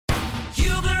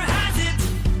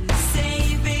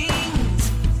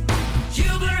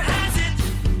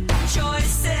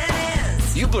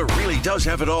does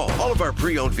have it all. All of our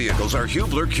pre-owned vehicles are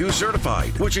Hubler Q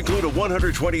certified, which include a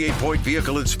 128-point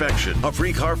vehicle inspection, a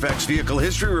free Carfax vehicle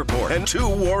history report, and 2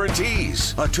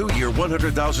 warranties. A 2-year,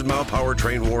 100,000-mile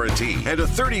powertrain warranty, and a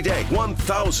 30-day,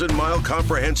 1,000-mile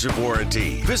comprehensive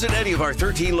warranty. Visit any of our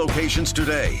 13 locations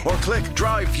today, or click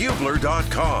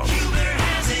drivehubler.com. Hubler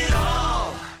has it all.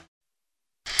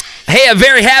 Hey, a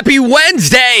very happy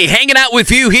Wednesday. Hanging out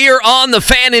with you here on the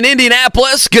Fan in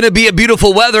Indianapolis. Going to be a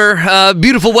beautiful weather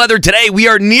today. We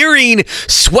are nearing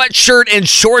sweatshirt and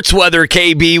shorts weather,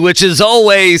 KB, which is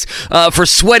always, for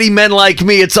sweaty men like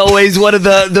me, it's always one of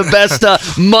the best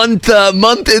month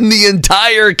in the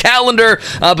entire calendar.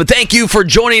 But thank you for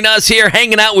joining us here,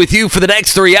 hanging out with you for the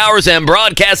next 3 hours and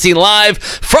broadcasting live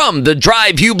from the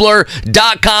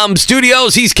drivehubler.com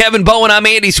studios. He's Kevin Bowen. I'm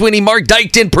Andy Sweeney. Mark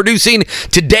Dykton producing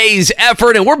today's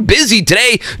effort, and we're busy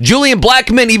today. Julian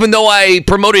Blackmon, even though I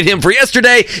promoted him for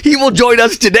yesterday, he will join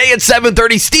us today at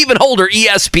 7:30. Stephen Holder,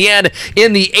 ESPN,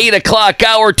 in the 8 o'clock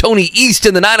hour. Tony East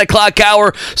in the 9 o'clock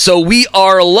hour. So we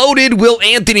are loaded. Will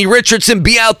Anthony Richardson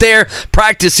be out there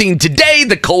practicing today?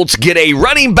 The Colts get a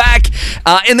running back.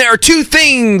 And there are two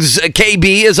things,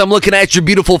 KB, as I'm looking at your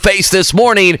beautiful face this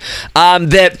morning,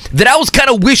 that I was kind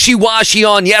of wishy-washy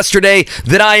on yesterday,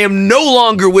 that I am no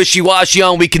longer wishy-washy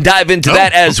on. We can dive into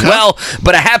that as well.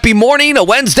 But a happy morning, a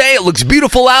Wednesday. It looks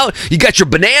beautiful out. You got your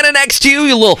banana next to you,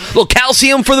 a little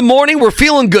calcium for the morning. We're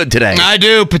feeling good today. I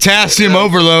do. Potassium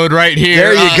overload right here.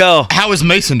 There you go. How is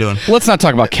Mason doing? Let's not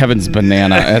talk about Kevin's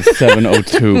banana at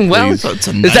 7:02, Well, please. It's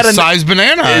a nice sized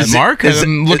banana, Mark.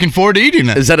 I'm looking forward to eating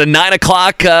it. Is that a 9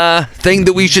 o'clock thing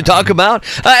that we should talk about?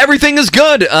 Everything is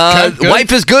good. Good.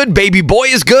 Wife is good. Baby boy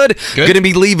is good. Going to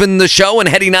be leaving the show and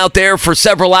heading out there for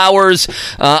several hours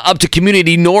up to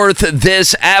Community North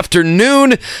this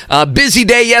afternoon. Busy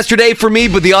day yesterday for me,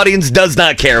 but the audience does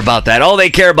not care about that. All they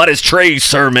care about is Trey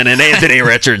Sermon and Anthony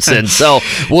Richardson. So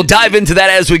we'll dive into that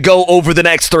as we go over the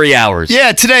next 3 hours.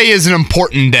 Yeah, today is an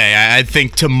important day. I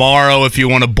think tomorrow, if you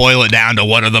want to boil it down to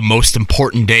one of the most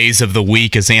important days of the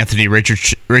week as Anthony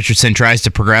Richardson tries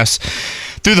to progress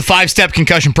through the 5-step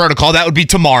concussion protocol, that would be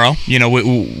tomorrow. You know,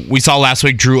 we saw last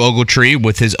week Drew Ogletree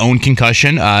with his own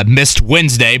concussion, missed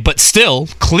Wednesday, but still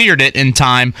cleared it in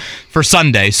time for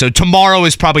Sunday. So tomorrow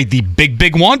is probably the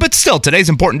big one, but still, today's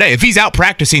an important day. If he's out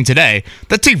practicing today,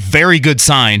 that's a very good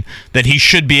sign that he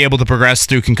should be able to progress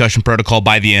through concussion protocol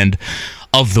by the end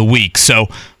of the week. So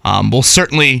we'll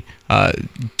certainly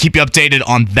keep you updated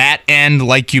on that end.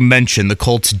 Like you mentioned, the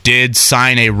Colts did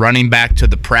sign a running back to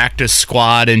the practice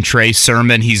squad in Trey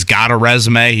Sermon. He's got a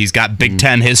resume. He's got Big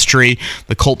Ten history.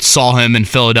 The Colts saw him in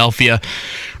Philadelphia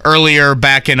earlier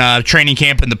back in training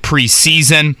camp in the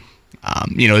preseason.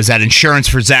 Is that insurance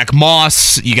for Zach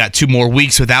Moss? You got 2 more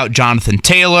weeks without Jonathan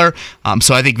Taylor.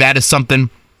 So I think that is something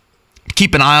to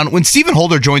keep an eye on. When Stephen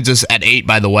Holder joins us at 8,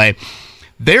 by the way,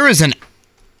 there is an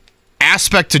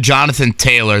aspect to Jonathan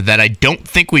Taylor that I don't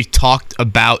think we've talked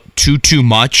about too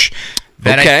much.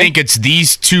 That I think it's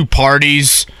these two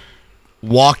parties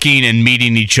walking and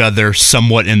meeting each other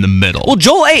somewhat in the middle. Well,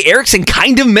 Joel A. Erickson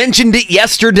kind of mentioned it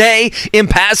yesterday in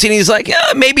passing. He's like,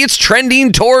 maybe it's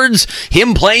trending towards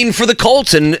him playing for the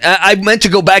Colts. And I meant to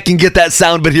go back and get that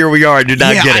sound, but here we are. I did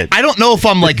not get it. I don't know if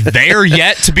I'm there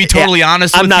yet, to be totally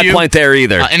honest with you. I'm not quite there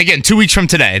either. And again, 2 weeks from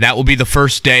today, that will be the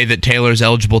first day that Taylor's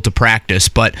eligible to practice.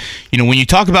 But, when you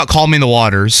talk about calming the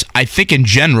waters, I think in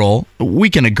general,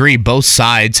 we can agree both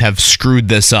sides have screwed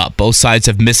this up. Both sides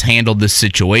have mishandled this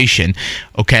situation.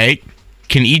 Okay,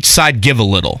 can each side give a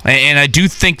little? And I do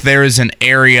think there is an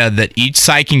area that each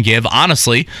side can give.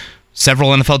 Honestly, several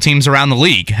NFL teams around the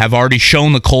league have already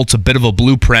shown the Colts a bit of a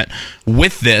blueprint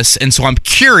with this. And so I'm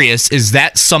curious, is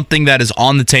that something that is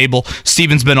on the table?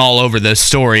 Steven's been all over this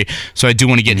story, so I do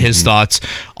want to get his thoughts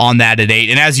on that at 8.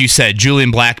 And as you said,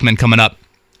 Julian Blackmon coming up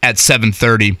at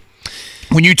 7:30.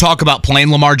 When you talk about playing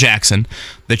Lamar Jackson,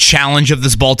 the challenge of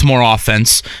this Baltimore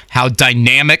offense, how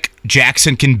dynamic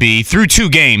Jackson can be through 2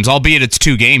 games, albeit it's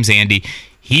 2 games, Andy,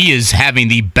 he is having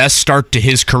the best start to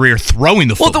his career throwing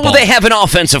the football. Well, they have an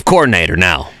offensive coordinator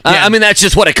now. Yeah. That's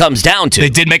just what it comes down to. They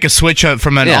did make a switch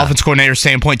from an offensive coordinator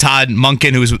standpoint. Todd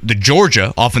Monken, who was the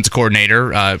Georgia offensive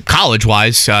coordinator,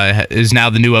 college-wise, is now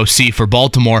the new OC for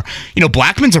Baltimore.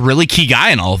 Blackmon's a really key guy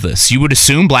in all of this. You would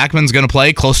assume Blackmon's going to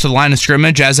play close to the line of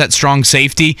scrimmage as that strong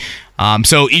safety.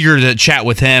 So eager to chat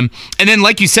with him. And then,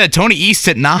 like you said, Tony East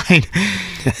at 9.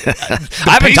 I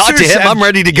haven't talked to him. I'm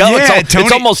ready to go. Yeah,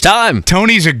 It's almost time.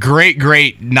 Tony's a great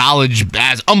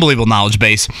unbelievable knowledge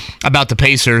base about the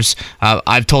Pacers.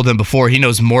 I've told him before he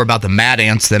knows more about the Mad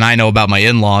Ants than I know about my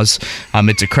in-laws.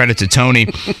 It's a credit to Tony.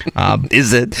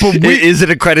 Is it? Is it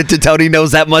a credit to Tony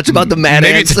knows that much about the Mad Ants?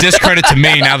 Maybe it's a discredit to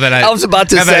me now that I was about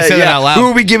to say that out loud. Who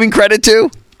are we giving credit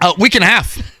to? A week and a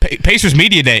half. Pacers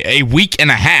Media Day, a week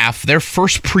and a half. Their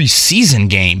first preseason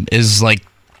game is like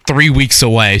 3 weeks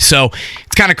away. So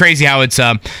it's kind of crazy how it's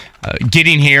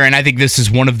getting here, and I think this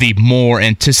is one of the more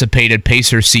anticipated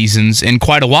Pacers seasons in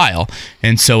quite a while.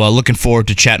 And so looking forward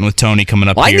to chatting with Tony coming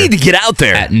up here. I need to get out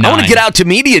there. I want to get out to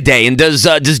Media Day. And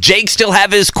does Jake still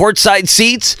have his courtside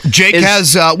seats? Jake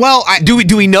has,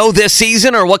 do we know this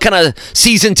season, or what kind of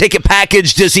season ticket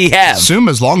package does he have? Assume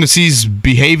as long as he's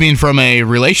behaving from a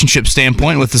relationship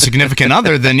standpoint with a significant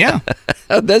other, then yeah.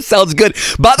 That sounds good.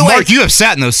 By the way, Mark, you have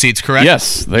sat in those seats, correct?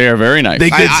 Yes, they are very nice.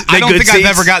 I don't think I've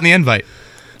ever gotten the invite.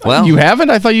 Well, you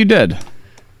haven't? I thought you did.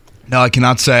 No, I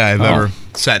cannot say I've ever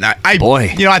sat.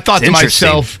 I thought to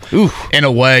myself, in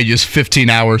a way, just 15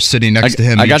 hours sitting next to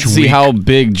him. I got to see how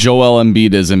big Joel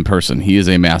Embiid is in person. He is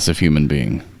a massive human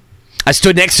being. I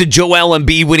stood next to Joel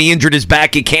Embiid when he injured his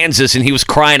back at Kansas, and he was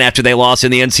crying after they lost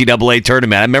in the NCAA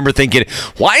tournament. I remember thinking,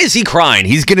 why is he crying?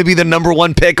 He's going to be the number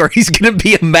one pick, or he's going to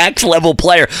be a max-level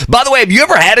player. By the way, have you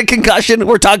ever had a concussion?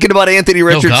 We're talking about Anthony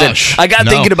Richardson. Oh, gosh. I got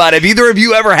thinking about it. Have either of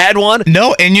you ever had one?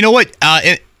 No, and you know what?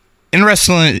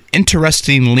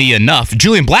 Interestingly enough,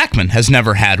 Julian Blackmon has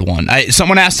never had one.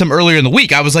 Someone asked him earlier in the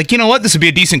week. I was like, you know what? This would be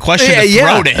a decent question to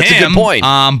throw to him. That's a good point.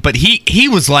 But he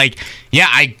was like, yeah,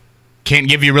 I can't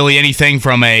give you really anything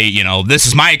from this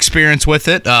is my experience with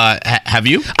it. Have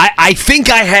you? I think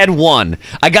I had one.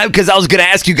 Because I was going to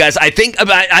ask you guys. I think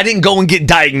I didn't go and get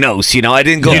diagnosed. I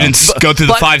didn't go. You didn't go through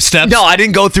the 5 steps? No, I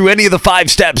didn't go through any of the 5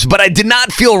 steps, but I did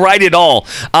not feel right at all.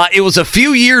 It was a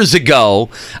few years ago.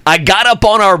 I got up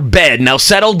on our bed. Now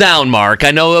settle down, Mark.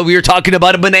 I know we were talking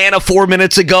about a banana 4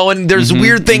 minutes ago, and there's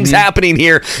weird things happening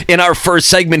here in our first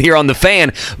segment here on The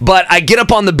Fan. But I get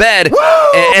up on the bed,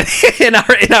 and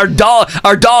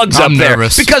our dog's up there.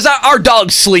 Nervous. Because our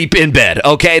dogs sleep in bed,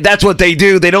 okay? That's what they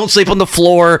do. They don't sleep on the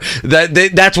floor.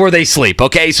 That's where they sleep,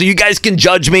 okay? So you guys can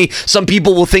judge me. Some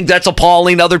people will think that's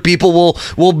appalling. Other people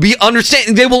will be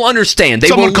understand. They will understand.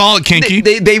 Some will call it kinky.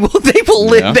 They will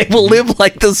live. Yeah. They will live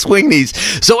like the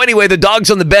Swingies. So anyway, the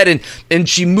dog's on the bed, and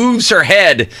she moves her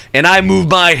head, and I move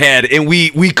my head, and we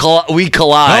collide.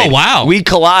 Oh wow, we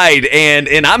collide,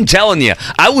 and I'm telling you,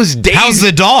 I was dazed. How's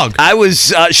the dog? I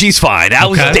was. She's fine. I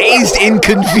was dazed and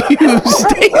confused.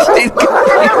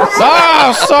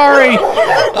 Oh, sorry.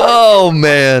 Oh,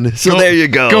 man. So there you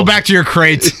go. Go back to your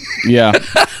crate. Yeah.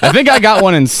 I think I got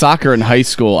one in soccer in high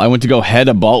school. I went to go head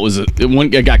a ball.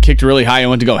 It got kicked really high. I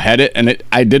went to go head it, and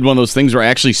I did one of those things where I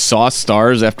actually saw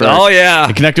stars after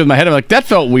I connected with my head. I'm like, that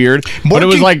felt weird. But it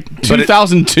was like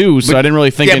 2002, so I didn't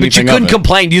really think anything of it. Yeah, but you couldn't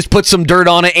complain. You just put some dirt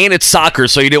on it, and it's soccer,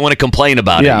 so you didn't want to complain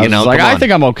about it. I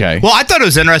think I'm okay. Well, I thought it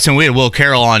was interesting. We had Will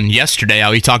Carroll on yesterday,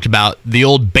 how he talked about the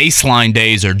old baseline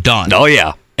days are done. Oh,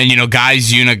 yeah. And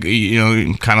guys,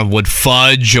 kind of would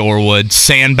fudge or would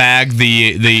sandbag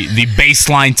the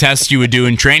baseline test you would do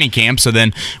in training camp. So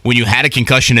then, when you had a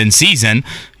concussion in season,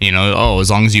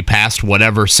 as long as you passed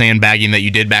whatever sandbagging that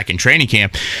you did back in training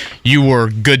camp, you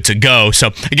were good to go. So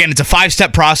again, it's a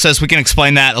 5-step process. We can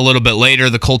explain that a little bit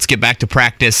later. The Colts get back to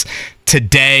practice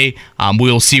today.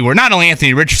 We'll see where not only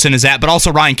Anthony Richardson is at, but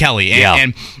also Ryan Kelly.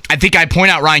 And I think I point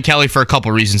out Ryan Kelly for a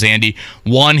couple reasons, Andy.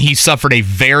 One, he suffered a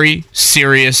very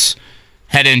serious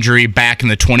head injury back in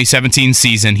the 2017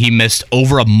 season. He missed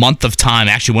over a month of time,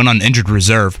 actually went on injured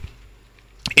reserve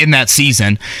in that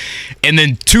season. And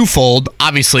then twofold,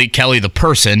 obviously Kelly the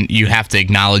person you have to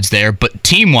acknowledge there, but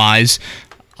team-wise,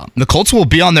 the Colts will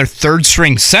be on their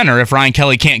 3rd-string center if Ryan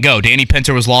Kelly can't go. Danny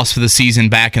Pinter was lost for the season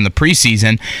back in the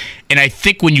preseason. And I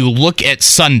think when you look at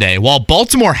Sunday, while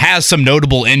Baltimore has some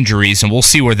notable injuries, and we'll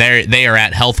see where they are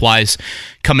at health-wise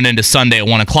coming into Sunday at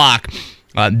 1 o'clock,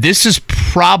 this is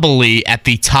probably at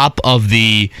the top of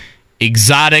the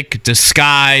exotic,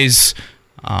 disguise,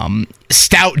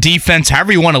 stout defense,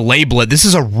 however you want to label it. This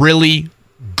is a really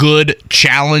good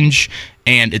challenge,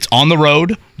 and it's on the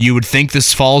road. You would think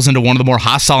this falls into one of the more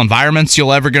hostile environments you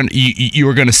are going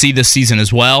to see this season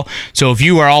as well. So if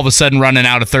you are all of a sudden running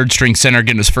out a 3rd-string center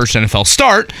getting his first NFL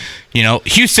start,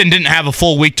 Houston didn't have a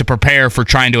full week to prepare for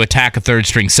trying to attack a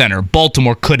 3rd-string center.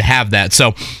 Baltimore could have that.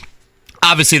 So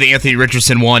obviously the Anthony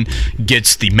Richardson one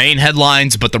gets the main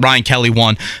headlines, but the Ryan Kelly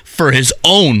one, for his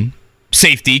own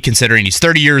safety, considering he's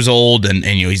 30 years old and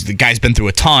he's the guy's been through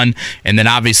a ton, and then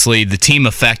obviously the team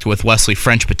effect with Wesley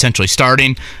French potentially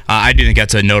starting. I do think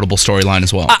that's a notable storyline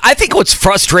as well. I think what's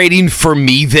frustrating for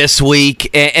me this week,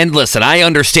 and listen, I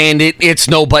understand it. It's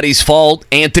nobody's fault.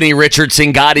 Anthony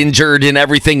Richardson got injured and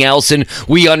everything else, and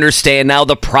we understand now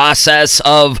the process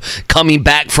of coming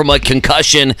back from a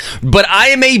concussion. But I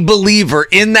am a believer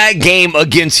in that game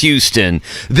against Houston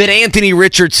that Anthony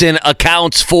Richardson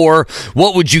accounts for,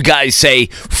 what would you guys say,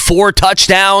 4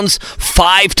 touchdowns,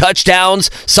 5 touchdowns,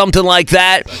 something like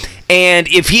that. And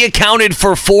if he accounted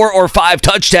for 4 or 5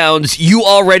 touchdowns, you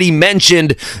already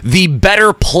mentioned the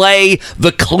better play,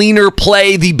 the cleaner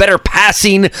play, the better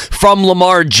passing from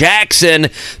Lamar Jackson,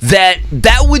 that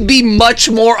would be much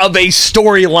more of a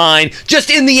storyline just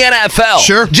in the NFL.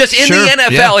 Sure. Just in the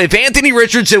NFL. Yeah. If Anthony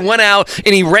Richardson went out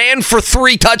and he ran for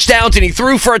 3 touchdowns and he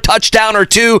threw for a touchdown or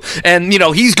 2, and,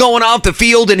 he's going off the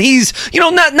field and he's,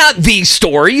 not the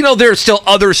story. There's still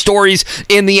other stories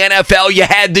in the NFL. You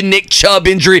had the Nick Chubb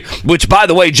injury, which, by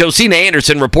the way, Josina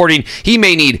Anderson reporting he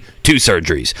may need 2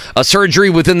 surgeries. A surgery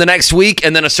within the next week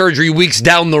and then a surgery weeks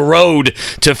down the road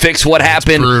to fix what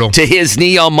happened to his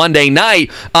knee on Monday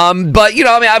night. But,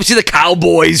 obviously the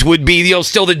Cowboys would be,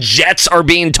 still the Jets are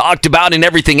being talked about and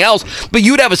everything else. But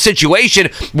you'd have a situation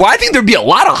where I think there'd be a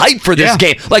lot of hype for this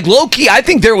game. Like, low-key, I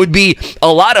think there would be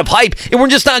a lot of hype. And we're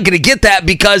just not going to get that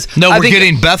because... No, we're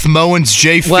getting Beth Mowins,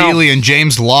 Jay Feely, and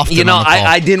James Lofton on the call.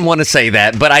 I didn't want to say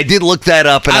that, but I did look that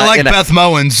up. And I like Beth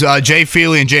Mowins, Jay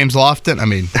Feely, and James Lofton. I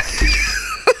mean...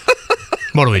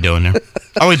 What are we doing here?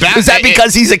 Are we back? Is that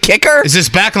because he's a kicker? Is this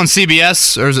back on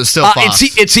CBS or is it still Fox?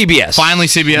 It's CBS. Finally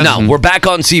CBS? No, we're back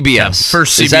on CBS. Yeah,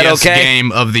 first CBS is that okay?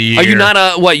 game of the year. Are you not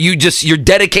you're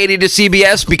dedicated to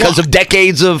CBS because of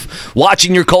decades of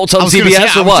watching your Colts on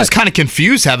CBS or what? I was just kind of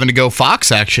confused having to go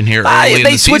Fox action here early in the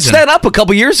season. They switched that up a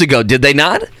couple years ago, did they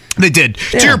not? They did.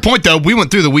 Yeah. To your point, though, we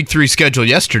went through the Week 3 schedule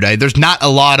yesterday. There's not a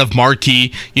lot of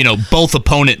marquee, both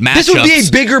opponent matchups. This would be a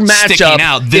bigger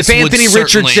matchup if Anthony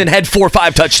Richardson had 4 or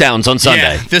 5 touchdowns on Sunday.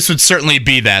 Yeah, this would certainly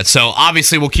be that. So,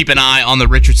 obviously, we'll keep an eye on the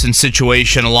Richardson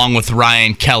situation along with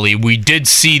Ryan Kelly. We did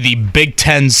see the Big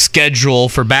Ten schedule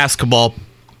for basketball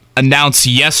announced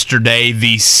yesterday,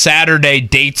 the Saturday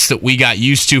dates that we got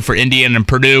used to for Indiana and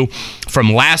Purdue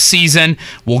from last season.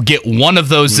 We'll get one of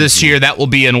those this year. That will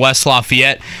be in West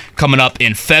Lafayette coming up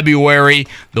in February.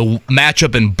 The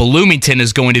matchup in Bloomington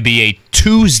is going to be a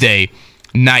Tuesday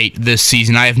night this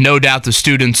season. I have no doubt the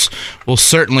students will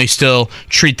certainly still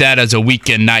treat that as a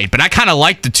weekend night. But I kind of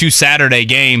like the 2 Saturday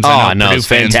games. I know Purdue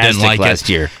fans didn't like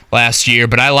last year,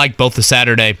 but I like both the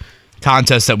Saturday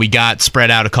contests that we got spread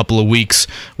out a couple of weeks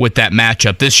with that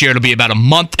matchup. This year it'll be about a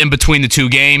month in between the 2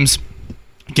 games.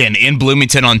 Again, in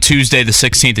Bloomington on Tuesday, the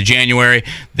 16th of January,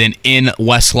 then in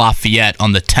West Lafayette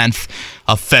on the 10th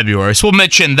of February. So we'll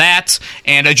mention that.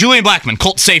 And Julian Blackmon,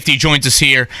 Colts Safety, joins us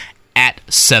here at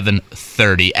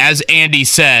 7:30. As Andy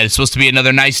said, it's supposed to be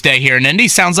another nice day here in Indy.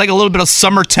 Sounds like a little bit of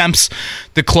summer temps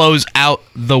to close out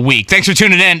the week. Thanks for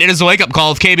tuning in. It is the Wake Up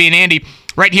Call with KB and Andy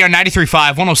right here on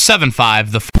 93.5,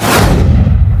 107.5.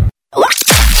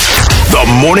 The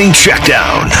Morning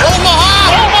Checkdown.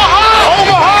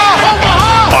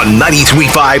 On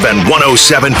 93.5 and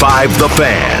 107.5 The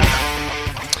Fan.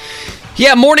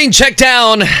 Yeah, Morning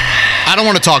Checkdown. I don't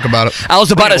want to talk about it. I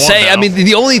was about to say,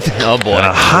 the only thing... Oh, boy. And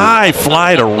a high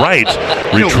fly to right.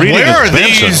 Retreating where are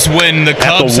these when the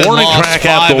Cubs at the warning lost track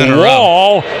 5 at the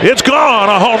wall? It's gone.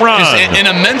 A home run. Just an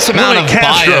immense amount of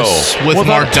bias with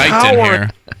Mark Dykton here.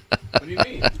 What do you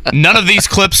mean? None of these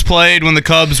clips played when the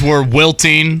Cubs were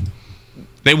wilting.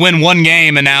 They win one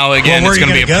game, and now again it's going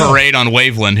to be a parade on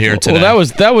Waveland here today. Well,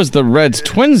 that was the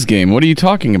Reds-Twins game. What are you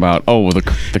talking about? Oh, the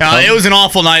Cubs? It was an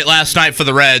awful night last night for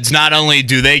the Reds. Not only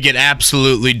do they get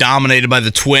absolutely dominated by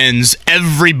the Twins,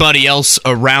 everybody else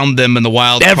around them in the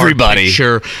wild card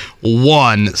picture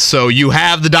won. So you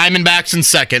have the Diamondbacks in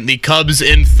second, the Cubs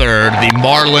in third, the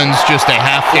Marlins just a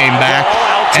half game back,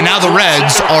 and now the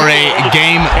Reds are a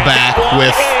game back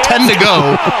with 10 to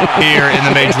go here in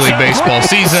the Major League Baseball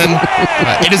season.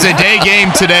 It is a day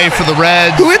game today for the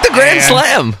Reds. Who hit the grand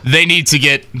slam? They need to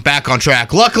get back on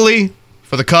track. Luckily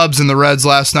for the Cubs and the Reds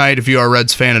last night, if you are a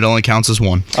Reds fan, it only counts as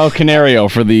one. Oh, Canario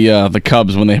for the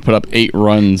Cubs when they put up 8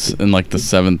 runs in like the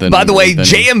 7th inning. By the way,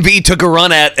 JMV took a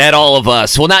run at all of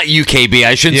us. Well, not you, KB.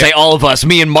 I shouldn't say all of us.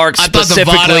 Me and Mark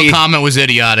specifically. I thought the Votto comment was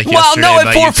idiotic yesterday. Well, no,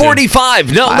 at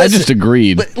 4:45. No, I just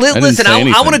agreed. Listen,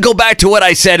 I want to go back to what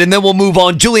I said, and then we'll move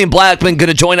on. Julian Blackmon going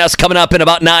to join us coming up in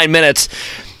about 9 minutes.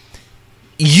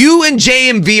 You and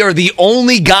JMV are the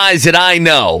only guys that I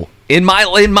know in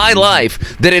my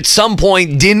life that at some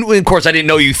point didn't. Of course, I didn't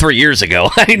know you 3 years ago.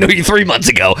 I didn't know you 3 months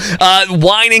ago.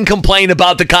 Whine and complain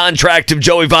about the contract of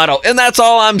Joey Votto, and that's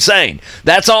all I'm saying.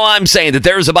 That's all I'm saying. That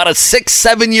there was about a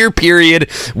 6-7 year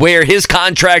period where his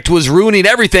contract was ruining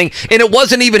everything, and it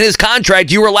wasn't even his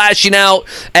contract. You were lashing out.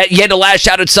 You had to lash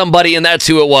out at somebody, and that's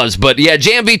who it was. But yeah,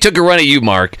 JMV took a run at you,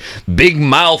 Mark. Big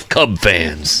mouth Cub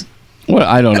fans. Well,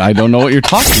 I don't know what you're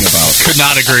talking about. Could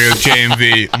not agree with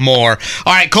JMV more.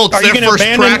 All right, Colts, their first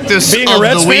practice of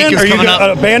the week is coming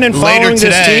up later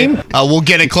today. We'll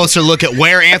get a closer look at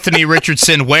where Anthony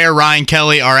Richardson, where Ryan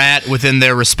Kelly are at within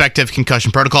their respective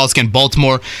concussion protocols. Again,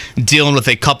 Baltimore dealing with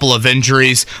a couple of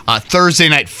injuries. Thursday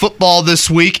night football this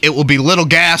week. It will be Little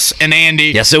Gas and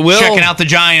Andy. Yes, it will. Checking out the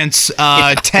Giants.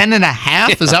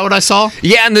 10.5, is that what I saw?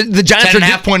 Yeah, and the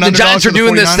Giants are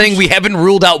doing this thing. We haven't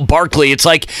ruled out Barkley. It's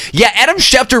like, yeah, Adam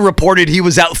Schefter reported he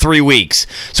was out 3 weeks.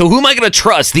 So who am I going to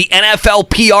trust? The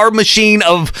NFL PR machine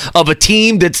of a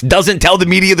team that doesn't tell the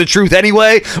media the truth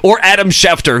anyway? Or Adam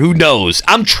Schefter? Who knows?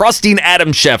 I'm trusting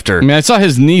Adam Schefter. I mean, I saw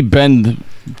his knee bend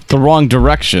the wrong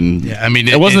direction. Yeah, I mean,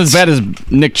 it wasn't as bad as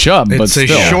Nick Chubb, but still.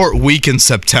 It's a short week in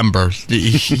September.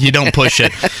 You don't push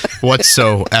it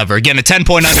whatsoever. Again, a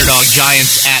 10-point underdog,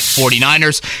 Giants at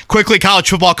 49ers. Quickly, college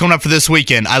football coming up for this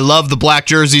weekend. I love the black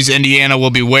jerseys Indiana will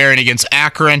be wearing against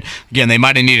Akron. Again, they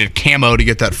might have needed camo to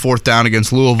get that 4th down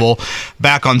against Louisville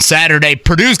back on Saturday.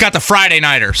 Purdue's got the Friday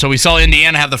nighter. So we saw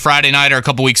Indiana have the Friday nighter a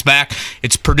couple weeks back.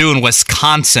 It's Purdue and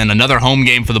Wisconsin, another home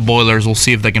game for the Boilers. We'll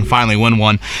see if they can finally win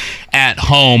one at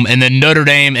home. And then Notre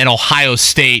Dame and Ohio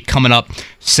State coming up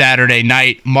Saturday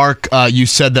night. Mark, you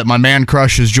said that my man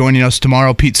crush is joining us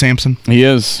tomorrow, Pete Sampson. He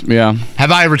is, yeah.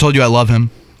 Have I ever told you I love him?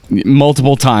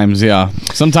 Multiple times, yeah.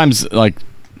 Sometimes, like,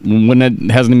 when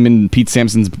it hasn't even been Pete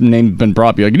Sampson's name been brought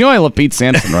up, you're like, I love Pete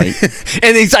Sampson, right?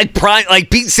 And he's like prime, like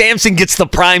Pete Sampson gets the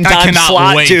prime time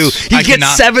slot too. He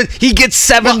gets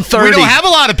 7:30. Well, we don't have a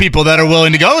lot of people that are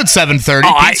willing to go at 7:30.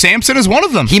 Pete Sampson is one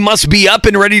of them. He must be up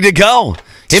and ready to go.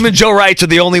 Him and Joe Wright are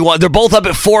the only one. They're both up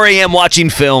at 4 a.m. watching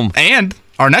film. And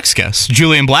our next guest,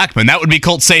 Julian Blackmon. That would be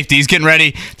Colts safety. He's getting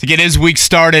ready to get his week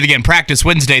started. Again, practice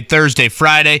Wednesday, Thursday,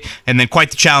 Friday, and then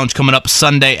quite the challenge coming up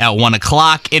Sunday at 1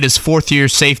 o'clock. It is 4th-year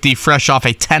safety, fresh off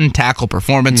a 10-tackle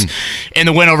performance in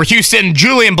the win over Houston.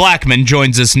 Julian Blackmon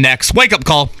joins us next. Wake up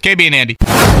call, KB and Andy.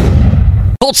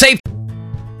 Colts safety.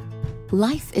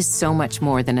 Life is so much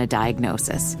more than a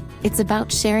diagnosis. It's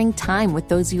about sharing time with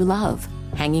those you love,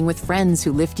 hanging with friends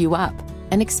who lift you up,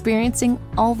 and experiencing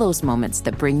all those moments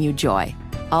that bring you joy.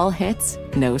 All hits,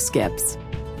 no skips.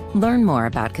 Learn more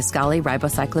about Kisqali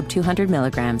Ribociclib 200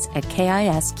 milligrams at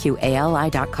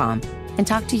KISQALI.com and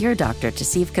talk to your doctor to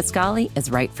see if Kisqali is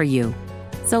right for you.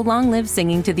 So long live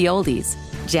singing to the oldies,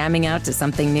 jamming out to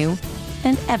something new,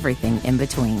 and everything in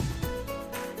between.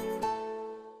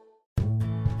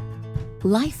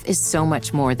 Life is so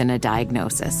much more than a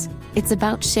diagnosis. It's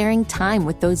about sharing time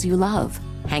with those you love,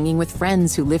 hanging with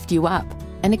friends who lift you up,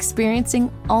 and experiencing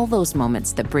all those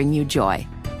moments that bring you joy.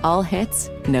 All hits,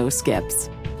 no skips.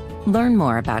 Learn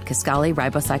more about Kisqali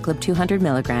Ribociclib 200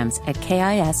 milligrams at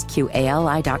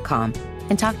KISQALI.com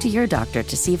and talk to your doctor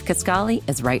to see if Kisqali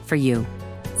is right for you.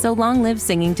 So long live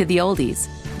singing to the oldies,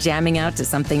 jamming out to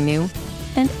something new,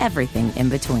 and everything in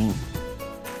between.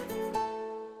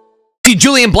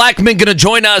 Julian Blackmon going to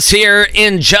join us here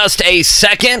in just a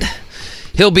second.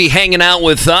 He'll be hanging out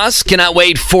with us. Cannot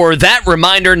wait for that.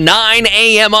 Reminder, 9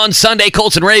 a.m. on Sunday,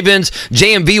 Colts and Ravens.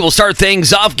 JMV will start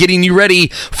things off, getting you ready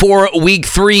for Week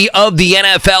 3 of the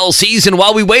NFL season.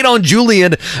 While we wait on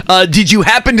Julian, did you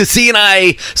happen to see, and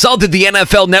I saw that the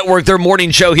NFL Network, their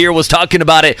morning show here, was talking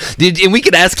about it, and we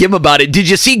could ask him about it. Did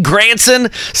you see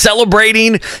Granson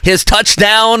celebrating his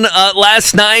touchdown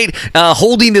last night,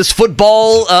 holding his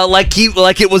football like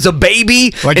it was a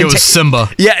baby? Like it was Simba.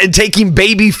 Yeah, and taking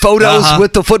baby photos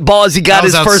with the football as he got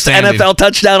his first NFL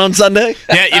touchdown on Sunday.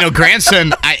 Yeah,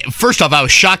 Granson, first off, I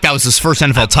was shocked that was his first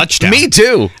NFL touchdown. Me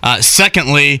too.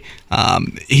 Secondly,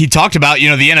 he talked about,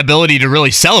 the inability to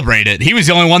really celebrate it. He was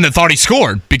the only one that thought he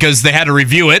scored because they had to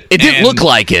review it. It didn't look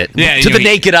like it to the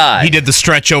naked eye. He did the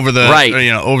stretch over the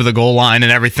over the goal line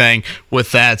and everything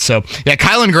with that. So, yeah,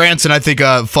 Kylan Granson, I think,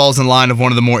 falls in line of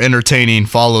one of the more entertaining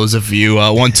follows if you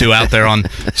want to out there on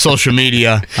social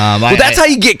media. That's how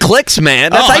you get clicks,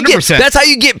 man. That's how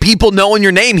you get people knowing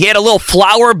your name. He had a little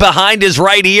flower behind his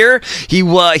right ear. He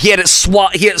had it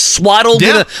swaddled,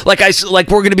 like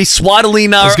we're going to be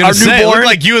swaddling our It looked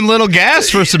like you and Little Gas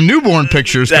for some newborn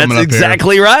pictures coming up That's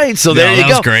exactly here. right. So there you go.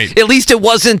 That was great. At least it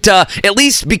wasn't, at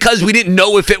least because we didn't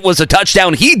know if it was a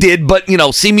touchdown, he did, but,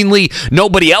 seemingly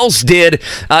nobody else did.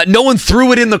 No one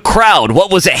threw it in the crowd.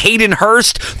 What was it? Hayden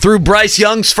Hurst threw Bryce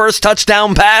Young's first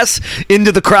touchdown pass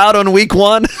into the crowd on week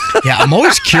 1. Yeah, I'm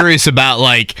always curious about,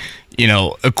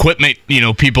 equipment,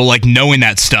 people knowing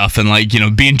that stuff and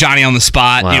being Johnny on the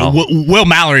spot. Wow. Will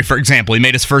Mallory, for example, he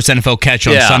made his first NFL catch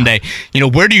on Sunday.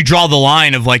 Where do you draw the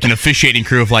line of an officiating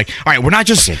crew of all right, we're not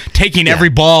just taking every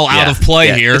ball out of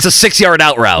play here. It's a 6-yard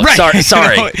out route. Right.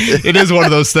 Sorry. It is one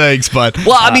of those things, but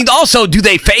also, do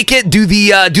they fake it? Do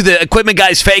the equipment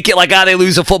guys fake it? They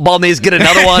lose a football and they just get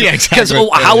another one? Yeah, exactly.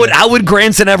 Because how would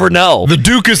Granson ever know? The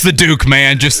Duke is the Duke,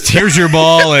 man. Just here's your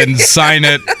ball and sign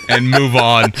it and move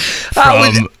on.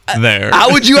 There.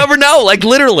 How would you ever know?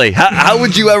 Literally. How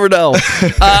would you ever know? All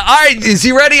right, is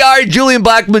he ready? All right, Julian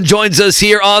Blackmon joins us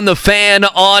here on The Fan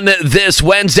on this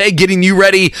Wednesday, getting you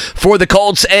ready for the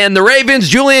Colts and the Ravens.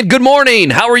 Julian, good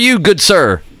morning. How are you, good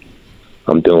sir?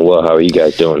 I'm doing well. How are you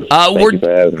guys doing? Thank you for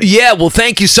having me. Yeah, well,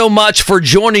 thank you so much for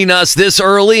joining us this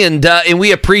early, and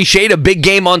we appreciate a big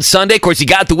game on Sunday. Of course, you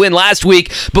got the win last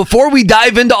week. Before we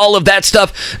dive into all of that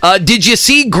stuff, did you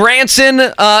see Granson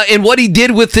and what he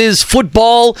did with his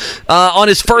football on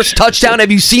his first touchdown?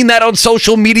 Have you seen that on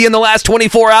social media in the last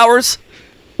 24 hours?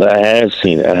 I have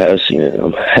seen it.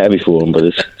 I'm happy for him, but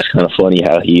it's kind of funny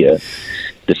how he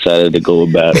decided to go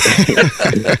about it.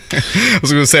 I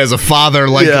was going to say, as a father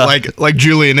like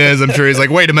Julian is, I'm sure he's like,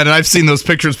 wait a minute, I've seen those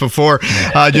pictures before,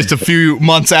 just a few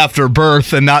months after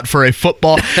birth, and not for a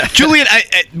football. Julian,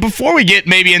 before we get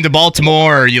maybe into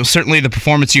Baltimore, or certainly the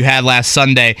performance you had last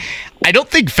Sunday, I don't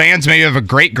think fans maybe have a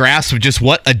great grasp of just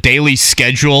what a daily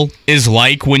schedule is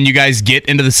like when you guys get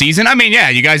into the season. I mean, yeah,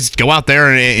 you guys go out there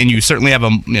and you certainly have a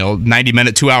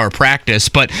 90-minute, 2-hour practice,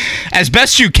 but as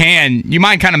best you can, you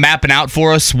mind kind of mapping out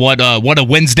for us what a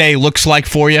Wednesday looks like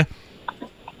for you?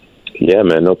 Yeah,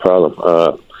 man, no problem.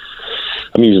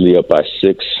 I'm usually up by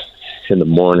 6 in the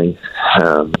morning.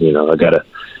 I gotta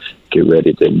get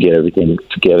ready to get everything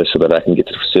together so that I can get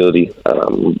to the facility.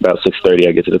 About 6:30,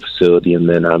 I get to the facility, and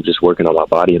then I'm just working on my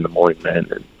body in the morning, man,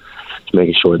 and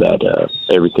making sure that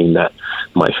everything that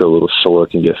might feel a little sore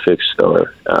can get fixed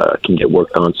or can get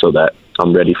worked on so that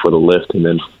I'm ready for the lift. And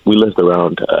then we lift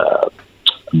around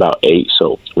about 8,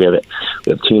 so we have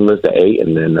team lift at 8,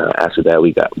 and then after that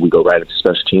we go right into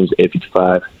special teams at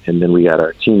 8:55, and then we got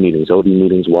our team meetings, OD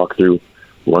meetings, walk through,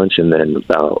 lunch, and then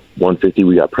about 1:50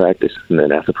 we got practice, and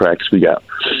then after practice we got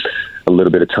a little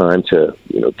bit of time to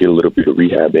get a little bit of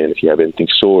rehab in. If you have anything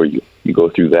sore, you go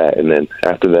through that, and then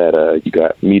after that you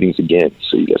got meetings again.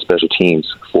 So you got special teams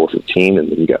 4:15,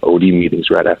 and then you got OD meetings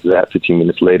right after that 15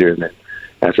 minutes later, and then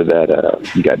after that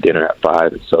you got dinner at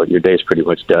 5. And so your day's pretty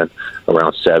much done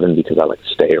around 7 because I like to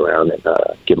stay around and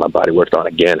get my body worked on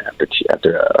again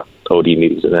after OD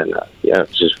meetings, and then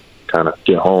just kind of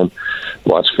get home,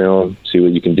 watch film, see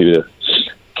what you can do to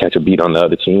catch a beat on the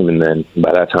other team, and then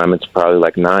by that time it's probably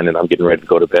like 9 and I'm getting ready to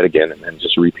go to bed again, and then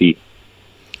just repeat.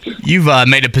 You've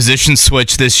made a position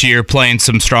switch this year, playing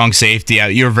some strong safety.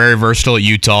 You're very versatile at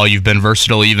Utah. You've been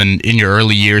versatile even in your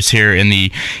early years here in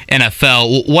the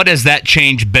NFL. What has that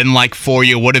change been like for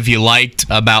you? What have you liked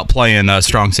about playing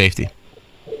strong safety?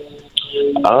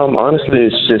 Honestly,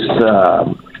 it's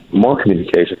just more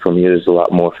communication for me. There's a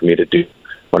lot more for me to do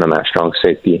when I'm at strong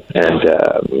safety, and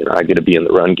I get to be in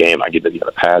the run game, I get to be in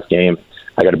the pass game.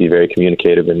 I got to be very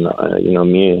communicative, and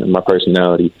me and my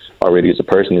personality already as a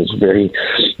person is very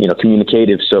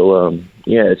communicative. So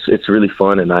it's really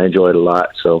fun, and I enjoy it a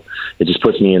lot. So it just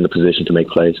puts me in the position to make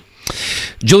plays.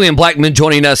 Julian Blackmon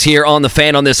joining us here on The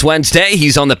Fan on this Wednesday.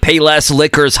 He's on the Payless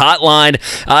Liquors hotline.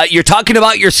 You're talking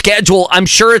about your schedule. I'm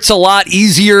sure it's a lot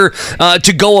easier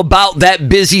to go about that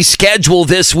busy schedule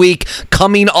this week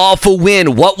coming off a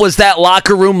win. What was that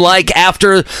locker room like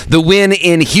after the win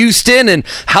in Houston, and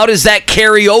how does that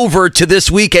carry over to this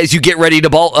week as you get ready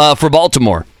to for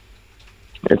Baltimore?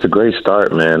 It's a great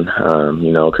start, man,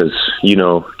 because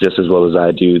just as well as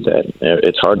I do that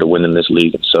it's hard to win in this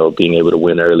league. And so being able to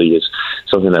win early is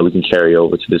something that we can carry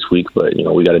over to this week. But,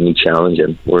 we got a new challenge,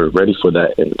 and we're ready for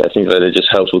that. And I think that it just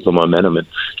helps with the momentum, and,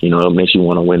 it makes you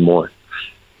want to win more.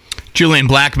 Julian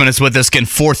Blackmon is with us again,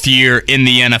 4th year in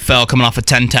the NFL, coming off a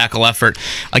 10-tackle effort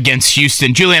against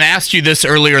Houston. Julian, I asked you this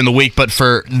earlier in the week, but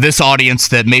for this audience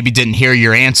that maybe didn't hear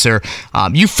your answer,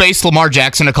 you faced Lamar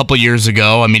Jackson a couple years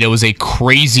ago. I mean, it was a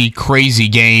crazy, crazy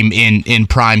game in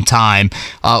prime time.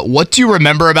 What do you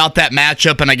remember about that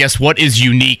matchup, and I guess what is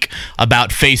unique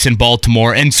about facing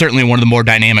Baltimore and certainly one of the more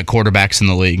dynamic quarterbacks in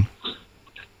the league?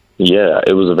 Yeah,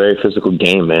 it was a very physical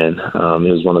game, man.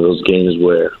 It was one of those games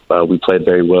where we played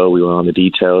very well. We were on the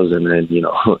details, and then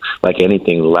like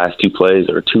anything, the last two plays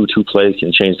or two plays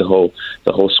can change the whole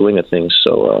swing of things.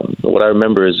 So what I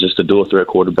remember is just a dual threat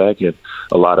quarterback, and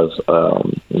a lot of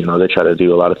they try to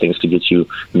do a lot of things to get you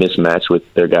mismatched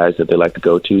with their guys that they like to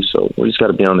go to. So we just got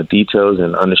to be on the details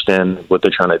and understand what they're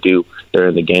trying to do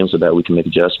during the game, so that we can make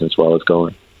adjustments while it's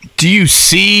going. Do you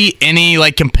see any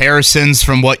comparisons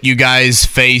from what you guys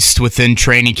faced within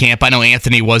training camp? I know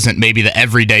Anthony wasn't maybe the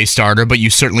everyday starter, but you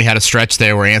certainly had a stretch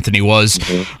there where Anthony was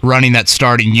running that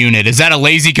starting unit. Is that a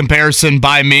lazy comparison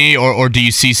by me, or do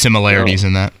you see similarities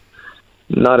in that?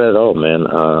 Not at all, man.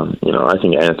 I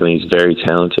think Anthony's very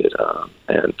talented,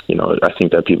 and I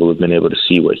think that people have been able to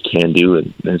see what he can do,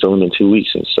 and it's only been 2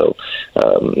 weeks, and so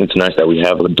it's nice that we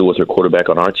have a dual threat quarterback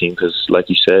on our team because, like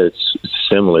you said, it's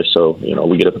similar. So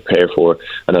we get to prepare for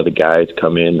another guy to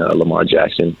come in, Lamar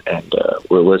Jackson, and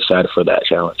we're excited for that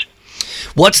challenge.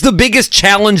 What's the biggest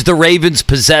challenge the Ravens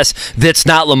possess that's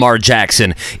not Lamar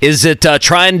Jackson? Is it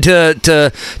trying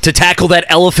to tackle that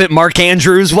elephant Mark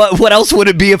Andrews? What else would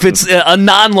it be if it's a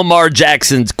non-Lamar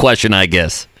Jackson question, I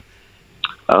guess?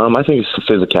 I think it's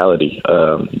the physicality.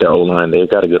 Their O-line, they've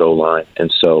got a good O-line,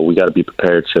 and so we got to be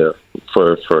prepared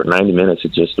for 90 minutes to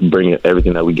just bring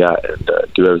everything that we got and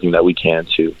do everything that we can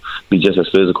to be just as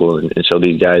physical and show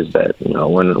these guys that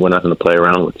we're not going to play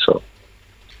around with. So.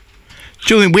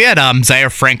 Julian, we had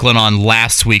Zaire Franklin on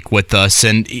last week with us,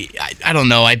 and I don't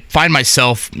know. I find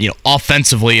myself,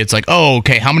 offensively, it's like, oh,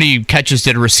 okay, how many catches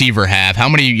did a receiver have? How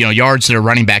many, yards did a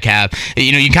running back have?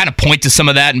 You kind of point to some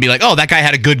of that and be like, oh, that guy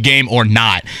had a good game or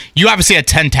not. You obviously had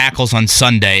 10 tackles on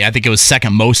Sunday. I think it was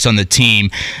second most on the team.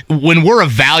 When we're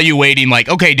evaluating,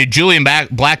 okay, did Julian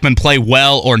Blackmon play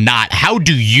well or not? How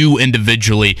do you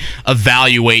individually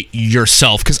evaluate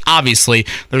yourself? Because obviously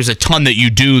there's a ton that you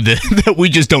do that we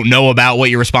just don't know about, what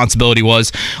your responsibility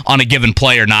was on a given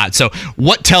play or not. So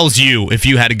what tells you if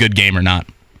you had a good game or not?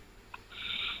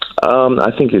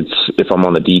 I think it's if I'm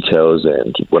on the details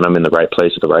and when I'm in the right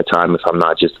place at the right time, if I'm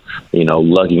not just,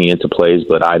 lugging into plays,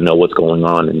 but I know what's going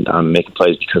on and I'm making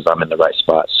plays because I'm in the right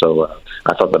spot. So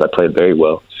I thought that I played very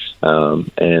well.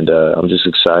 And I'm just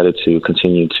excited to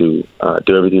continue to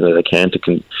do everything that I can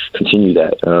to continue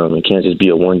that. It can't just be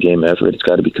a one-game effort. It's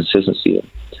got to be consistency.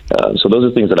 So those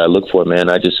are things that I look for, man.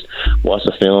 I just watch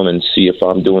the film and see if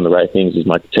I'm doing the right things. Is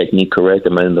my technique correct?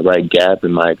 Am I in the right gap?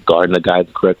 Am I guarding the guy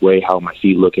the correct way? How are my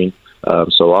feet looking?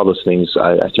 So all those things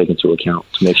I take into account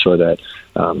to make sure that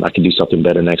I can do something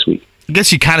better next week. I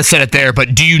guess you kind of said it there,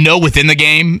 but do you know within the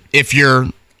game if you're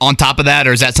on top of that,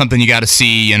 or is that something you got to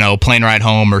see, plane ride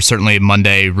home or certainly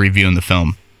Monday reviewing the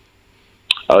film?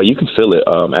 You can feel it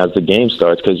as the game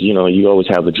starts because, you always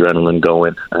have adrenaline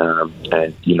going.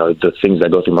 And, the things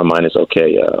that go through my mind is,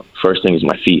 okay, first thing is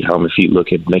my feet, how are my feet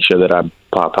looking, make sure that I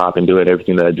pop and do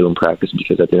everything that I do in practice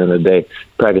because at the end of the day,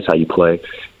 practice how you play.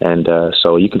 And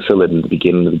so you can feel it in the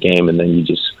beginning of the game and then you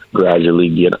just gradually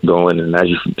get going. And as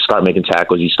you start making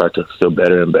tackles, you start to feel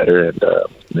better and better.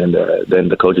 And then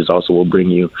the coaches also will bring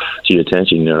you to your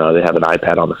attention. They have an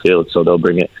iPad on the field, so they'll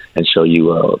bring it and show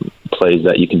you plays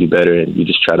that you can do better, and you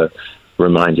just try to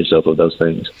remind yourself of those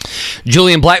things.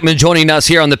 Julian Blackmon joining us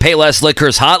here on the Payless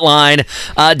Liquors hotline.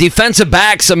 Defensive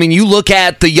backs, you look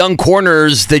at the young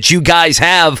corners that you guys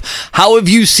have. How have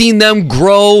you seen them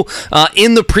grow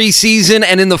in the preseason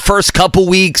and in the first couple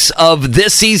weeks of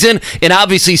this season? And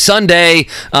obviously Sunday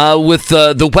with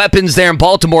the weapons there in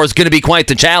Baltimore is going to be quite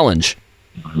the challenge.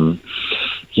 Mm-hmm.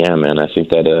 Yeah, man, I think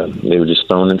that they were just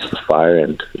thrown into the fire,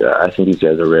 and I think these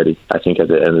guys are ready. I think at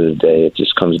the end of the day, it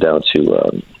just comes down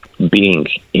to being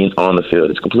on the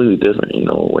field. It's completely different,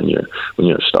 when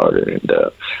you're a starter and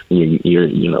you're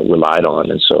relied on.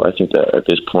 And so I think that at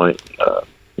this point,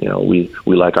 we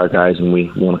like our guys and we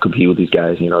want to compete with these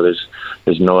guys.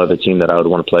 There's no other team that I would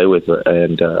want to play with,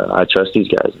 and I trust these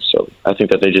guys. So I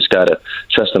think that they just got to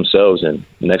trust themselves and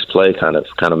next play kind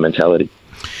of mentality.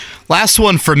 Last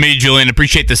one for me, Julian.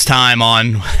 Appreciate this time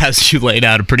on, as you laid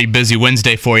out, a pretty busy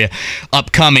Wednesday for you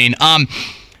upcoming.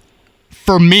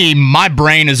 For me, my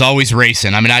brain is always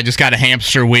racing. I just got a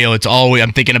hamster wheel.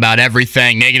 I'm thinking about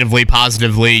everything, negatively,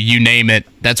 positively, you name it.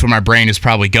 That's where my brain is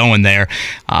probably going there.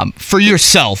 For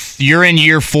yourself, you're in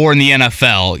year 4 in the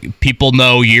NFL. People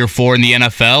know year 4 in the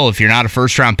NFL. If you're not a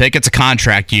first-round pick, it's a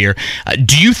contract year.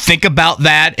 Do you think about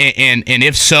that? And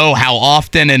if so, how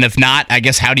often? And if not, I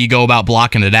guess how do you go about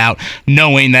blocking it out,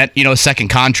 knowing that a second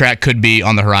contract could be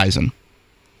on the horizon?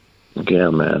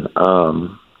 Yeah, man.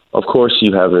 Of course,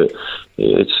 you have it.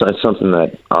 It's something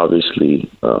that obviously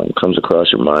comes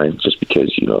across your mind just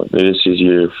because, this is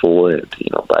year 4 and,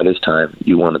 by this time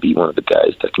you want to be one of the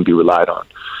guys that can be relied on.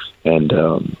 And,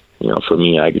 for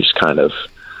me, I just kind of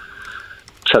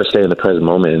try to stay in the present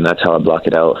moment, and that's how I block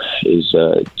it out is,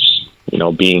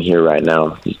 being here right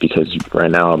now, because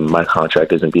right now my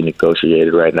contract isn't being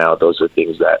negotiated right now. Those are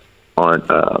things that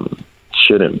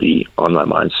shouldn't be on my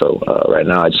mind. So right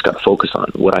now I just got to focus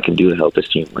on what I can do to help this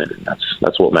team win, and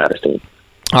that's what matters to me.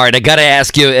 All right, I got to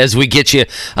ask you as we get you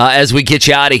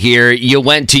out of here. You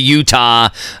went to Utah.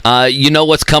 You know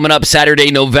what's coming up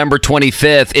Saturday, November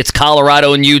 25th. It's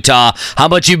Colorado and Utah. How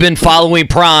much you've been following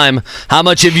Prime? How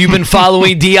much have you been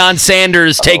following Deion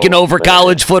Sanders taking over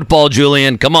college football,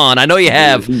 Julian? Come on, I know you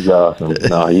have. He's awesome.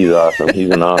 No, he's awesome. He's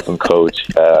an awesome coach.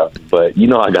 But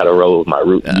I got to roll with my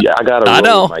root. Yeah, I got to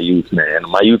roll with my youth, man.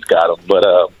 My youth got him. But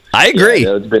I agree.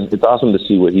 Yeah, it's awesome to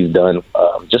see what he's done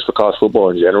just for college football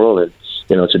in general, and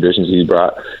traditions he's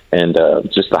brought, and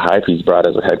just the hype he's brought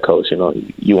as a head coach.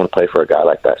 You want to play for a guy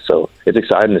like that. So it's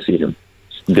exciting to see him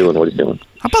doing what he's doing.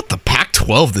 How about the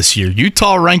Pac-12 this year?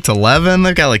 Utah ranked 11.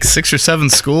 They've got like 6 or 7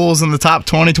 schools in the top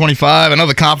 20, 25. I know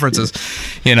the conference is,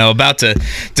 about to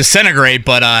disintegrate,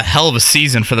 but hell of a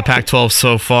season for the Pac-12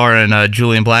 so far, and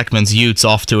Julian Blackmon's Utes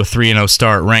off to a 3-0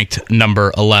 start, ranked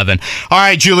number 11. All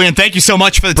right, Julian, thank you so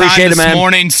much for the time this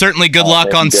morning. Certainly good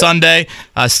luck on Sunday.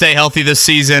 Stay healthy this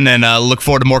season, and look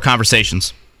forward to more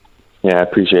conversations. Yeah, I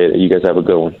appreciate it. You guys have a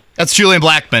good one. That's Julian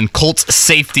Blackmon, Colts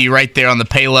safety, right there on the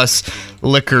Payless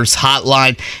Liquors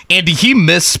hotline. Andy, he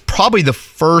missed probably the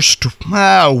first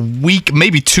week,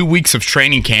 maybe 2 weeks of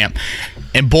training camp.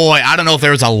 And boy, I don't know if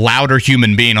there was a louder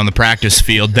human being on the practice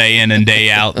field day in and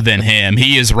day out than him.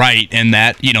 He is right in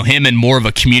that, him in more of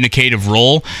a communicative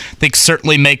role, I think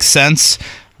certainly makes sense.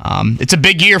 It's a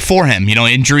big year for him.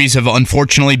 Injuries have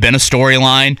unfortunately been a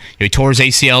storyline. He tore his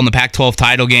ACL in the Pac-12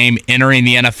 title game, entering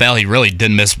the NFL. He really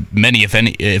didn't miss many,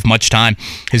 if much time,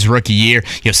 his rookie year.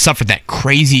 Suffered that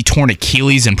crazy torn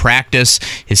Achilles in practice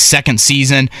his second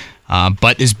season,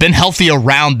 but has been healthy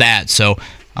around that. So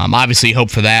obviously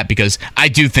hope for that, because I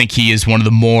do think he is one of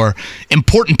the more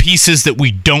important pieces that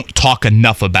we don't talk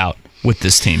enough about with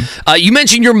this team. You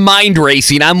mentioned your mind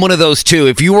racing. I'm one of those too.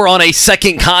 If you were on a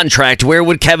second contract, where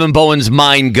would Kevin Bowen's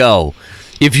mind go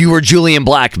if you were Julian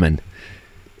Blackmon?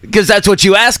 Because that's what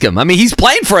you ask him. I mean, he's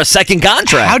playing for a second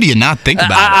contract. How do you not think about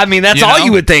it? I mean, that's all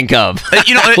you would think of.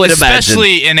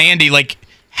 Especially in Andy, like,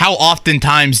 how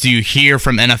oftentimes do you hear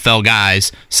from NFL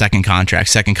guys, second contract?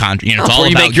 It's all where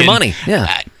you about make your money.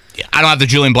 Yeah. I don't have the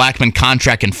Julian Blackmon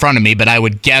contract in front of me, but I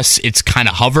would guess it's kind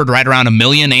of hovered right around $1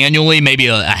 million annually, maybe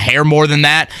a hair more than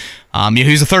that.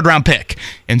 He's a third-round pick,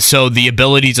 and so the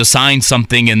ability to sign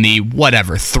something in the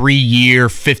 3-year,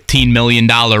 $15 million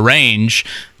range,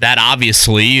 that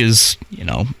obviously is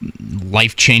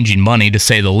life-changing money to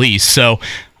say the least. So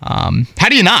how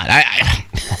do you not? I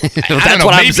don't know.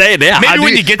 I'm saying. Yeah. Maybe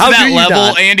when you get to that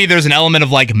level, Andy, there's an element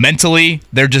of mentally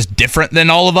they're just different than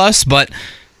all of us, but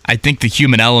I think the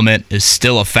human element is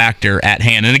still a factor at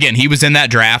hand. And again, he was in that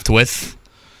draft with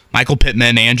Michael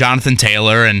Pittman and Jonathan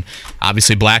Taylor, and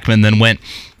obviously Blackmon then went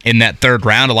in that third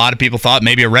round. A lot of people thought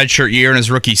maybe a redshirt year in his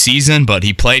rookie season, but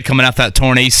he played coming off that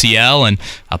torn ACL and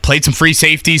played some free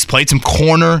safeties, played some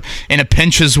corner in a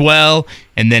pinch as well,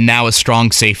 and then now a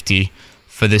strong safety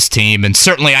for this team. And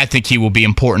certainly I think he will be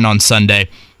important on Sunday.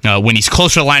 When he's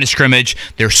closer to the line of scrimmage,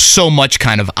 there's so much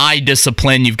kind of eye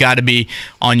discipline. You've got to be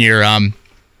on your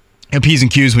P's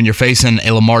and Q's when you're facing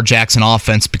a Lamar Jackson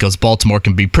offense, because Baltimore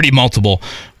can be pretty multiple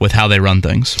with how they run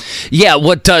things. Yeah,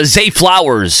 what Zay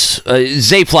Flowers,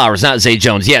 not Zay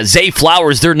Jones. Yeah, Zay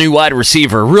Flowers, their new wide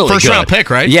receiver, really good. First-round pick,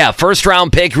 right? Yeah,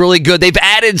 first-round pick, really good. They've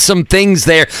added some things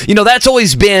there. That's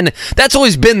always been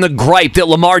the gripe, that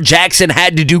Lamar Jackson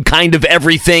had to do kind of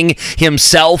everything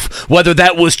himself, whether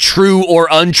that was true or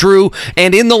untrue.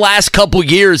 And in the last couple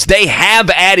years, they have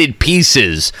added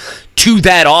pieces to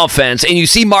that offense, and you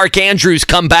see Mark Andrews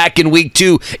come back in week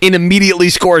 2 and immediately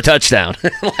score a touchdown.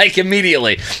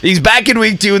 Immediately. He's back in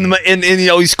week 2 and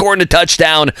he's scoring a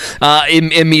touchdown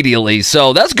immediately.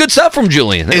 So that's good stuff from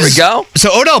Julian. There we go. So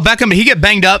Odell Beckham, did he get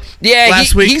banged up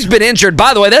last week? He's been injured.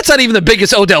 By the way, that's not even the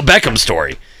biggest Odell Beckham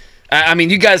story. I mean,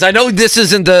 you guys, I know this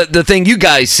isn't the thing you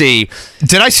guys see.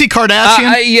 Did I see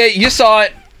Kardashian? Yeah, you saw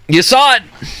it. You saw it.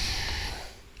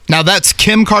 Now that's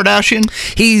Kim Kardashian?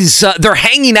 They're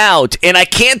hanging out, and I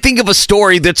can't think of a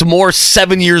story that's more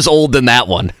 7 years old than that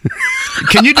one.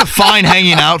 Can you define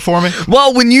hanging out for me?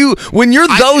 Well, when you're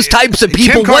those types of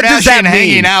people, Kim what does that mean?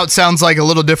 Hanging out sounds like a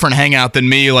little different hangout than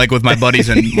me, like with my buddies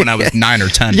when I was 9 or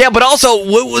 10. Yeah, but also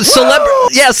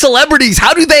celebrities.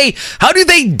 How do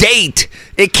they date?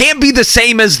 It can't be the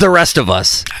same as the rest of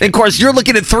us. And of course, you're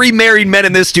looking at 3 married men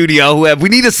in this studio we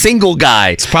need a single guy.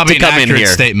 It's probably to come an accurate in here.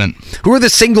 Statement. Who are the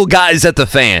single guys at the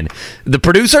Fan? The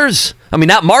producers? I mean,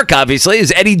 not Mark, obviously.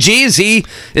 Is Eddie G? Is he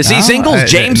single?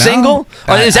 Is James single?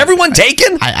 Or is everyone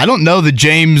taken? I don't know the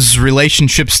James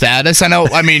relationship status.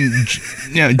 I mean,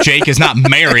 Jake is not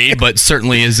married, but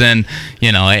certainly is in,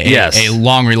 a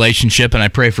long relationship, and I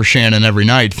pray for Shannon every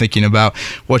night thinking about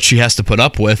what she has to put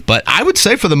up with. But I would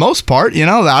say for the most part,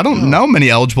 I don't know many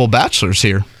eligible bachelors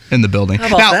here in the building. How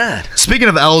about that? Speaking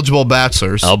of eligible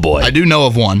bachelors, oh boy, I do know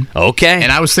of one. Okay.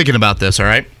 And I was thinking about this, all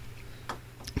right?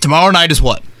 Tomorrow night is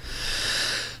what?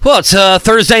 Well, it's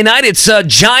Thursday night. It's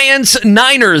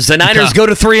Giants-Niners. The Niners go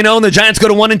to 3-0, and the Giants go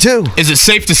to 1-2. Is it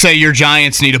safe to say your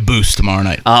Giants need a boost tomorrow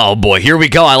night? Oh boy, here we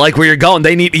go. I like where you're going.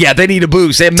 They need a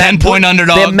boost. They have 10-point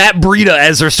underdog. They have Matt Breida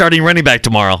as their starting running back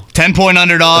tomorrow. 10-point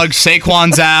underdog.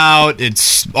 Saquon's out.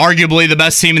 It's arguably the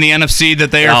best team in the NFC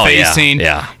that they are facing.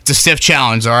 Yeah. It's a stiff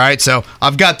challenge. All right. So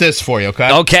I've got this for you.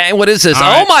 Okay. Okay. What is this? All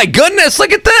right. Oh my goodness!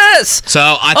 Look at this. So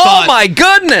I thought. Oh my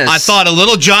goodness! I thought a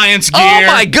little Giants gear. Oh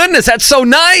my goodness! That's so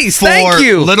nice. Thank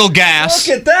you. Little gas.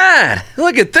 Look at that.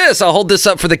 Look at this. I'll hold this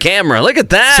up for the camera. Look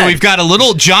at that. So we've got a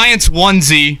little Giants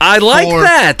onesie. I like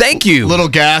that. Thank you. Little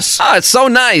gas. Oh, it's so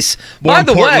nice. More By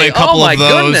the importantly, way, a couple of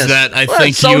those that I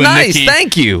think so you and nice. Nikki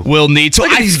Thank you. will need. So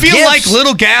I feel gifts. like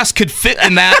little gas could fit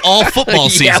in that all football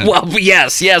season. Yeah, well,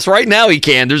 yes. Right now he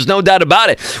can. There's no doubt about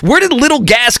it. Where did little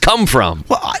gas come from?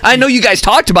 Well, I know you guys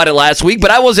talked about it last week,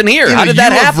 but I wasn't here. How did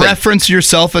that happen? You have referenced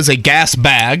yourself as a gas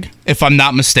bag, if I'm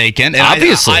not mistaken. And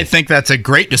obviously. I think that's a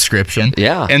great description.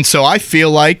 Yeah. And so I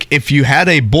feel like if you had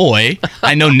a boy,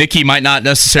 I know Nikki might not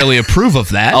necessarily approve of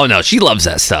that. Oh, no. She loves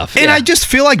that stuff. And I just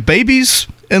feel like babies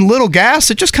and little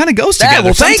gas, it just kind of goes together.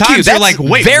 Well, thank Sometimes you. you're like,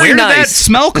 wait, very where nice. did that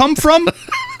smell come from?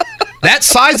 That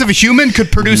size of a human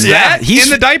could produce that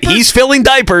in the diapers? He's filling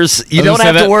diapers. You don't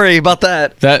have to worry about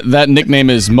that. That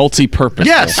nickname is multi-purpose.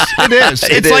 Yes, it is.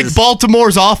 It's like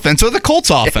Baltimore's offense or the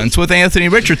Colts offense with Anthony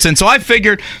Richardson. So I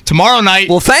figured tomorrow night,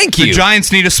 thank you. The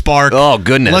Giants need a spark. Oh,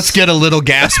 goodness. Let's get a little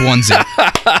gas onesie.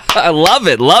 I love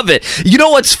it. You know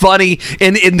what's funny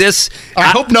in this? I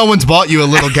hope no one's bought you a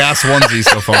little gas onesie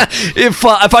so far.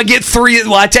 If I get three,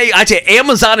 well, I tell you,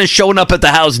 Amazon is showing up at the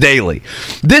house daily.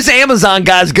 This Amazon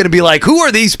guy's going to be like, who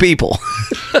are these people?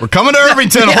 We're coming to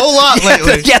Irvington a whole lot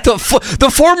lately.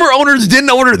 The former owners didn't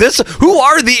order this. Who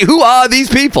are these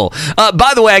people?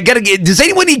 By the way, I gotta get. Does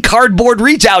anyone need cardboard?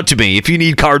 Reach out to me if you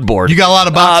need cardboard. You got a lot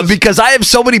of boxes because I have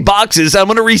so many boxes. I'm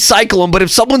gonna recycle them. But if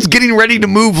someone's getting ready to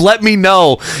move, let me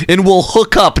know and we'll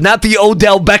hook up. Not the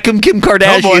Odell Beckham, Kim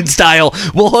Kardashian style.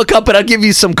 We'll hook up and I'll give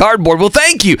you some cardboard. Well,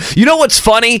 thank you. You know what's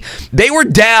funny? They were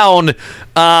down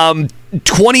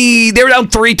 20. They were down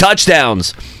 3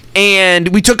 touchdowns. And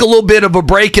we took a little bit of a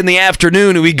break in the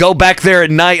afternoon, and we go back there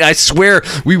at night. I swear,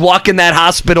 we walk in that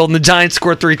hospital, and the Giants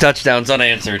score 3 touchdowns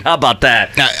unanswered. How about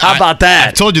that?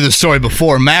 I've told you this story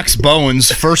before. Max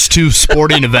Bowen's first 2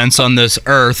 sporting events on this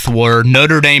earth were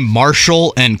Notre Dame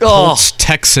Marshall and Colts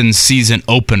Texans season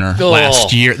opener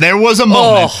last year. There was a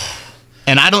moment,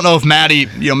 and I don't know if Maddie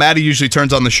usually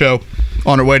turns on the show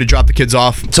on her way to drop the kids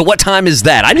off. So what time is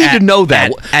that? I need to know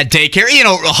that. At daycare.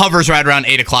 Hovers right around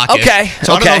 8 o'clock. Okay.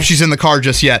 So I don't know if she's in the car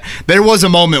just yet. There was a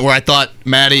moment where I thought,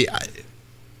 Maddie,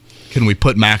 can we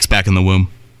put Max back in the womb?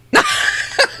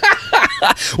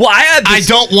 Well, I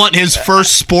don't want his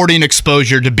first sporting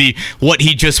exposure to be what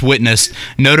he just witnessed.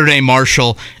 Notre Dame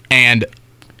Marshall and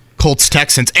Colts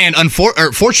Texans. And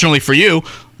fortunately for you,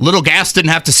 Little Gas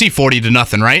didn't have to see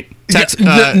 40-0, right?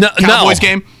 Cowboys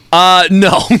game?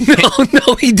 No,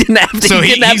 he didn't have to. So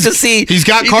he didn't have to see. He's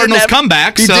got Cardinals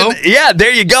comeback. So yeah,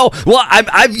 there you go. Well,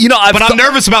 I'm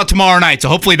nervous about tomorrow night. So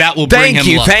hopefully that will bring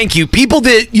him luck. Thank you. People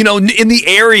that in the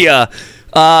area,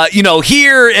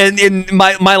 here and in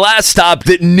my last stop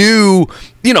that knew.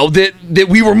 That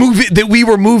we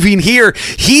were moving here.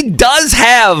 He does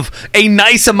have a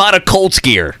nice amount of Colts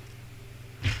gear.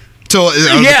 So,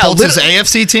 the Colts is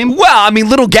AFC team? Well, I mean,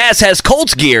 Little Gas has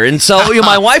Colts gear, and so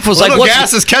my wife was like, Little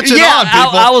Gas is catching on,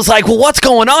 people. I was like, well, what's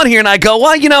going on here? And I go,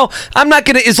 well, I'm not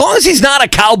going to, as long as he's not a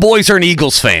Cowboys or an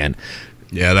Eagles fan.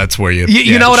 Yeah, that's where you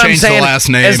know what I'm saying? The last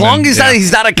name as long as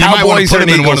he's not a Cowboys or an Eagles fan. You might want to put him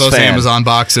in one of those Amazon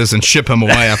boxes and ship him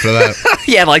away after that.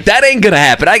 Yeah, like that ain't going to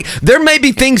happen. There may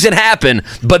be things that happen,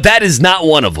 but that is not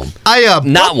one of them.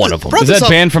 Not one of them. Is that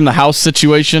banned from the house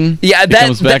situation? Yeah,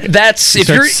 that's if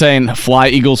you're saying fly,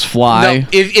 Eagles fly. No,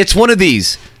 it's one of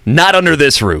these. Not under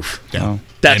this roof. Yeah.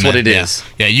 That's what it is.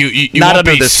 Yeah, you won't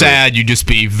be sad. You just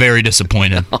be very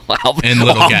disappointed in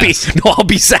Little Gas. I'll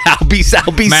be sad. I'll be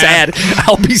sad.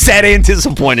 I'll be sad and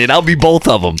disappointed. I'll be both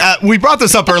of them. We brought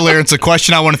this up earlier. It's a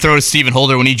question I want to throw to Stephen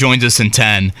Holder when he joins us in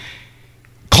 10.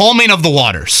 Calming of the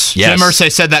waters. Yes. Jim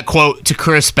Irsay said that quote to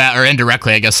Chris Ballard, or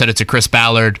indirectly, I guess, said it to Chris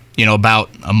Ballard, about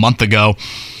a month ago.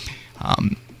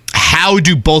 how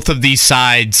do both of these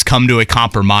sides come to a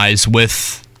compromise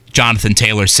with Jonathan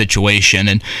Taylor's situation?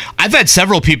 And I've had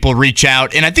several people reach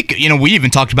out, and I think, we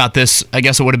even talked about this, I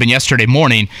guess it would have been yesterday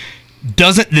morning.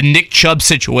 Doesn't the Nick Chubb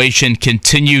situation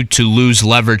continue to lose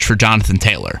leverage for Jonathan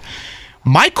Taylor?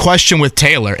 My question with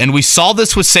Taylor, and we saw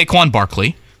this with Saquon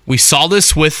Barkley, we saw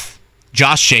this with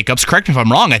Josh Jacobs, correct me if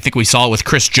I'm wrong, I think we saw it with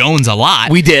Chris Jones a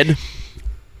lot. We did.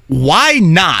 Why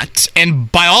not?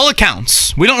 And by all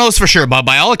accounts, we don't know this for sure, but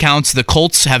by all accounts, the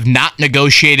Colts have not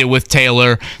negotiated with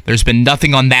Taylor. There's been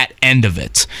nothing on that end of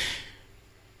it.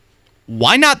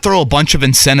 Why not throw a bunch of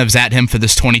incentives at him for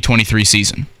this 2023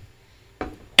 season?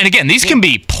 And again, these can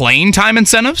be playing time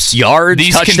incentives. Yards,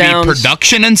 these touchdowns. Can be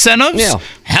production incentives. Yeah.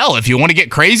 Hell, if you want to get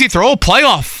crazy, throw a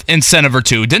playoff incentive or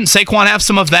two. Didn't Saquon have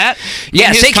some of that?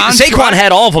 Yeah, Saquon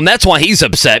had all of them. That's why he's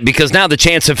upset, because now the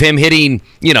chance of him hitting,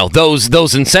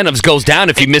 those incentives goes down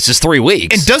if he misses 3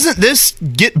 weeks. And doesn't this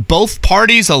get both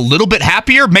parties a little bit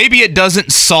happier? Maybe it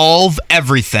doesn't solve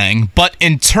everything, but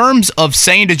in terms of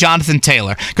saying to Jonathan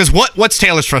Taylor, because what's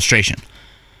Taylor's frustration?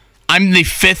 I'm the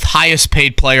 5th highest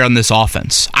paid player on this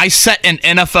offense. I set an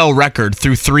NFL record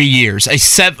through 3 years.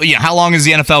 How long has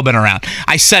the NFL been around?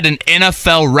 I set an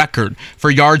NFL record for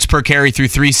yards per carry through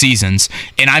 3 seasons,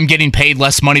 and I'm getting paid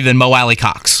less money than Mo Alley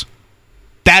Cox.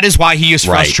 That is why he is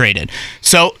frustrated. Right.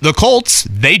 So the Colts,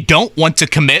 they don't want to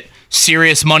commit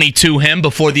serious money to him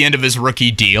before the end of his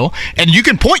rookie deal. And you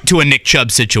can point to a Nick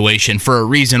Chubb situation for a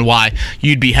reason why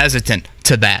you'd be hesitant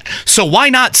to that. So why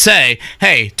not say,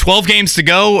 hey, 12 games to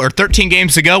go or 13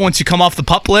 games to go once you come off the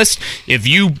PUP list, if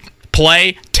you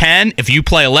play 10, if you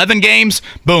play 11 games,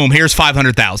 boom, here's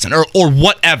 $500,000 or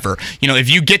whatever. If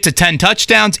you get to 10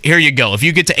 touchdowns, here you go. If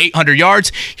you get to 800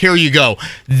 yards, here you go.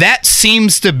 That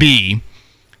seems to be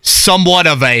somewhat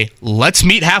of a let's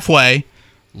meet halfway.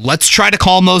 Let's try to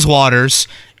calm those waters,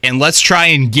 and let's try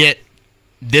and get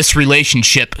this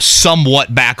relationship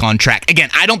somewhat back on track. Again,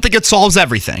 I don't think it solves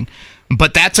everything,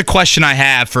 but that's a question I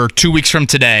have for 2 weeks from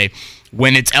today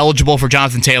when it's eligible for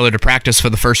Jonathan Taylor to practice for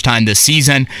the first time this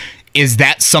season. Is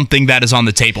that something that is on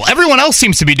the table? Everyone else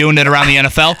seems to be doing it around the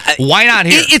NFL. Why not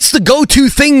here? It's the go-to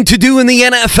thing to do in the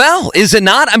NFL, is it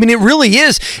not? I mean, it really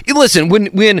is. Listen,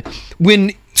 when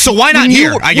so why not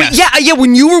here, I guess? Yeah,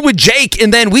 when you were with Jake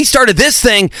and then we started this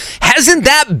thing, hasn't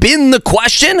that been the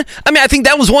question? I mean, I think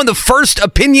that was one of the first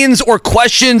opinions or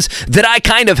questions that I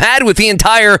kind of had with the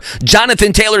entire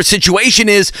Jonathan Taylor situation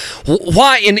is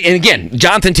why, and again,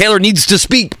 Jonathan Taylor needs to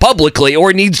speak publicly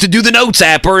or needs to do the Notes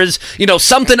app or is,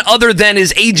 something other than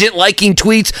his agent liking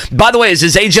tweets. By the way, has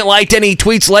his agent liked any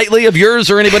tweets lately of yours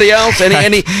or anybody else?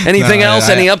 Anything else?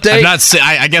 Any update?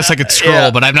 I guess I could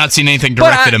scroll, but I've not seen anything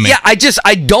directed to me. Yeah, I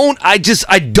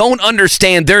don't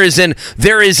understand. There is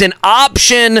an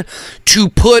option to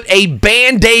put a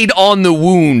Band-Aid on the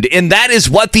wound, and that is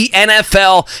what the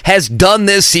NFL has done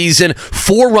this season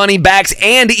for running backs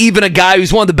and even a guy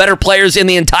who's one of the better players in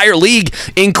the entire league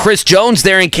in Chris Jones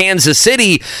there in Kansas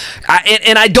City.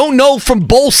 And I don't know from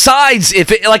both sides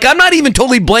I'm not even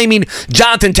totally blaming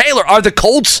Jonathan Taylor. Are the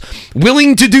Colts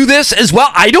willing to do this as well?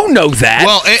 I don't know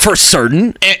that for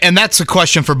certain. And that's a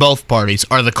question for both parties.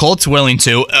 Are the Colts willing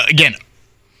to? Again,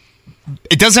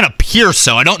 it doesn't appear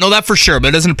so. I don't know that for sure, but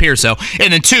it doesn't appear so.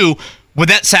 And then 2, would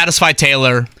that satisfy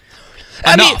Taylor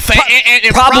enough?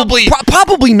 Probably not.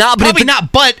 Probably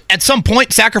not, but at some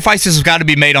point, sacrifices have got to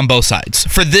be made on both sides.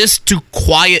 For this to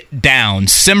quiet down,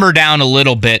 simmer down a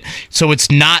little bit, so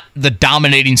it's not the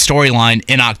dominating storyline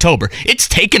in October. It's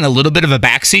taken a little bit of a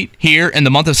backseat here in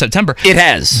the month of September. It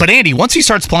has. But Andy, once he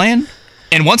starts playing,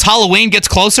 and once Halloween gets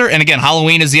closer, and again,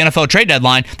 Halloween is the NFL trade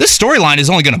deadline, this storyline is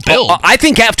only going to build. I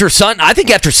think after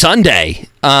Sunday,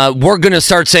 we're going to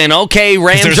start saying, okay,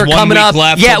 Rams are coming up.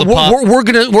 Yeah, we're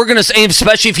going to say,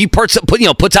 especially if he puts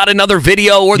out another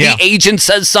video or the agent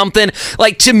says something.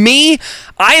 Like, to me,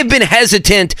 I have been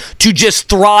hesitant to just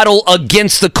throttle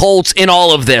against the Colts in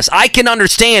all of this. I can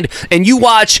understand, and you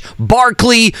watch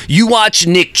Barkley, you watch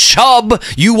Nick Chubb,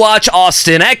 you watch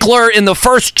Austin Eckler in the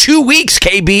first 2 weeks,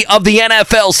 KB, of the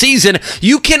NFL season.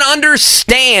 You can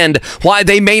understand why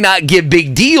they may not give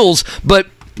big deals, but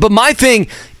my thing,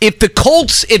 if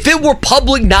it were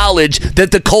public knowledge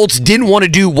that the Colts didn't want to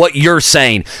do what you're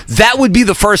saying, that would be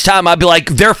the first time I'd be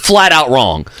like, they're flat out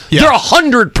wrong. Yeah. They're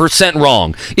 100%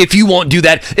 wrong if you won't do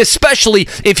that, especially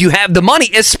if you have the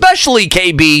money, especially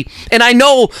KB. And I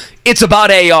know it's about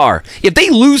AR. If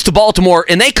they lose to Baltimore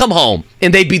and they come home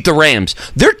and they beat the Rams,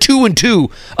 they're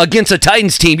 2-2 against a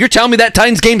Titans team. You're telling me that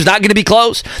Titans game's not going to be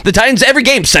close? The Titans, every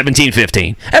game,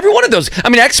 17-15. Every one of those. I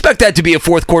mean, I expect that to be a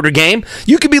fourth quarter game.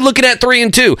 You could be looking at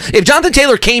 3-2. If Jonathan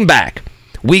Taylor came back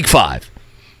week 5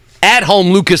 at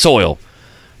home, Lucas Oil,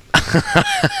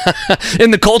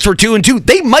 And the Colts were 2-2.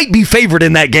 They might be favored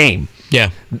in that game.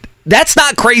 Yeah. That's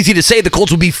not crazy to say the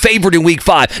Colts would be favored in Week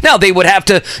 5. Now, they would have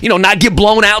to, not get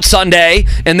blown out Sunday,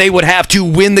 and they would have to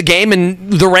win the game,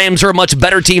 and the Rams are a much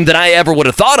better team than I ever would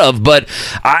have thought of. But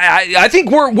I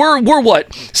think we're what,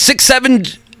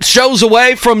 6-7 shows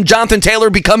away from Jonathan Taylor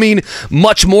becoming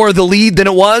much more the lead than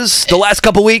it was the last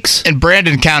couple weeks. And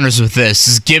Brandon counters with this: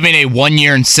 is giving a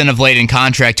 1-year incentive-laden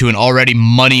contract to an already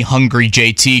money-hungry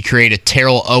JT create a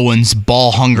Terrell Owens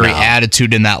ball-hungry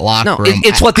attitude in that locker room?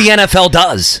 It's what the NFL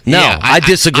does. No, yeah, I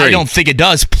disagree. I don't think it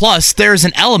does. Plus, there's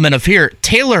an element of here.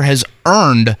 Taylor has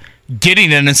earned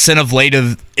getting an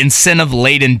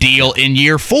incentive-laden deal in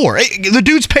year 4. The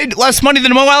dude's paid less money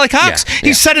than Mo Alley Cox. Yeah,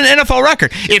 He's set an NFL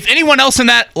record. If anyone else in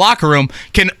that locker room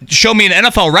can show me an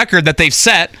NFL record that they've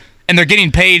set and they're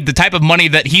getting paid the type of money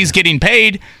that he's getting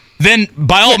paid, then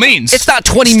by all means, it's not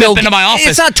 20 mil into my office.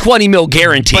 It's not 20 mil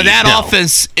guaranteed. But that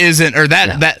office isn't, or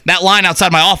that line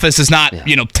outside my office is not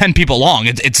 10 people long.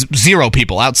 It's 0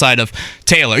 people outside of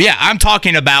Taylor. Yeah, I'm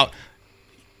talking about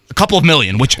a couple of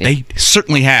million, which they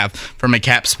certainly have from a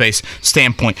cap space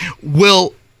standpoint.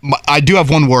 I do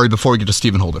have one worry before we get to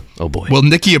Stephen Holder. Oh, boy. Will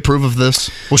Nikki approve of this?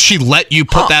 Will she let you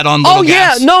put that on little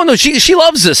gas? No, she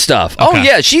loves this stuff. Okay. Oh,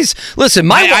 yeah, listen,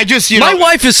 my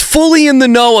wife is fully in the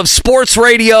know of sports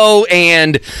radio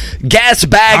and gas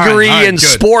baggery and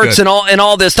sports and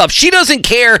all this stuff. She doesn't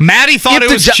care. Maddie thought it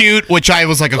was cute, which I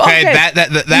was like, okay.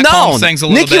 that calms things a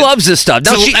little bit. Nikki loves this stuff.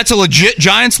 That's a legit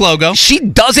Giants logo. She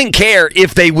doesn't care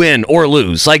if they win or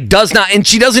lose. And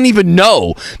she doesn't even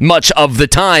know much of the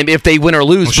time if they win or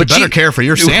lose. She better care for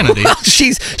your sanity. Well,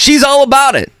 she's all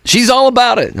about it. She's all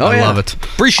about it. I love it.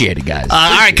 Appreciate it, guys.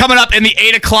 All right, coming up in the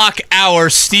 8 o'clock hour,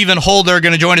 Stephen Holder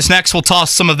going to join us next. We'll toss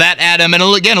some of that at him. And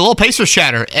again, a little Pacers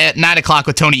chatter at 9 o'clock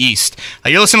with Tony East.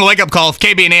 You're listening to Wake Up Call with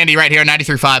KB and Andy right here on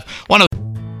 93.5.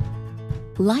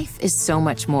 Life is so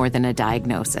much more than a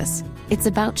diagnosis. It's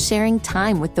about sharing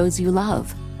time with those you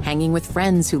love, hanging with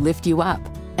friends who lift you up,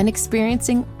 and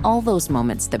experiencing all those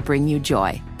moments that bring you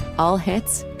joy. All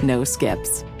hits, no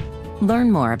skips.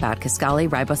 Learn more about Kisqali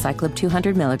Ribociclib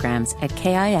 200 milligrams at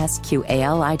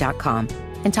KISQALI.com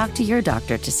and talk to your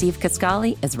doctor to see if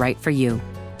Kisqali is right for you.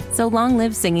 So long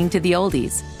live singing to the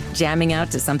oldies, jamming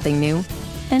out to something new,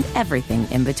 and everything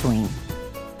in between.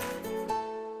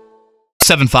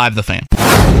 7.5 The Fan.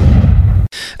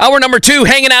 Hour number 2,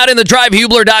 hanging out in the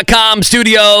DriveHubler.com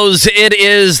studios. It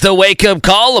is the Wake Up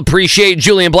Call. Appreciate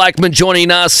Julian Blackmon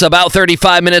joining us about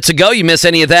 35 minutes ago. You miss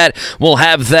any of that, we'll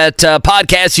have that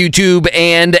podcast, YouTube,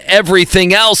 and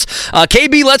everything else.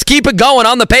 KB, let's keep it going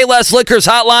on the Payless Liquors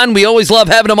hotline. We always love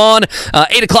having them on.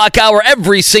 8 o'clock hour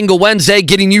every single Wednesday,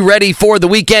 getting you ready for the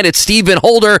weekend. It's Stephen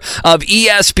Holder of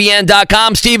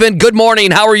ESPN.com. Stephen, good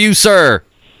morning. How are you, sir?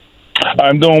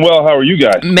 I'm doing well. How are you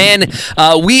guys? Man,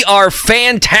 we are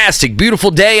fantastic.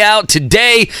 Beautiful day out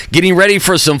today. Getting ready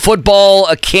for some football.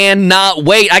 Cannot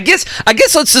wait. I guess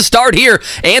let's just start here.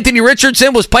 Anthony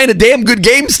Richardson was playing a damn good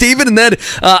game, Steven, and then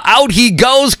out he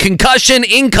goes. Concussion.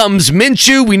 In comes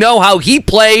Minshew. We know how he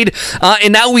played,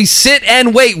 and now we sit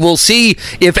and wait. We'll see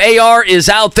if AR is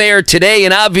out there today,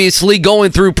 and obviously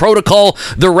going through protocol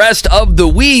the rest of the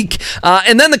week.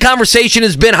 And then the conversation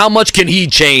has been how much can he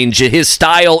change his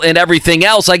style and everything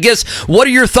else. I guess, what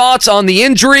are your thoughts on the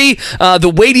injury, the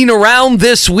waiting around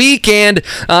this week, and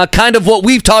kind of what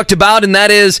we've talked about, and that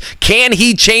is, can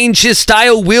he change his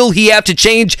style? Will he have to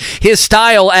change his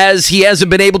style as he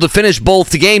hasn't been able to finish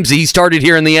both the games that he started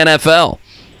here in the NFL?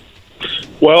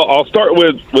 Well, I'll start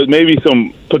with maybe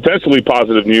some potentially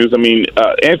positive news. I mean,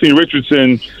 Anthony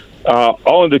Richardson,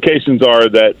 all indications are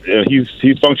that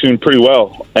he's functioning pretty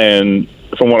well, and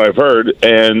from what I've heard,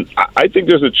 and I think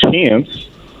there's a chance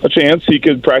he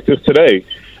could practice today,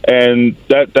 and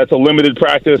that's a limited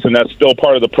practice, and that's still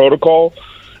part of the protocol.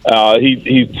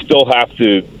 He still have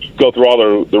to go through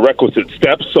all the requisite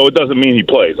steps, so it doesn't mean he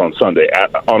plays on Sunday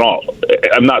on all.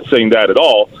 I'm not saying that at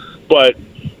all, but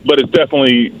it's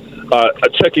definitely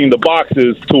checking the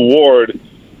boxes toward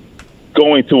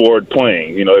going toward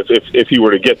playing. You know, if he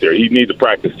were to get there, he'd need to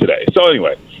practice today. So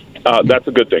anyway, that's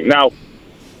a good thing. Now,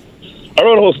 I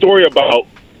wrote a whole story about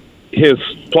his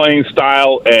playing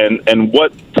style and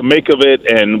what to make of it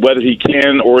and whether he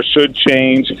can or should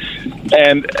change.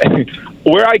 And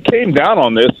where I came down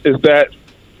on this is that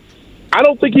I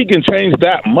don't think he can change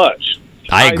that much.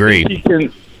 I agree.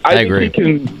 I agree. He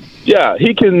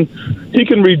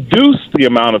can reduce the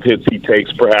amount of hits he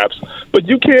takes, perhaps, but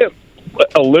you can't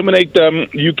eliminate them.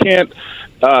 You can't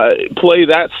play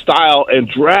that style and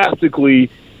drastically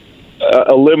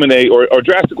eliminate or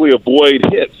drastically avoid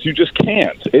hits. You just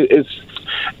can't.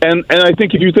 And I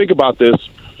think if you think about this,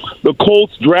 The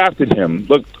Colts drafted him.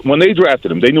 Look, when they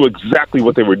drafted him, they knew exactly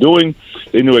what they were doing.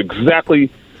 They knew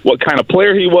exactly what kind of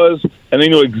player he was, and they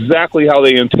knew exactly how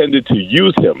they intended to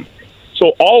use him.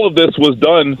 So all of this was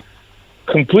done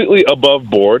completely above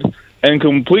board and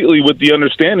completely with the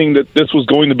understanding that this was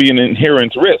going to be an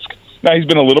inherent risk. Now, he's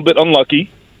been a little bit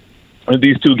unlucky in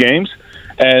these 2 games,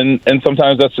 and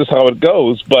sometimes that's just how it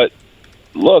goes. But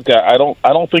look, I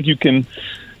don't think you can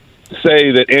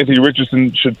say that Anthony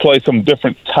Richardson should play some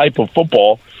different type of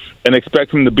football and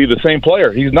expect him to be the same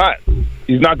player. He's not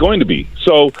going to be.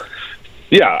 So,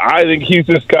 yeah, I think he's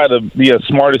just got to be as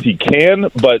smart as he can.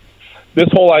 But this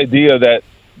whole idea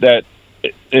that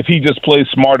if he just plays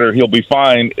smarter, he'll be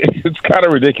fine, it's kind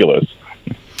of ridiculous.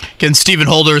 Again, Stephen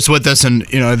Holder is with us, and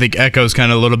I think echoes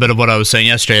kind of a little bit of what I was saying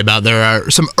yesterday about there are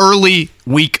some early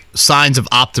week signs of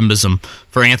optimism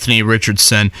for Anthony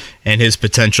Richardson and his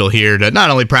potential here to not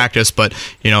only practice, but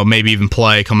maybe even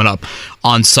play coming up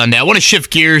on Sunday. I want to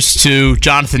shift gears to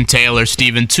Jonathan Taylor,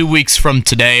 Stephen. 2 weeks from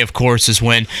today, of course, is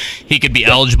when he could be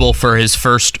eligible for his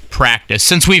first practice.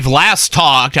 Since we've last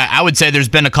talked, I would say there's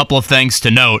been a couple of things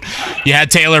to note. You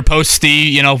had Taylor post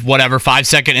the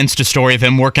 5-second Insta story of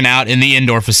him working out in the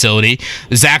indoor facility.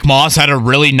 Zach Moss had a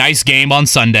really nice game on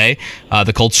Sunday.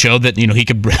 The Colts showed that he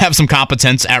could have some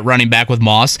competence at running back with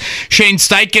Moss. Shane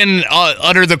Steichen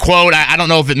uttered the quote. I don't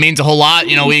know if it means a whole lot.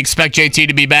 We expect JT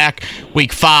to be back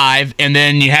week 5, and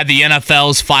then you had the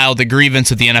NFL's filed a grievance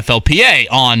with the NFLPA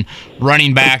on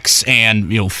running backs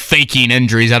and faking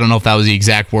injuries. I don't know if that was the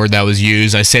exact word that was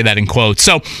used. I say that in quotes.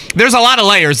 So there's a lot of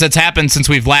layers that's happened since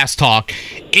we've last talked.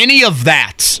 Any of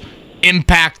that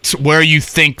impact where you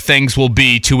think things will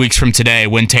be 2 weeks from today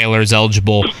when Taylor is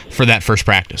eligible for that first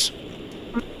practice?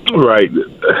 Right.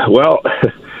 Well,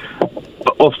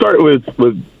 I'll start with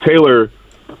Taylor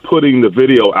putting the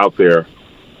video out there.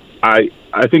 I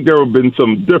think there have been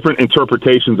some different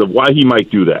interpretations of why he might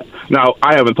do that. Now,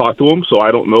 I haven't talked to him, so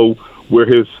I don't know where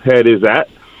his head is at.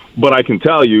 But I can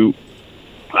tell you,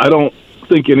 I don't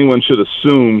think anyone should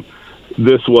assume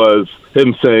this was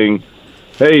him saying,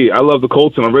 hey, I love the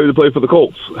Colts and I'm ready to play for the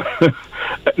Colts.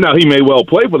 Now, he may well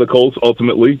play for the Colts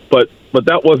ultimately, but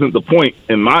that wasn't the point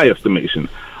in my estimation.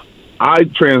 I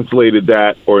translated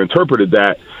that or interpreted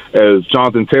that as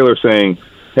Jonathan Taylor saying,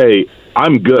 hey,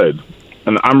 I'm good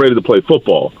and I'm ready to play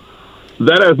football.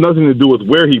 That has nothing to do with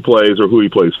where he plays or who he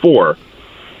plays for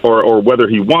or whether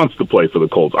he wants to play for the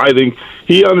Colts. I think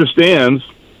he understands,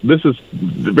 this is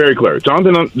very clear,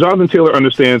 Jonathan Taylor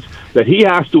understands that he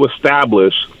has to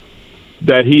establish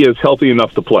that he is healthy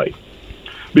enough to play.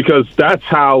 Because that's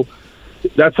how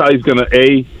he's going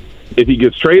to, if he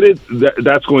gets traded,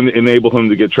 that's going to enable him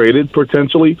to get traded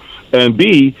potentially. And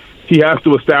B, he has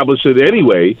to establish it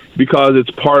anyway because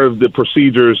it's part of the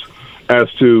procedures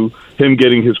as to him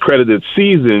getting his credited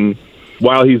season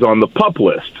while he's on the PUP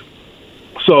list.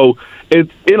 So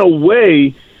it's, in a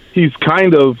way, he's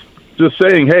kind of just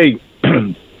saying, hey,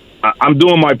 I'm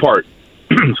doing my part,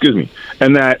 excuse me,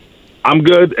 and that I'm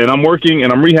good and I'm working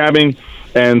and I'm rehabbing,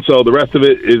 and so the rest of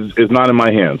it is not in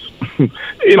my hands.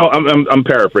 I'm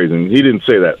paraphrasing. He didn't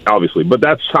say that, obviously, but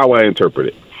that's how I interpret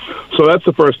it. So that's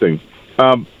the first thing.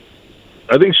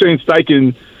 I think Shane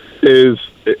Steichen is,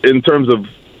 in terms of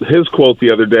his quote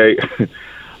the other day,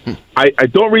 I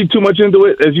don't read too much into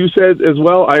it, as you said as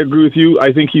well. I agree with you.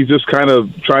 I think he's just kind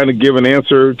of trying to give an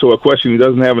answer to a question he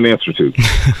doesn't have an answer to.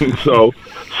 so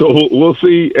we'll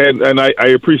see, and I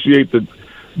appreciate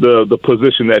the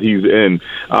position that he's in.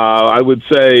 I would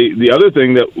say the other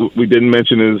thing that we didn't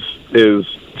mention is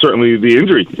certainly the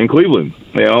injury in Cleveland,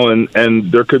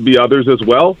 and there could be others as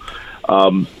well.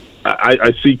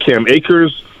 I see Cam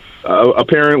Akers,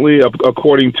 apparently,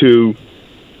 according to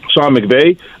Sean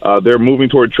McVay, they're moving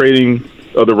toward trading.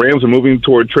 The Rams are moving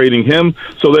toward trading him.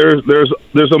 So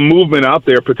there's a movement out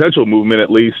there, potential movement at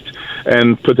least,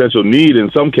 and potential need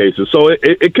in some cases. So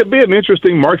it could be an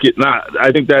interesting market.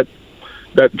 I think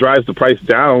that drives the price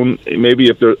down, maybe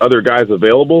if there are other guys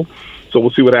available. So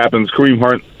we'll see what happens. Kareem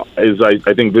Hunt is,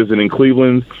 I think, visiting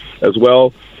Cleveland as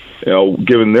well,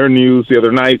 given their news the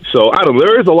other night. So I don't know.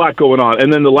 There is a lot going on.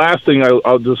 And then the last thing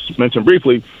I'll just mention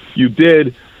briefly, you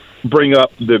did bring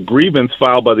up the grievance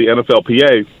filed by the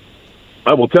NFLPA.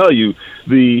 I will tell you,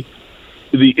 the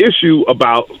issue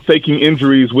about faking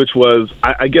injuries, which was,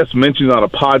 I guess, mentioned on a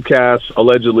podcast,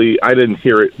 allegedly. I didn't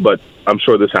hear it, but I'm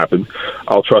sure this happened.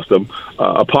 I'll trust them.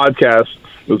 A podcast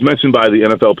was mentioned by the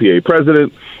NFLPA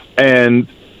president, and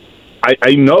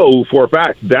I know for a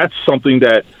fact that's something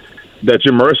that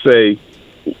Jim Irsay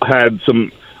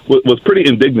was pretty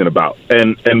indignant about,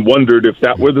 and wondered if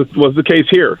that was the case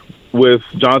here with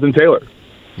Jonathan Taylor.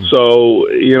 So,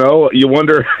 you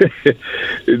wonder,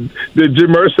 did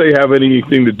Jim Irsay have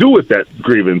anything to do with that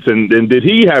grievance? And did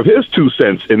he have his 2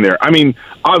 cents in there? I mean,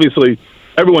 obviously,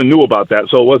 everyone knew about that,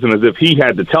 so it wasn't as if he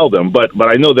had to tell them. But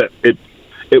I know that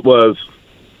it was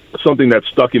something that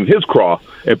stuck in his craw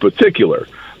in particular,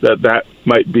 that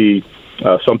might be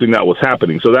something that was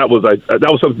happening. So that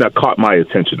was something that caught my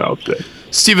attention, I would say.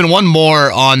 Stephen, one more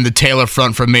on the Taylor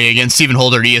front from me. Again, Stephen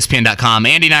Holder at ESPN.com.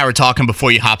 Andy and I were talking before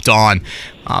you hopped on.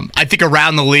 I think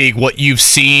around the league, what you've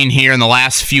seen here in the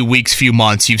last few weeks, few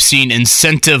months, you've seen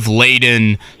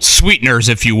incentive-laden sweeteners,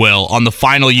 if you will, on the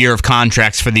final year of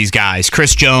contracts for these guys.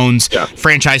 Chris Jones,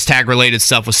 franchise tag-related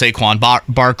stuff with Saquon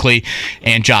Barkley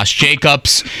and Josh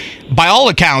Jacobs. By all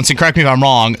accounts, and correct me if I'm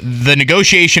wrong, the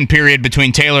negotiation period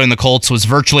between Taylor and the Colts was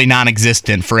virtually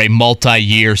non-existent for a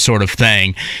multi-year sort of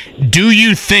thing. Do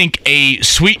you think a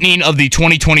sweetening of the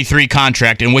 2023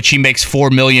 contract, in which he makes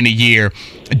 $4 million a year,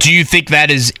 do you think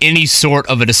that is any sort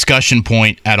of a discussion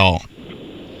point at all?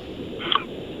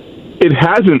 It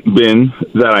hasn't been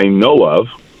that I know of,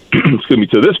 excuse me,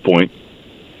 to this point.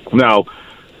 Now,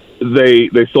 they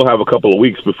still have a couple of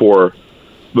weeks before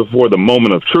the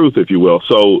moment of truth, if you will.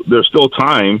 So there's still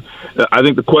time. I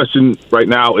think the question right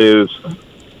now is,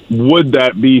 would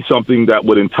that be something that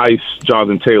would entice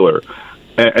Jonathan Taylor?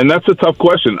 And that's a tough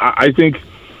question. I think,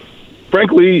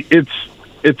 frankly,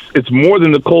 it's more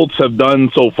than the Colts have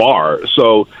done so far.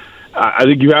 So I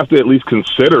think you have to at least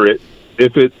consider it.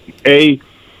 If it,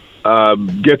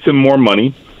 gets him more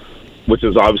money, which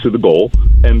is obviously the goal,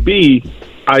 and B,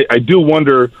 I do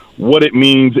wonder what it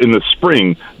means in the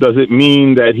spring. Does it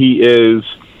mean that he is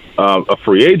a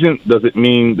free agent? Does it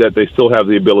mean that they still have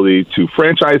the ability to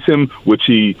franchise him, which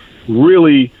he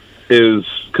really is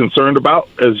concerned about,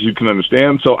 as you can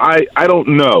understand? So I don't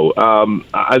know.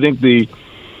 I think the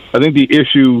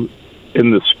issue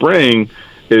in the spring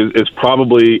is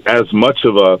probably as much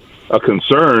of a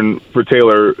concern for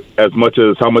Taylor as much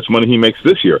as how much money he makes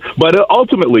this year. But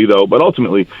ultimately,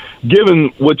 given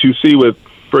what you see with,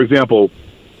 for example,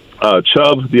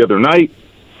 Chubb the other night,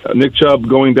 Nick Chubb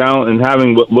going down and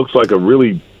having what looks like a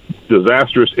really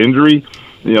disastrous injury,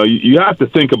 you have to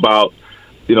think about,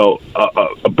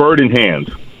 a bird in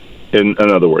hand, in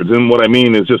other words. And what I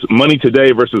mean is just money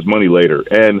today versus money later.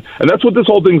 And that's what this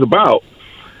whole thing's about.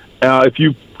 If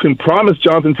you can promise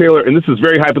Jonathan Taylor, and this is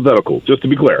very hypothetical, just to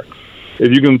be clear, if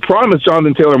you can promise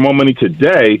Jonathan Taylor more money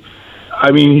today,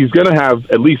 I mean, he's going to have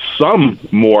at least some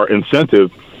more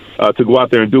incentive to go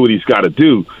out there and do what he's got to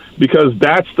do, because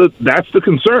that's the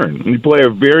concern. You play a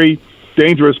very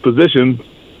dangerous position,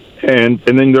 and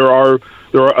then there are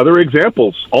other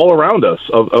examples all around us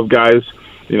of guys,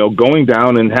 going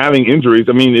down and having injuries.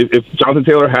 I mean, if Jonathan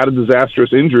Taylor had a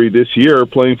disastrous injury this year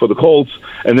playing for the Colts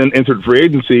and then entered free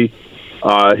agency,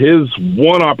 his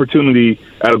one opportunity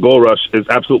at a goal rush is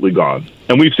absolutely gone.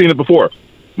 And we've seen it before.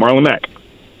 Marlon Mack.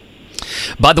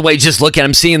 By the way, just looking,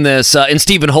 I'm seeing this, and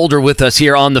Stephen Holder with us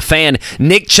here on The Fan.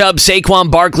 Nick Chubb,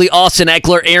 Saquon Barkley, Austin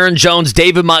Eckler, Aaron Jones,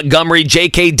 David Montgomery,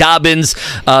 J.K. Dobbins,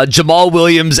 Jamal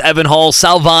Williams, Evan Hall,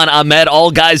 Salvon Ahmed,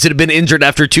 all guys that have been injured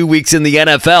after 2 weeks in the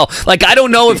NFL. Like, I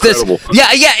don't know if Incredible.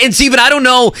 this... Yeah, and Stephen, I don't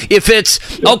know if it's,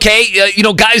 okay,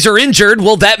 guys are injured.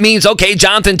 Well, that means, okay,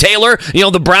 Jonathan Taylor,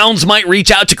 the Browns might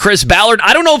reach out to Chris Ballard.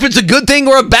 I don't know if it's a good thing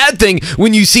or a bad thing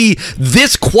when you see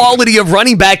this quality of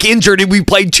running back injured and we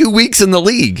played 2 weeks in the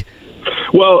league.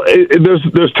 Well,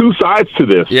 there's two sides to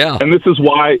this, and this is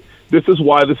why this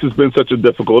has been such a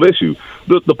difficult issue.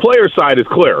 The player side is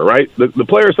clear, right? The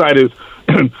player side is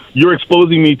you're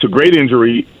exposing me to great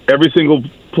injury every single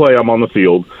play I'm on the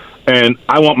field, and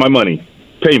I want my money.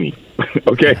 Pay me,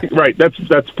 okay? Right?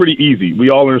 That's pretty easy. We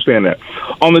all understand that.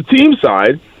 On the team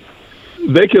side,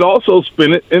 they could also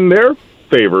spin it in their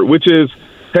favor, which is,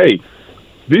 hey,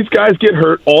 these guys get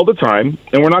hurt all the time,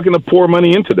 and we're not going to pour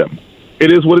money into them.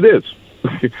 It is what it is.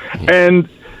 And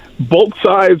both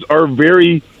sides are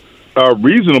very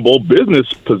reasonable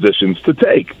business positions to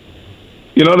take.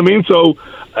 You know what I mean? So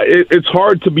it's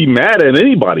hard to be mad at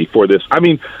anybody for this. I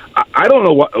mean, I don't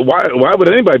know why would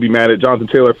anybody be mad at Jonathan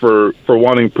Taylor for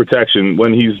wanting protection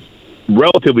when he's,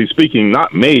 relatively speaking,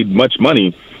 not made much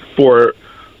money for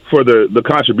the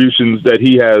contributions that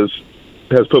he has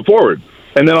put forward.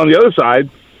 And then on the other side,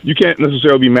 you can't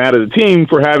necessarily be mad at the team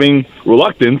for having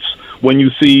reluctance when you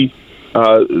see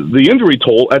the injury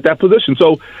toll at that position.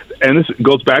 So, and this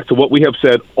goes back to what we have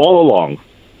said all along.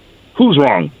 Who's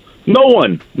wrong? No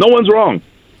one. No one's wrong.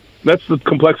 That's the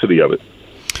complexity of it.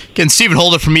 Again, Stephen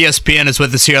Holder from ESPN is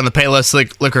with us here on the Payless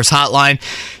Liquors hotline.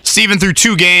 Stephen, through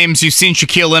 2 games, you've seen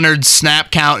Shaquille Leonard's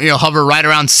snap count, hover right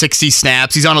around 60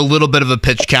 snaps. He's on a little bit of a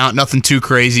pitch count, nothing too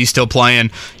crazy, still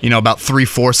playing, about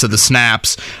 3/4 of the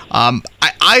snaps.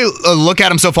 I look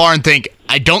at him so far and think,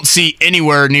 I don't see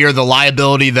anywhere near the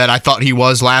liability that I thought he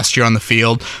was last year on the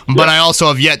field, but I also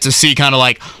have yet to see kind of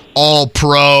like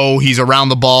all-pro. He's around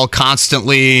the ball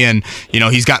constantly, and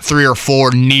he's got 3 or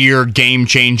 4 near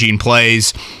game-changing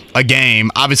plays a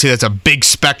game. Obviously, that's a big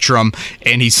spectrum,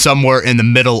 and he's somewhere in the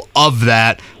middle of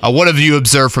that. What have you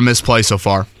observed from his play so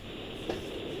far?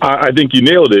 I think you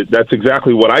nailed it. That's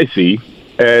exactly what I see,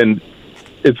 and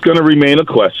it's going to remain a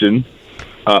question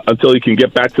until he can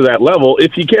get back to that level,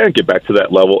 if he can get back to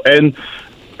that level. And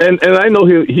I know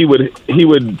he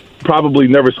would probably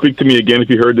never speak to me again if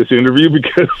he heard this interview,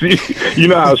 because you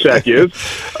know how Shaq is,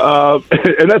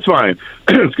 and that's fine.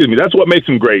 Excuse me. That's what makes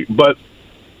him great. But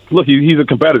look, he's a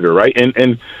competitor, right?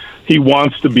 And he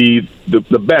wants to be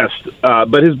the best,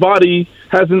 but his body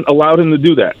hasn't allowed him to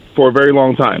do that for a very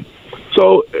long time.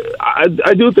 So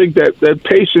I do think that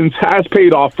patience has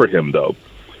paid off for him, though,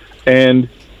 and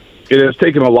it has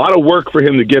taken a lot of work for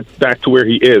him to get back to where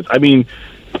he is. I mean,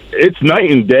 it's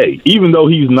night and day, even though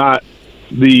he's not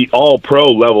the all-pro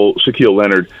level Shaquille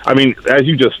Leonard. I mean, as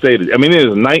you just stated, I mean, it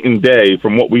is night and day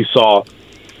from what we saw,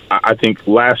 I think,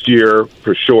 last year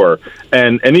for sure.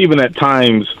 And even at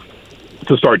times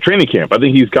to start training camp, I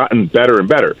think he's gotten better and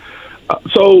better.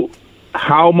 So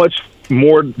how much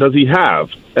more does he have?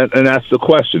 And that's the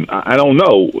question. I don't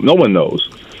know. No one knows.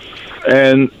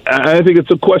 And I think it's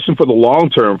a question for the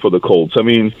long term for the Colts. I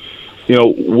mean,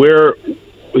 where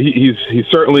he's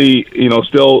certainly,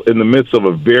 still in the midst of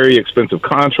a very expensive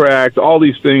contract, all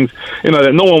these things,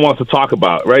 that no one wants to talk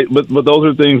about, right? But those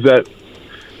are things that,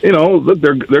 look,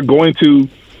 they're going to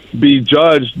be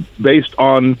judged based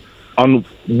on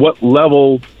what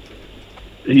level,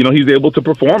 he's able to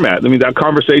perform at. I mean, that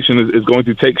conversation is going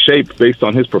to take shape based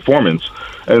on his performance.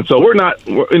 And so we're not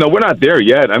there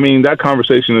yet. I mean, that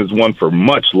conversation is one for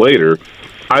much later.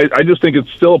 I just think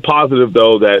it's still a positive,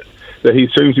 though, that he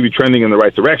seems to be trending in the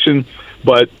right direction.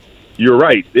 But you're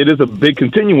right. It is a big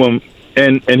continuum,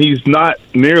 and he's not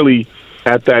nearly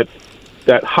at that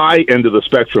high end of the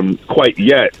spectrum quite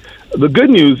yet. The good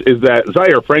news is that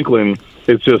Zaire Franklin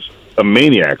is just a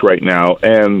maniac right now,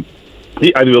 and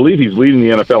I believe he's leading the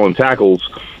NFL in tackles.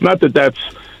 Not that that's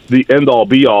the end-all,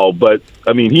 be-all, but,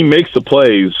 I mean, he makes the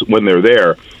plays when they're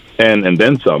there and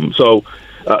then some. So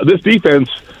this defense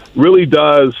really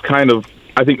does kind of,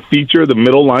 I think, feature the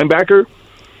middle linebacker,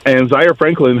 and Zaire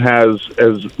Franklin has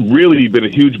really been a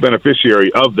huge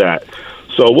beneficiary of that.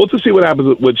 So we'll just see what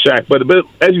happens with Shaq. But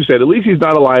as you said, at least he's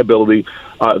not a liability.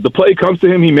 The play comes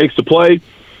to him, he makes the play,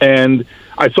 and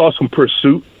I saw some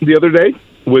pursuit the other day,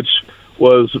 which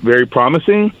was very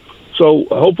promising. So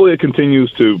hopefully it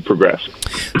continues to progress.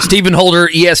 Stephen Holder,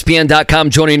 ESPN.com,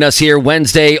 joining us here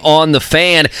Wednesday on The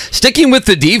Fan. Sticking with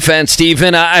the defense,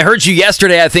 Stephen, I heard you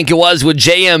yesterday, I think it was, with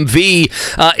JMV.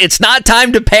 It's not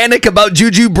time to panic about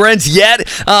Juju Brents yet,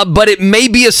 but it may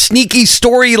be a sneaky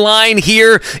storyline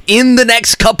here in the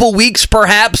next couple weeks,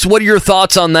 perhaps. What are your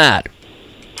thoughts on that?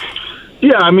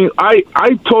 Yeah, I mean,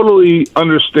 I totally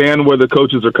understand where the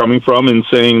coaches are coming from in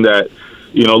saying that,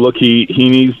 look, he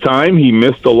needs time. He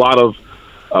missed a lot of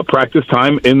practice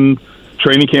time in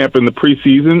training camp in the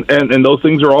preseason, and those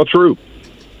things are all true.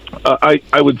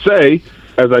 I would say,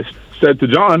 as I said to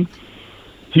John,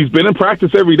 he's been in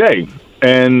practice every day,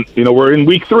 and we're in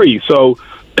week 3, so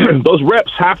those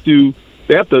reps have to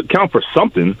count for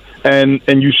something, and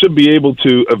you should be able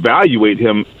to evaluate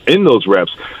him in those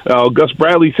reps. Gus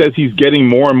Bradley says he's getting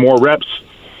more and more reps,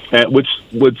 which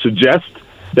would suggest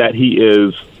that he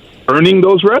is earning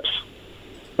those reps,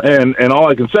 and all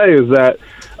I can say is that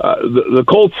the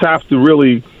Colts have to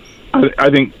really, I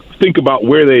think about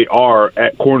where they are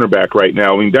at cornerback right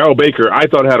now. I mean, Darrell Baker, I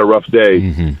thought, had a rough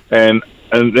day, and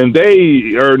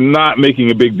they are not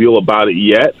making a big deal about it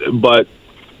yet. But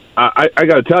I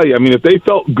got to tell you, I mean, if they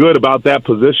felt good about that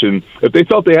position, if they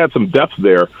felt they had some depth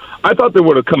there, I thought there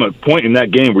would have come a point in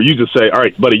that game where you just say, "All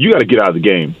right, buddy, you got to get out of the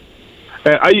game."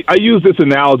 And I used this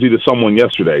analogy to someone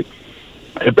yesterday.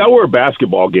 If that were a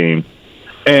basketball game,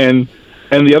 and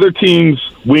the other team's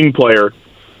wing player,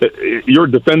 you're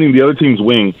defending the other team's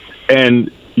wing,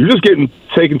 and you're just getting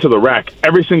taken to the rack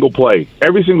every single play,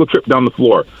 every single trip down the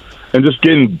floor, and just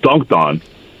getting dunked on.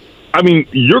 I mean,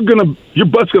 your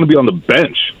butt's gonna be on the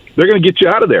bench. They're gonna get you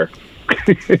out of there.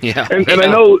 Yeah, and I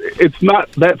know it's not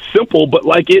that simple, but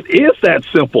it is that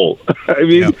simple. I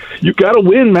mean, you got to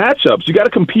win matchups. You got to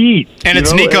compete. And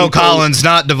it's Nico Collins,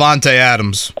 not Devontae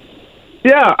Adams.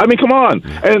 Yeah, I mean, come on.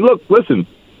 And look, listen,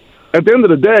 at the end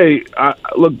of the day,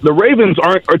 look, the Ravens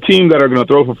aren't a team that are going to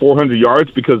throw for 400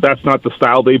 yards because that's not the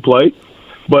style they play.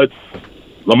 But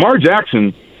Lamar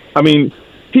Jackson, I mean,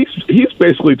 he's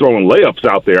basically throwing layups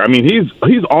out there. I mean,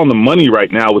 he's on the money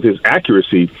right now with his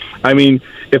accuracy. I mean,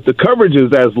 if the coverage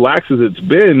is as lax as it's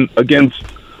been against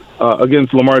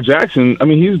Lamar Jackson, I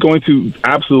mean, he's going to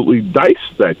absolutely dice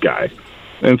that guy.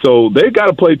 And so they've got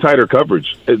to play tighter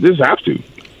coverage. They just have to.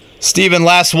 Steven,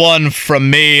 last one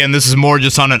from me, and this is more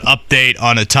just on an update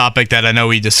on a topic that I know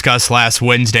we discussed last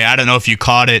Wednesday. I don't know if you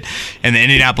caught it in the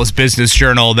Indianapolis Business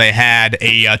Journal. They had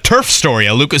a turf story,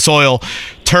 a Lucas Oil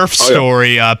turf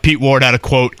story. Pete Ward had a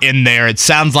quote in there. It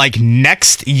sounds like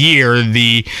next year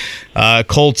the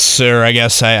Colts, or I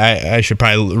guess I should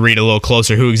probably read a little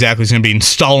closer who exactly is going to be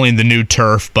installing the new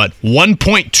turf, but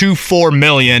 $1.24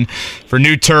 million for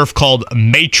new turf called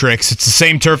Matrix. It's the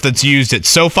same turf that's used at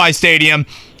SoFi Stadium,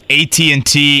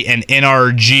 AT&T, and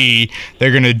NRG.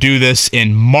 They're going to do this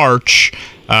in March.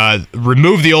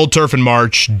 Remove the old turf in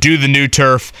March, do the new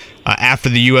turf after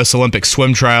the U.S. Olympic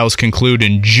swim trials conclude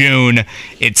in June.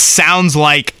 It sounds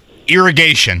like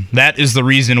irrigation. That is the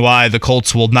reason why the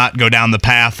Colts will not go down the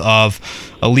path of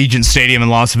Allegiant Stadium in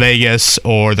Las Vegas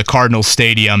or the Cardinals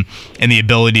Stadium and the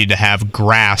ability to have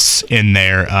grass in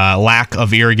there. Lack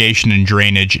of irrigation and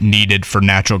drainage needed for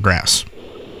natural grass.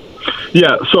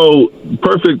 Yeah, so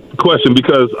perfect question,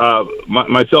 because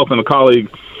myself and a colleague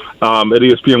at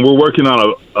ESPN, we're working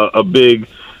on a big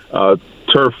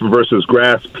turf versus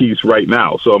grass piece right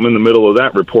now. So I'm in the middle of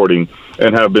that reporting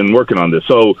and have been working on this.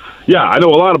 So, yeah, I know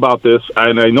a lot about this,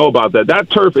 and I know about that. That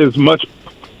turf is much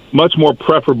more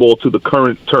preferable to the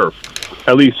current turf,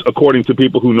 at least according to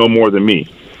people who know more than me.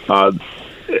 The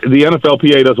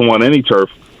NFLPA doesn't want any turf,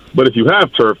 but if you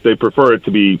have turf, they prefer it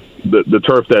to be the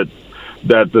turf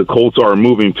that the Colts are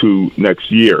moving to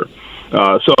next year.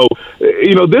 So,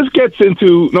 this gets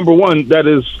into, number one, that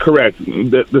is correct.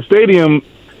 The stadium,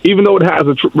 even though it has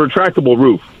a retractable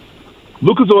roof,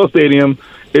 Lucas Oil Stadium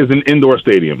is an indoor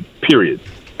stadium, period.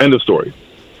 End of story.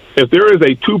 If there is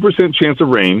a 2% chance of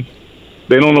rain,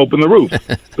 they don't open the roof.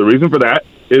 The reason for that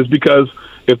is because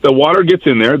if the water gets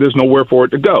in there, there's nowhere for it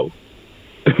to go.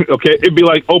 Okay? It'd be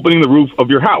like opening the roof of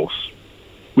your house,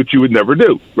 which you would never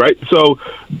do, right? So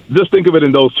just think of it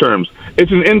in those terms.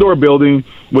 It's an indoor building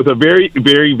with a very,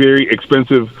 very, very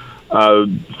expensive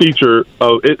feature.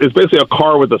 It's basically a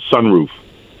car with a sunroof.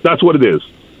 That's what it is.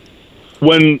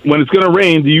 When it's going to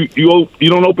rain, you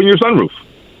don't open your sunroof.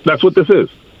 That's what this is.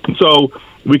 So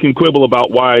we can quibble about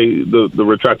why the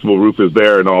retractable roof is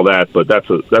there and all that, but that's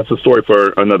a story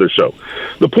for another show.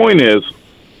 The point is,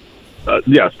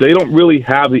 yes, they don't really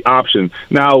have the option.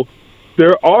 Now,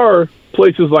 there are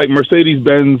places like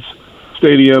Mercedes-Benz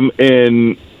Stadium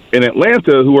in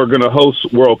Atlanta who are going to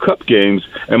host World Cup games,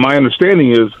 and my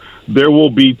understanding is there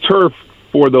will be turf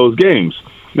for those games.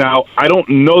 Now, I don't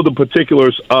know the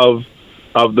particulars of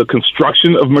the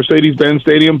construction of Mercedes-Benz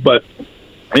Stadium, but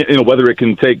whether it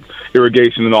can take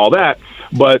irrigation and all that.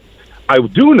 But I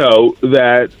do know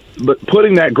that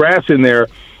putting that grass in there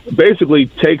basically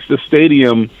takes the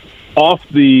stadium off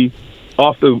the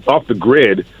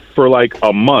grid for like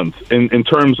a month in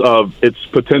terms of its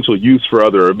potential use for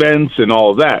other events and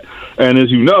all of that. And as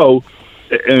you know,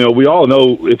 we all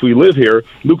know, if we live here,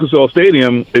 Lucas Oil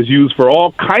Stadium is used for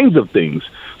all kinds of things.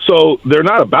 So they're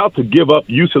not about to give up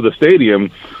use of the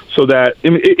stadium so that,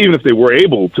 even if they were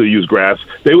able to use grass,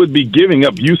 they would be giving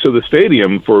up use of the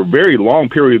stadium for very long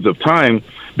periods of time,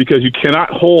 because you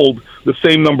cannot hold the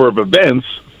same number of events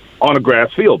on a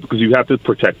grass field because you have to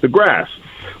protect the grass.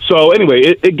 So anyway,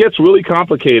 it gets really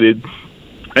complicated,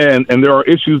 and there are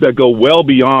issues that go well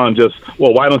beyond just,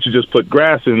 well, why don't you just put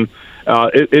grass in?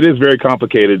 It is very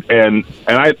complicated, and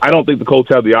I don't think the Colts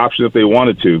have the option if they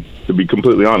wanted to be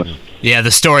completely honest. Yeah,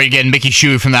 the story, again, Mickey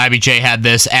Shuey from the IBJ had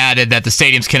this, added that the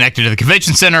stadium's connected to the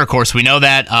convention center. Of course, we know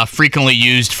that. Frequently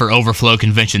used for overflow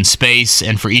convention space,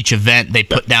 and for each event, they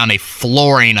put down a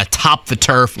flooring atop the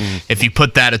turf. If you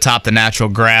put that atop the natural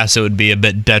grass, it would be a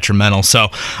bit detrimental. So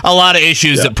a lot of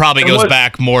issues that probably goes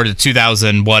back more to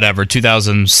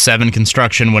 2007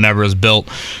 construction, whenever it was built,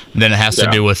 than it has to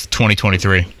do with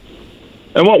 2023.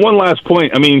 And one last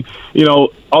point. I mean,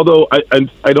 although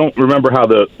I don't remember how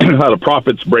the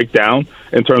profits break down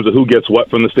in terms of who gets what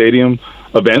from the stadium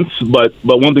events, but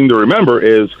one thing to remember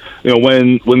is,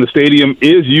 when the stadium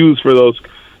is used for those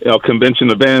convention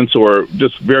events or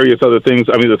just various other things.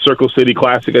 I mean, the Circle City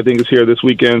Classic, I think, is here this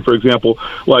weekend, for example.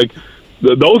 Like,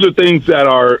 those are things that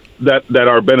are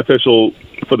beneficial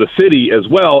for the city as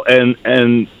well, and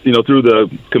through the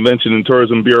Convention and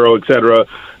Tourism Bureau, et cetera.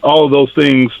 All of those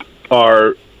things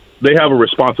they have a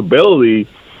responsibility,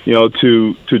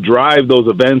 to drive those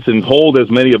events and hold as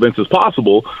many events as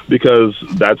possible, because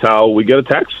that's how we get a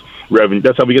tax revenue.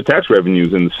 That's how we get tax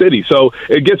revenues in the city. So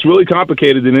it gets really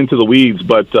complicated and into the weeds.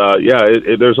 But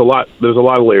there's a lot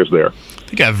of layers there.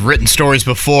 I think I've written stories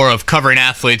before of covering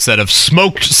athletes that have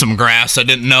smoked some grass. I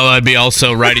didn't know I'd be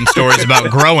also writing stories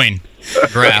about growing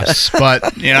grass. But,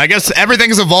 I guess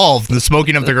everything's evolved. The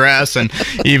smoking of the grass and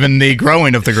even the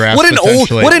growing of the grass. What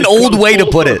an old way to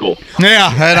put it. Yeah,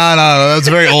 I know. That's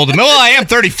very old. Well, I am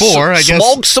 34, I guess.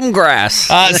 Smoke some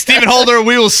grass. Stephen Holder,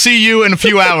 we will see you in a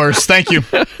few hours. Thank you.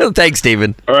 Thanks,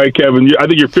 Stephen. All right, Kevin. I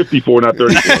think you're 54, not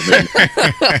 34. Man.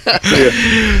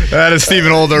 That is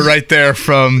Stephen Holder right there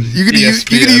from You gonna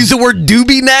use the word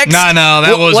doobie next? No,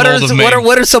 that was old of me.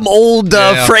 What are some old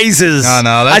phrases?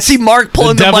 No, I see Mark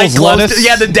pulling the mic close.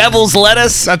 Yeah, the devil's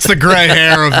lettuce. That's the gray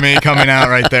hair of me coming out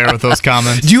right there with those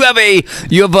comments. Do you have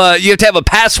you have to have a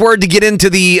password to get into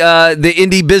the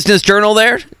Indie Business Journal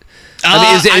there? Is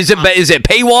it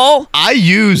paywall? I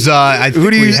use. I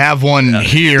think we have one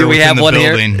here. Do we have the one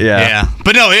building. Here? Yeah.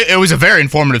 But no, it was a very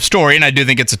informative story, and I do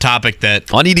think it's a topic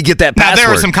that I need to get that password. Now,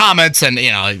 there were some comments, and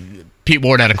Pete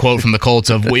Ward had a quote from the Colts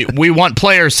of we want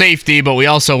player safety, but we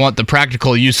also want the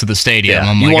practical use of the stadium.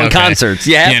 Yeah. You want concerts.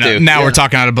 You have to. Now we're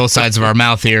talking out of both sides of our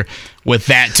mouth here with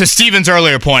that. To Steven's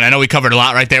earlier point, I know we covered a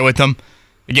lot right there with him.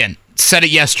 Again, said it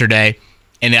yesterday,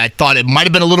 and I thought it might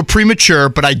have been a little premature,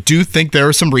 but I do think there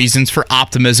are some reasons for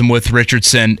optimism with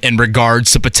Richardson in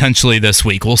regards to potentially this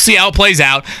week. We'll see how it plays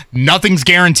out. Nothing's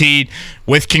guaranteed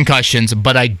with concussions,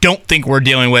 but I don't think we're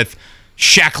dealing with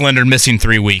Shaq Leonard missing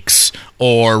 3 weeks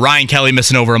or Ryan Kelly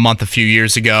missing over a month a few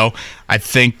years ago. I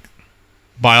think,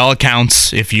 by all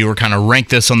accounts, if you were kind of rank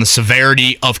this on the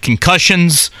severity of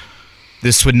concussions,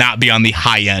 this would not be on the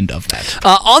high end of that.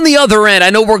 On the other end,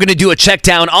 I know we're going to do a check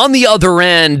down. On the other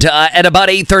end, at about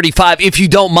 8:35, if you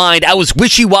don't mind, I was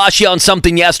wishy-washy on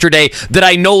something yesterday that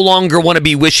I no longer want to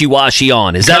be wishy-washy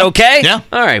on. Is that okay? Yeah.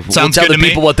 All right. Sounds we'll tell good the to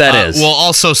people me. what that is. We'll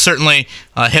also certainly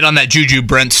hit on that Juju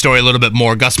Brent story a little bit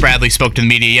more. Gus Bradley spoke to the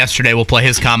media yesterday. We'll play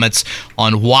his comments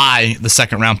on why the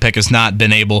second-round pick has not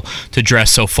been able to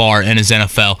dress so far in his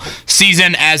NFL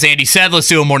season. As Andy said, let's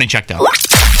do a morning check down.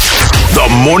 The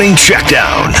Morning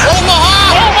Checkdown.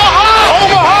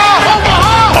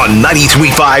 On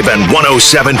 93.5 and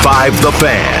 107.5 The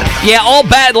Fan. Yeah, all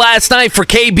bad last night for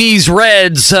KB's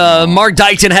Reds. Mark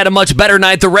Dykton had a much better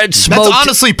night. The Reds smoked. That's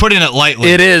honestly putting it lightly.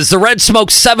 It is. The Reds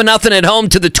smoked 7-0 at home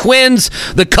to the Twins.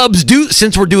 The Cubs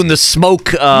since we're doing the smoke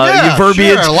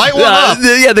verbiage. Sure. Light one up.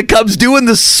 The Cubs doing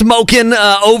the smoking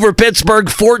over Pittsburgh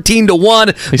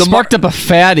 14-1. They sparked up a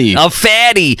fatty.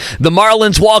 The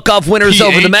Marlins walk-off winners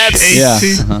over the Mets. Yeah.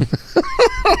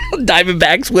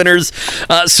 Diamondbacks winners.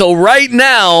 So right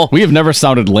now, we have never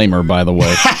sounded lamer, by the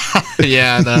way.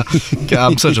 Yeah, no.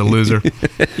 God, I'm such a loser.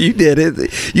 You did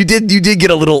it. You did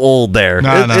get a little old there.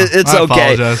 No, it's I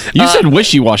okay. Apologize. You said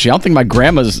wishy-washy. I don't think my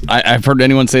grandma's. I've heard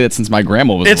anyone say that since my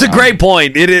grandma was. It's around. a great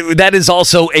point. That is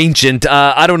also ancient.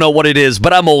 I don't know what it is,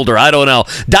 but I'm older. I don't know.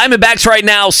 Diamondbacks right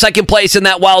now, second place in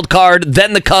that wild card.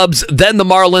 Then the Cubs. Then the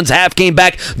Marlins, half game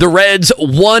back. The Reds,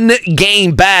 1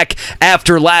 game back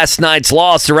after last night's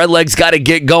loss. The Redlegs got to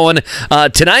get going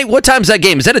tonight. What time's that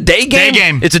game? Is that a day game? Day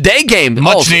game. It's a day game.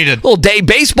 Much needed. Little day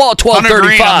baseball at 12:35. Hunter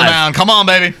Green on the mound. Come on,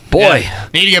 baby. Boy. Yeah.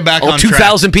 Need to get back on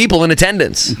 2,000 people in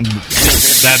attendance.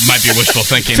 That might be wishful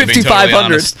thinking, to be totally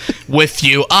honest with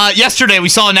you. Yesterday, we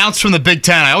saw announced from the Big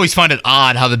Ten. I always find it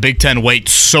odd how the Big Ten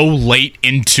waits so late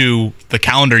into the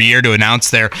calendar year to announce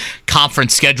their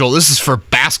conference schedule. This is for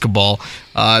basketball.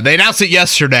 They announced it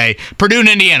yesterday. Purdue and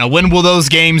Indiana. When will those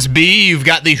games be? You've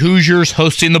got the Hoosiers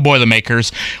hosting the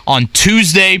Boilermakers on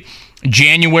Tuesday,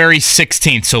 January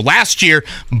 16th. So last year,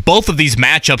 both of these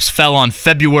matchups fell on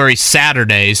February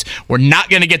Saturdays. We're not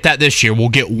going to get that this year. We'll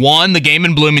get one, the game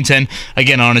in Bloomington,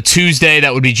 again on a Tuesday.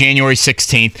 That would be January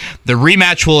 16th. The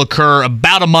rematch will occur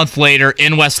about a month later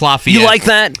in West Lafayette. You like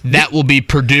that? That will be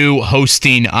Purdue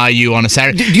hosting IU on a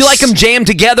Saturday. Do you like them jammed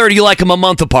together, or do you like them a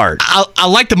month apart? I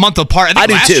like the month apart. I think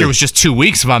do last too. year was just 2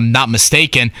 weeks, if I'm not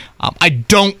mistaken. I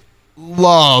don't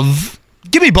love...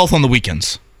 Give me both on the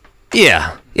weekends.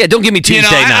 Yeah, don't give me Tuesday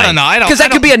night. I don't know. Because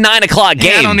that could be a 9 o'clock game.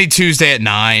 Yeah, I don't need Tuesday at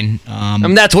 9.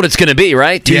 That's what it's going to be,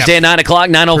 right? Tuesday at 9 o'clock,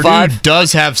 9:05. Purdue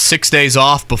does have 6 days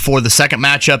off before the second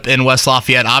matchup in West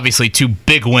Lafayette. Obviously, 2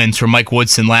 big wins for Mike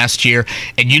Woodson last year.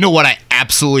 And you know what I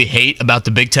absolutely hate about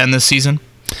the Big Ten this season?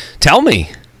 Tell me.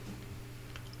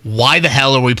 Why the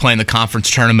hell are we playing the conference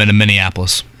tournament in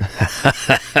Minneapolis?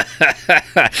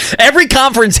 Every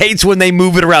conference hates when they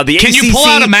move it around. The Can ACC, you pull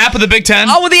out a map of the Big Ten?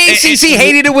 Oh, well, the ACC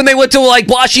hated it when they went to like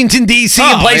Washington D.C.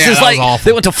 and places that like was awful.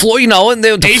 they went to Florida, and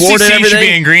they went to Florida and ACC everything. should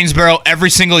be in Greensboro every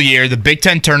single year. The Big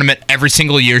Ten tournament every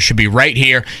single year should be right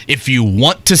here. If you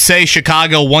want to say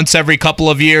Chicago once every couple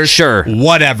of years, sure,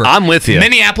 whatever. I'm with you.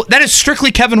 Minneapolis. That is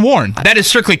strictly Kevin Warren. That is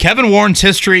strictly Kevin Warren's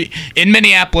history in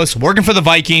Minneapolis, working for the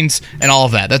Vikings and all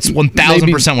of that. That's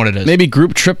 1,000% what it is. Maybe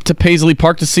group trip to Paisley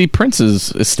Park to see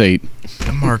Prince's estate.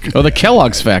 Mark. Or the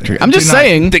Kellogg's factory. I'm just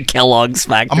saying. The Kellogg's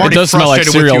factory. I'm already it does smell like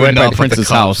frustrated cereal with you right by enough with the Prince's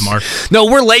Cubs, house. Mark. No,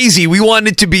 we're lazy. We want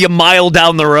it to be a mile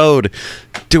down the road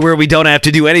to where we don't have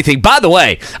to do anything. By the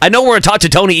way, I know we're going to talk to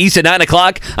Tony East at 9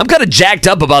 o'clock. I'm kind of jacked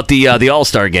up about the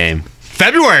All-Star game.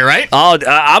 February, right? Oh,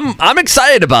 I'm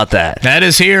excited about that. That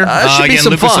is here. Should be again, some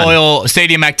Lucas fun. Oil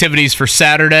Stadium activities for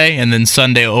Saturday, and then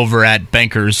Sunday over at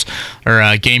Bankers or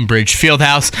Gamebridge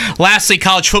Fieldhouse. Lastly,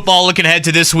 college football. Looking ahead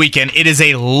to this weekend, it is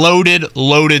a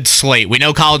loaded slate. We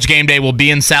know College Game Day will be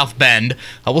in South Bend.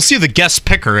 We'll see who the guest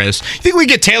picker is. You think we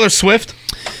get Taylor Swift?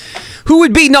 Who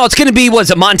would be? No, it's going to be, was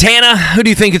it Montana? Who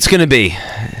do you think it's going to be?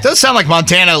 It does sound like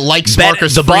Montana likes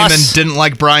Marcus Freeman, didn't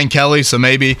like Brian Kelly, so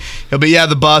maybe he'll be,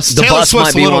 the bus. The Taylor bus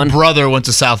Swift's might be little one. brother went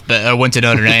to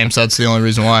Notre Dame, so that's the only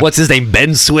reason why. What's his name,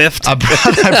 Ben Swift?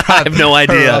 I have no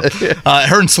idea.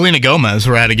 Her and Selena Gomez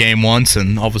were at a game once,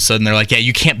 and all of a sudden they're like, yeah,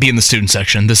 you can't be in the student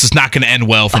section. This is not going to end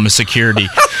well from a security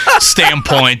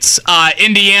standpoint.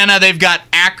 Indiana, they've got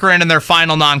Akron in their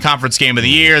final non-conference game of the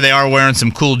year. They are wearing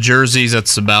some cool jerseys.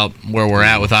 That's about where we're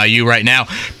at with IU right now.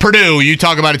 Purdue, you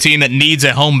talk about a team that needs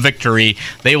a home victory.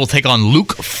 They will take on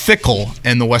Luke Fickell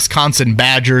and the Wisconsin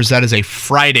Badgers. That is a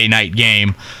Friday night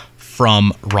game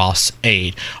from Ross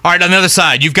Aid. All right, on the other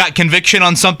side, you've got conviction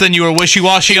on something you were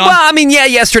wishy-washy on? Well, I mean,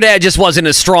 yesterday I just wasn't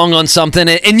as strong on something,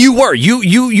 and you were.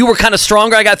 You were kind of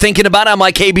stronger. I got thinking about it. I'm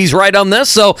like, KB's right on this,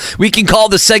 so we can call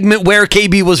the segment where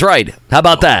KB was right. How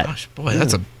about that? Gosh, boy,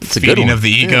 that's a good feeding one. of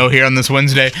the ego here on this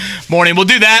Wednesday morning. We'll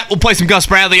do that. We'll play some Gus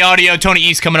Bradley audio. Tony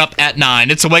East coming up at 9.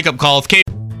 It's a wake-up call with KB.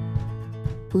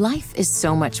 Life is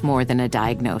so much more than a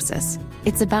diagnosis.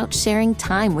 It's about sharing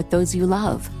time with those you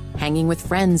love, hanging with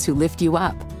friends who lift you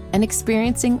up, and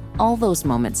experiencing all those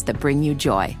moments that bring you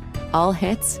joy. All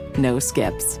hits, no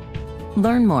skips.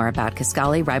 Learn more about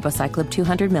Kisqali Ribociclib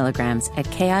 200 milligrams at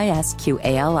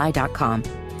KISQALI.com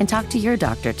and talk to your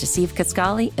doctor to see if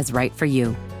Kisqali is right for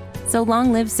you. So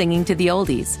long live singing to the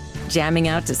oldies, jamming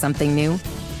out to something new,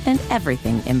 and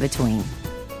everything in between.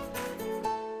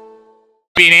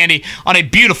 And Andy on a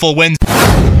beautiful Wednesday.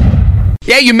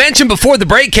 Yeah, you mentioned before the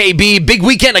break, KB, big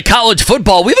weekend of college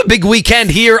football. We have a big weekend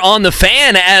here on the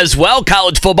Fan as well.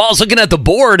 College football is looking at the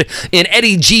board in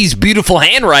Eddie G's beautiful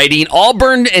handwriting.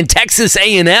 Auburn and Texas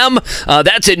A&M.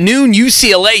 That's at noon.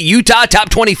 UCLA, Utah, top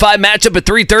 25 matchup at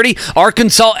 3:30.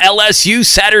 Arkansas, LSU,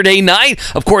 Saturday night.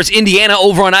 Of course, Indiana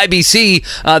over on IBC.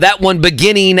 That one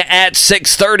beginning at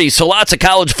 6:30. So lots of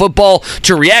college football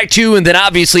to react to. And then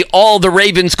obviously all the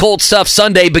Ravens Colts stuff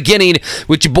Sunday beginning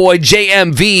with your boy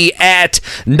JMV at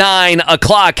 9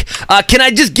 o'clock. Can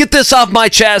I just get this off my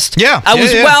chest? Yeah.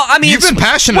 Well, I mean, you've been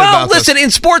passionate about this. Listen, in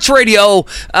sports radio,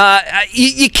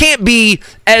 you can't be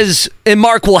as, and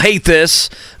Mark will hate this,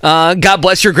 God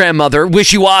bless your grandmother,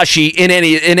 wishy-washy in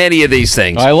any of these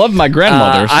things. I love my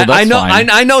grandmother, so that's I know, fine.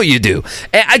 I know you do.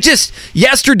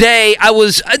 Yesterday, I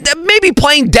was maybe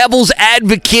playing devil's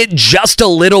advocate just a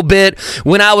little bit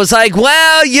when I was like,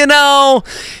 well,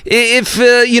 if,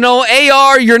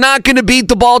 AR, you're not going to beat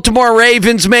the Baltimore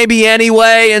Ravens maybe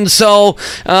anyway, and so,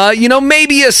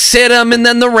 maybe you sit them, and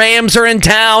then the Rams are in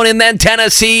town, and then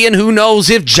Tennessee, and who knows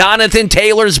if Jonathan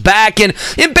Taylor's back, and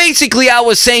basically I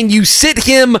was saying you sit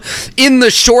him in the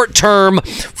short term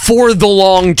for the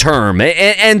long term,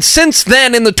 and since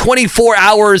then, in the 24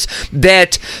 hours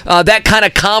that that kind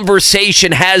of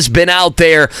conversation has been out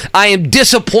there, I am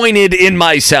disappointed in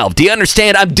myself. Do you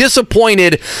understand? I'm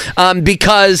disappointed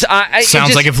because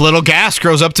Sounds like if Little Gas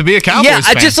grows up to be a Cowboys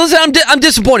fan. I'm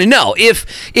disappointed. No, if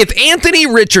Anthony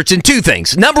Richardson, two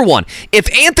things. Number one,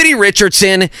 if Anthony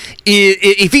Richardson,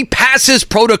 if he passes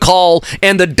protocol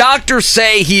and the doctors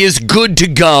say he is good to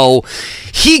go,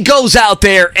 he goes out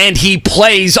there and he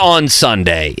plays on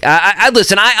Sunday.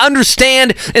 Listen, I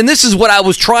understand, and this is what I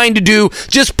was trying to do,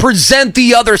 just present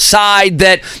the other side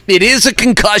that it is a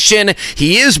concussion.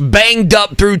 He is banged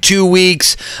up through 2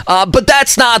 weeks, but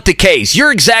that's not the case.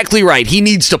 You're exactly right. He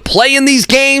needs to play in these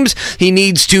games. He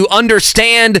needs to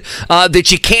understand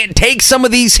that you can't take some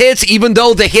of these hits, even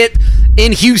though the hit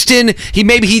in Houston. He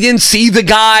didn't see the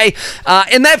guy,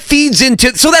 and that feeds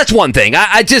into. So that's one thing.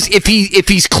 I just if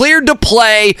he's cleared to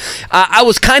play, I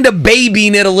was kind of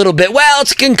babying it a little bit. Well,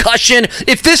 it's a concussion.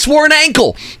 If this were an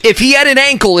ankle, if he had an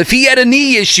ankle, if he had a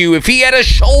knee issue, if he had a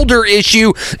shoulder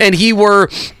issue, and he were,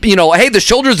 hey, the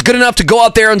shoulder's good enough to go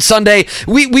out there on Sunday,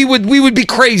 we would be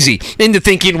crazy into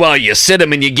thinking, well, you sit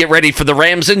him and you get ready for the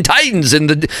Rams and Titans and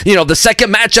the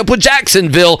second matchup with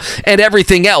Jacksonville and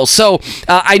everything else. So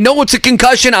I know it's a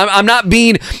concussion. I'm not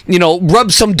being,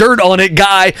 rub some dirt on it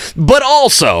guy, but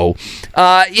also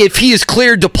if he is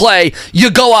cleared to play,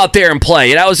 you go out there and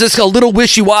play. And I was just a little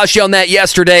wishy-washy on that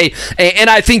yesterday, and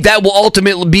I think that will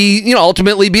ultimately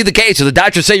be the case. So the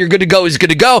doctors say you're good to go, he's good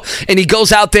to go, and he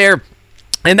goes out there.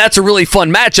 And that's a really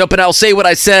fun matchup, and I'll say what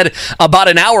I said about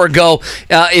an hour ago.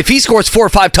 If he scores 4 or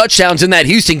 5 touchdowns in that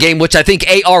Houston game, which I think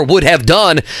AR would have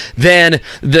done, then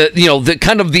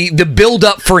the build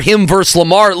up for him versus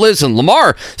Lamar. Listen,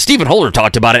 Lamar, Stephen Holder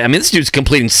talked about it. I mean, this dude's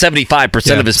completing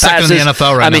 75% of his passes. In the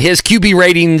NFL right now. His QB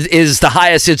rating is the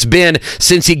highest it's been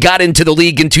since he got into the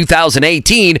league in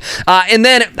 2018. And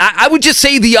then I would just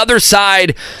say the other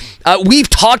side. We've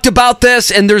talked about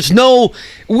this, and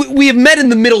we have met in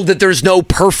the middle that there's no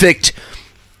perfect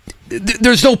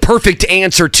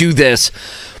answer to this.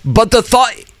 But the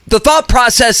thought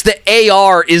process that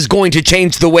AR is going to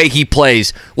change the way he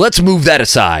plays, let's move that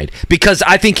aside, because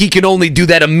I think he can only do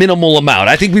that a minimal amount.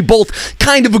 I think we both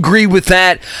kind of agree with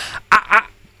that. How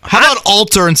about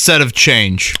alter instead of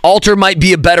change? Alter might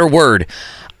be a better word.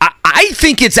 I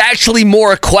think it's actually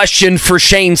more a question for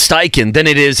Shane Steichen than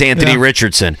it is Anthony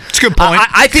Richardson. It's a good point.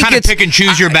 I think kind of pick and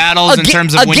choose your battles in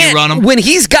terms of when you run them. When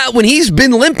he's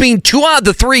been limping 2 out of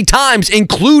the 3 times,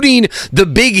 including the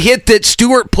big hit that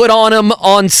Stewart put on him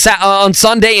on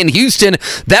Sunday in Houston,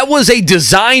 that was a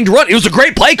designed run. It was a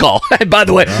great play call, by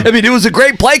the way. Yeah. I mean, it was a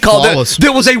great play call.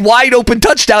 There was a wide open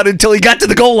touchdown until he got to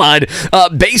the goal line,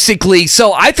 basically.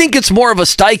 So I think it's more of a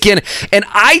Steichen, and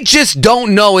I just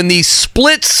don't know in these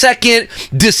split-second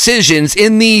decisions,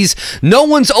 in these no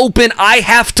one's open, I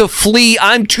have to flee,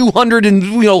 I'm 50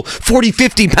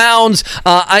 pounds,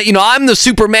 I'm the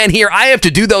Superman here, I have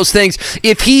to do those things,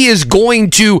 if he is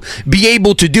going to be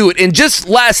able to do it. And just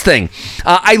last thing,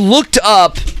 I looked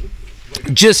up,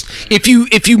 just if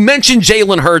you mention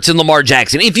Jalen Hurts and Lamar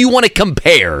Jackson, if you want to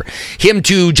compare him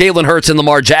to Jalen Hurts and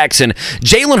Lamar Jackson,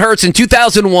 Jalen Hurts in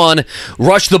 2001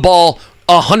 rushed the ball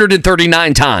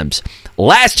 139 times.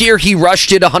 Last year, he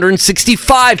rushed it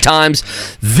 165 times.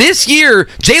 This year,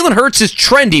 Jalen Hurts is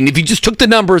trending, if you just took the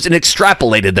numbers and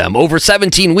extrapolated them over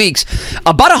 17 weeks,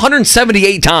 about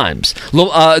 178 times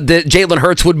that Jalen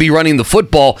Hurts would be running the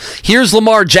football. Here's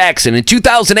Lamar Jackson. In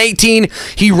 2018,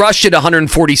 he rushed it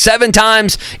 147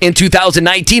 times. In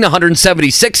 2019,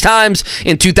 176 times.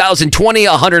 In 2020,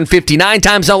 159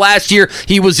 times. Now, last year,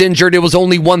 he was injured. It was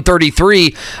only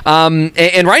 133.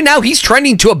 And right now, he's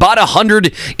trending to about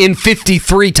 153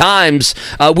 times,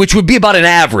 which would be about an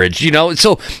average,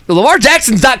 So Lamar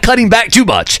Jackson's not cutting back too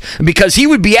much because he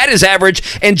would be at his average.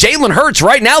 And Jalen Hurts,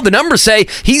 right now, the numbers say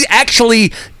he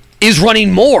actually is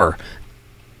running more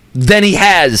than he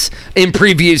has in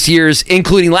previous years,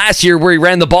 including last year where he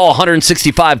ran the ball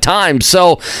 165 times.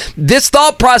 So this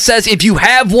thought process, if you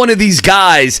have one of these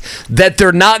guys that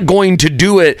they're not going to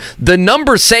do it, the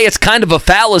numbers say it's kind of a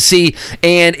fallacy.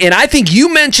 And I think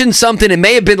you mentioned something, it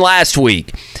may have been last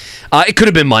week. It could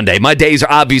have been Monday. My days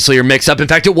are mixed up. In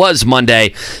fact, it was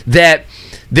Monday that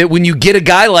when you get a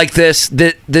guy like this,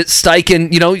 that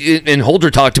Steichen, and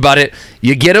Holder talked about it,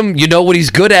 you get him, you know what he's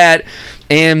good at,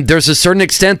 and there's a certain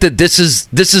extent that this is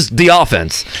the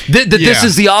offense. This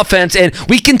is the offense, and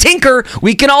we can tinker,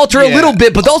 we can alter a little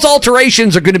bit, but those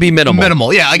alterations are going to be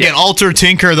minimal. Yeah. Again, alter,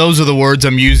 tinker, those are the words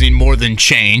I'm using more than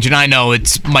change. And I know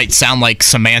it might sound like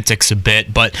semantics a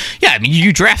bit, but yeah, I mean,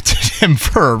 you drafted him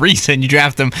for a reason. You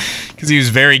drafted him because he was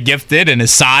very gifted, and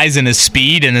his size and his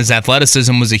speed and his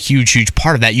athleticism was a huge, huge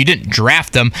part of that. You didn't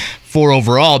draft him for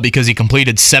overall because he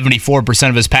completed 74%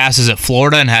 of his passes at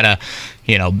Florida and had a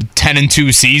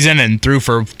 10-2 season and threw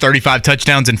for 35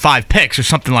 touchdowns and 5 picks or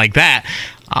something like that.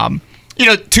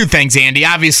 2 things, Andy.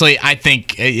 Obviously, I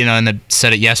think, and I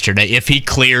said it yesterday, if he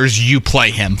clears, you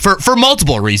play him for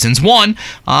multiple reasons. One,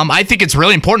 I think it's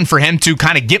really important for him to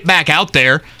kind of get back out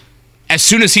there as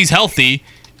soon as he's healthy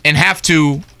and have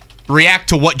to react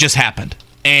to what just happened.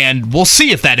 And we'll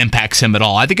see if that impacts him at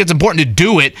all. I think it's important to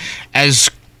do it as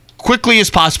quickly as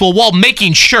possible while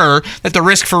making sure that the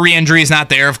risk for re-injury is not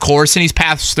there, of course, and he's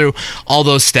passed through all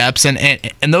those steps and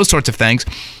those sorts of things.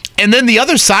 And then the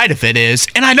other side of it is,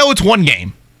 and I know it's one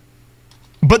game,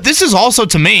 but this is also,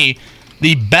 to me,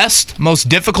 the best, most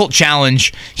difficult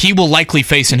challenge he will likely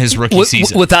face in his rookie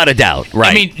season. Without a doubt,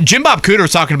 right. I mean, Jim Bob Cooter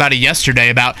was talking about it yesterday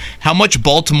about how much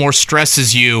Baltimore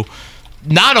stresses you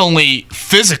not only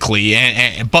physically,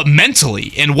 but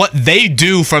mentally, and what they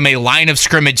do from a line of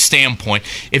scrimmage standpoint.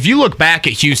 If you look back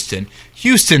at Houston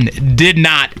did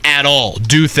not at all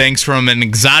do things from an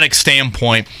exotic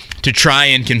standpoint to try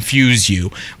and confuse you.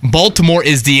 Baltimore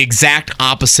is the exact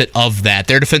opposite of that.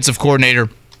 Their defensive coordinator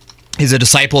is a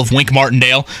disciple of Wink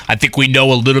Martindale. I think we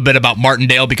know a little bit about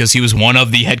Martindale because he was one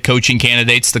of the head coaching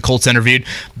candidates the Colts interviewed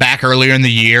back earlier in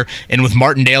the year. And with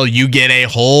Martindale, you get a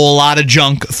whole lot of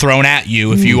junk thrown at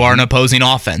you if you are an opposing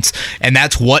offense. And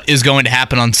that's what is going to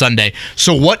happen on Sunday.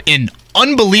 So what an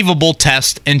unbelievable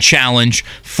test and challenge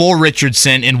for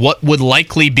Richardson in what would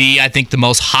likely be, I think, the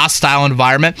most hostile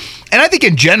environment. And I think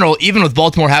in general, even with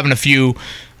Baltimore having a few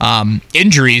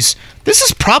injuries, this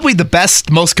is probably the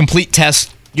best, most complete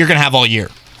test you're going to have all year.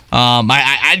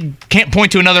 I can't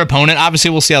point to another opponent. Obviously,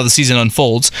 we'll see how the season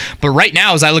unfolds. But right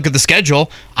now, as I look at the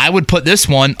schedule, I would put this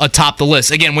one atop the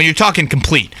list. Again, when you're talking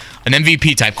complete, an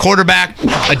MVP-type quarterback,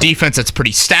 a defense that's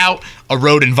pretty stout, a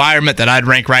road environment that I'd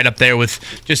rank right up there with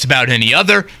just about any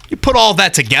other, you put all of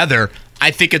that together,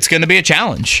 I think it's going to be a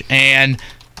challenge. And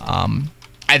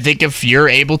I think if you're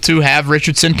able to have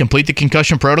Richardson complete the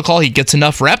concussion protocol, he gets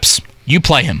enough reps, you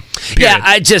play him. Period. Yeah,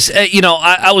 I just,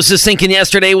 I was just thinking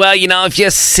yesterday, well, if you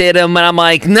sit him, and I'm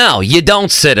like, no, you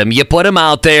don't sit him. You put him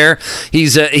out there.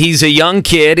 He's a young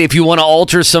kid. If you want to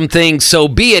alter some things, so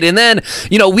be it. And then,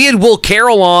 we had Will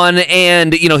Carroll on,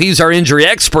 and, he's our injury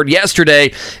expert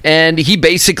yesterday, and he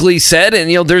basically said, and,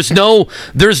 there's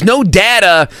no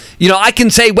data, I can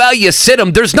say, well, you sit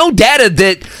him. There's no data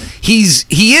that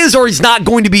he is or he's not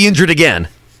going to be injured again.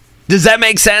 Does that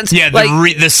make sense? Yeah,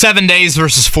 the 7 days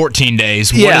versus 14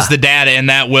 days. What is the data in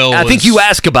that, Will? I think you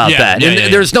ask about that.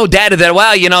 And there's no data that,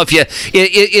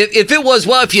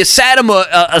 if you sat him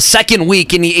a second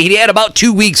week and he had about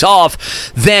 2 weeks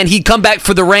off, then he'd come back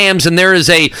for the Rams and there is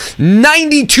a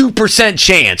 92%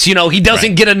 chance, he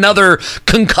doesn't get another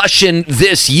concussion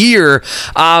this year.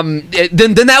 Then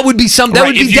that would be that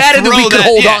would be data that we could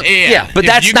hold on. Yeah, but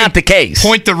that's not the case.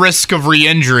 Point the risk of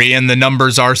re-injury and the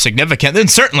numbers are significant, then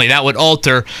certainly that would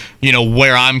alter,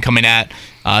 where I'm coming at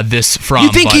this from.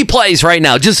 You think he plays right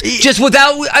now? Just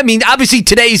without, obviously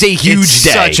today's a huge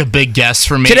day. Such a big guess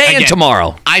for me. Today and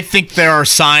tomorrow. I think there are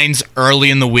signs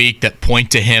early in the week that point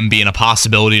to him being a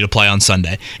possibility to play on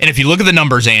Sunday. And if you look at the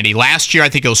numbers, Andy, last year I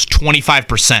think it was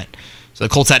 25%. So the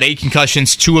Colts had 8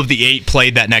 concussions, 2 of the 8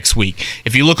 played that next week.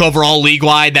 If you look overall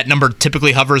league-wide, that number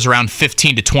typically hovers around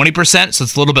 15 to 20%, so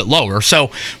it's a little bit lower. So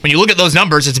when you look at those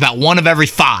numbers, it's about 1 of every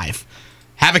 5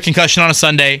 have a concussion on a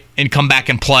Sunday and come back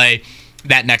and play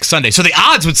that next Sunday. So the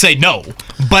odds would say no,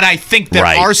 but I think there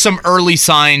are some early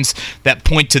signs that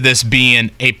point to this being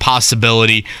a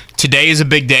possibility. Today is a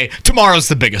big day. Tomorrow's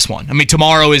the biggest one.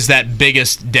 Tomorrow is that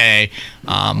biggest day.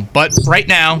 But right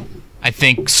now, I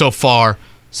think so far,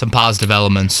 some positive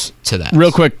elements to that.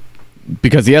 Real quick,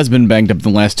 because he has been banged up in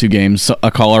the last 2 games, a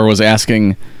caller was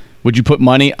asking, would you put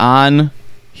money on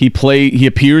he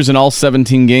appears in all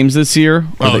 17 games this year?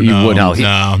 Or that you wouldn't?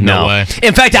 No way.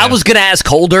 In fact, I was going to ask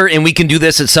Holder, and we can do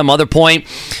this at some other point.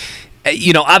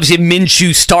 Obviously, if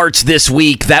Minshew starts this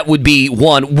week, that would be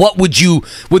one. Would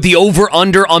the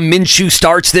over-under on Minshew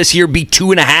starts this year be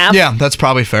 2.5? Yeah, that's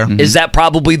probably fair. Mm-hmm. Is that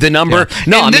probably the number? Yeah.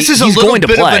 No, this is a little bit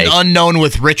of an unknown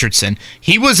with Richardson.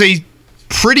 He was a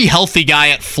pretty healthy guy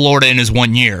at Florida in his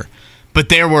 1 year, but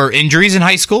there were injuries in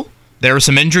high school. There were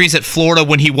some injuries at Florida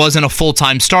when he wasn't a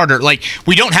full-time starter.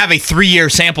 We don't have a 3-year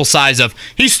sample size of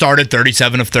he started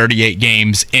 37 of 38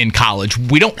 games in college.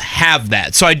 We don't have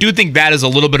that. So I do think that is a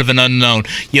little bit of an unknown.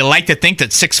 You like to think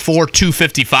that 6'4",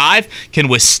 255 can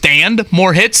withstand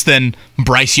more hits than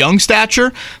Bryce Young's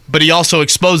stature, but he also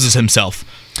exposes himself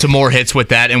to more hits with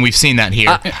that, and we've seen that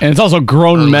here. And it's also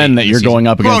grown men that you're going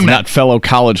up against, not fellow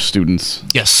college students.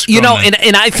 Yes. And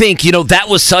I think, that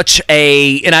was such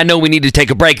and I know we need to take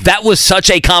a break, that was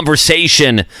such a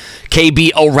conversation,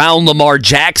 KB, around Lamar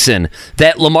Jackson,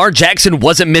 that Lamar Jackson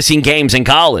wasn't missing games in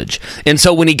college. And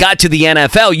so when he got to the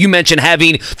NFL, you mentioned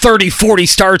having 30, 40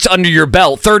 starts under your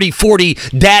belt, 30, 40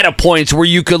 data points where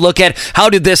you could look at how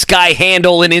did this guy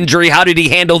handle an injury, how did he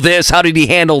handle this, how did he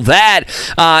handle that,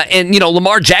 and,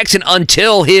 Lamar Jackson,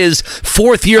 until his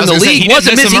fourth year in the league,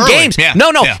 wasn't missing games. Yeah.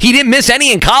 No, he didn't miss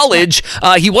any in college.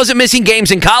 He wasn't missing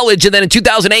games in college, and then in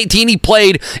 2018 he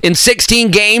played in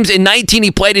 16 games. In 19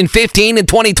 he played in 15. In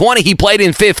 2020 he played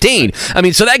in 15. I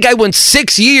mean, so that guy went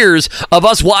 6 years of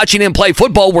us watching him play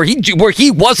football where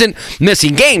he wasn't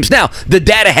missing games. Now, the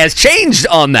data has changed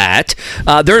on that.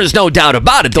 There is no doubt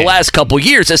about it. The last couple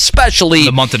years, especially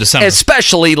the month of December,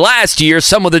 especially last year,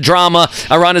 some of the drama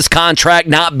around his contract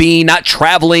not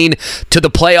traveling to the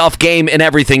playoff game and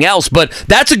everything else. But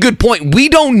that's a good point. We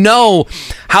don't know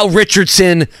how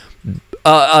Richardson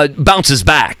bounces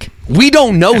back. We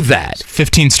don't know that.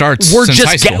 15 starts We're since just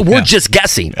high school. We're just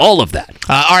guessing all of that.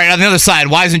 All right, on the other side,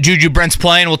 why isn't Juju Brents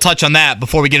playing? We'll touch on that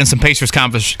before we get in some Pacers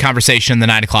conversation in the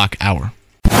 9 o'clock hour.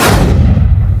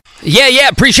 Yeah.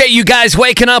 Appreciate you guys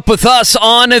waking up with us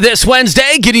on this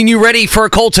Wednesday, getting you ready for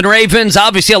Colts and Ravens.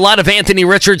 Obviously, a lot of Anthony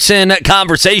Richardson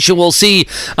conversation. We'll see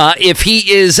if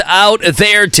he is out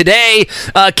there today.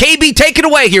 KB, take it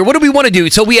away here. What do we want to do?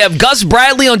 So we have Gus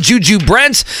Bradley on Juju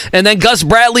Brents, and then Gus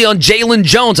Bradley on Jalen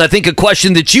Jones. I think a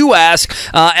question that you ask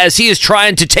as he is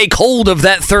trying to take hold of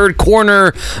that third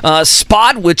corner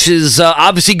spot, which is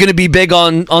obviously going to be big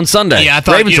on Sunday. Yeah, I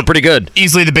thought Ravens are pretty good.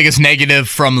 Easily the biggest negative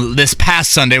from this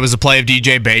past Sunday was the play of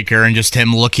DJ Baker and just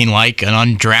him looking like an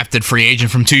undrafted free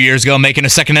agent from 2 years ago making a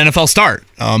second NFL start.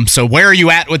 So where are you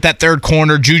at with that third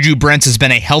corner? Juju Brents has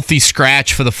been a healthy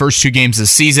scratch for the first 2 games this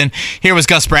season. Here was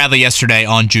Gus Bradley yesterday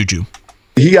on Juju.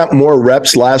 He got more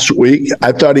reps last week.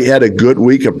 I thought he had a good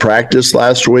week of practice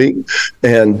last week,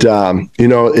 and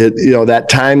that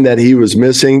time that he was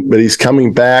missing, but he's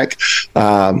coming back.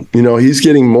 He's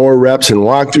getting more reps in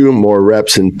walkthrough, more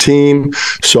reps in team,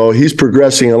 so he's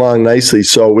progressing along nicely.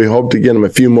 So we hope to get him a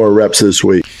few more reps this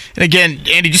week. And again,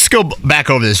 Andy, just go back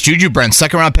over this. Juju Brents,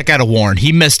 second-round pick out of Warren.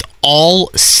 He missed all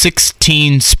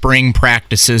 16 spring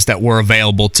practices that were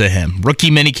available to him. Rookie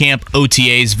minicamp,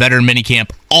 OTAs, veteran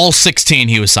minicamp, all 16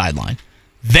 he was sidelined.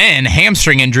 Then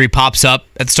hamstring injury pops up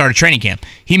at the start of training camp.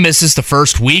 He misses the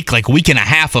first week and a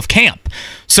half of camp.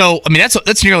 So, I mean,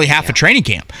 that's nearly half of training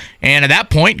camp. And at that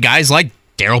point, guys like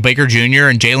Daryl Baker Jr.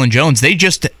 and Jalen Jones, they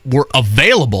just were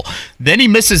available. Then he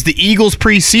misses the Eagles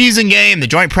preseason game, the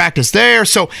joint practice there.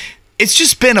 So it's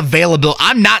just been available.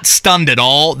 I'm not stunned at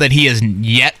all that he has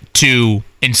yet to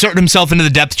insert himself into the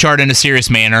depth chart in a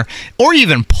serious manner or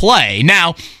even play.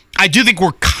 Now, I do think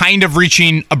we're kind of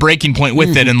reaching a breaking point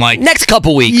with it in next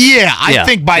couple weeks. Yeah, I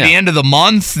think by the end of the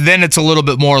month, then it's a little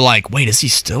bit more like, wait, is he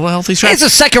still a healthy scratch? It's a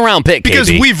second-round pick, because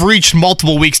KB. We've reached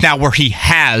multiple weeks now where he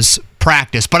has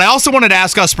practice. But I also wanted to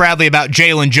ask Gus Bradley about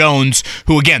Jalen Jones,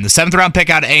 who, again, the 7th-round pick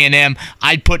out of A&M.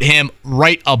 I'd put him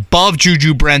right above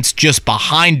Juju Brents, just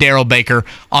behind Daryl Baker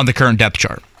on the current depth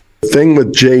chart. The thing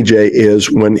with JJ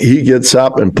is when he gets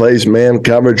up and plays man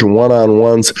coverage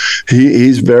one-on-ones,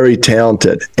 he's very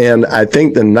talented. And I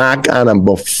think the knock on him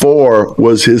before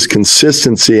was his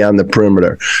consistency on the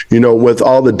perimeter, with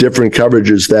all the different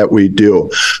coverages that we do.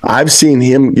 I've seen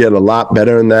him get a lot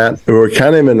better in that. We're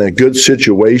kind of in a good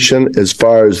situation as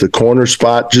far as the corner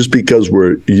spot just because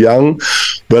we're young,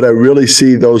 but I really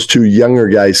see those 2 younger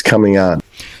guys coming on.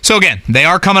 So again, they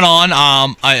are coming on.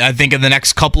 I think in the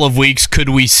next couple of weeks, could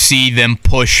we see them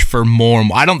push for more?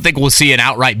 I don't think we'll see an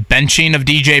outright benching of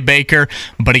DJ Baker,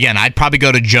 but again, I'd probably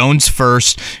go to Jones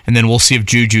first, and then we'll see if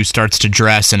Juju starts to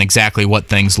dress and exactly what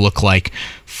things look like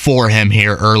for him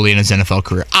here early in his NFL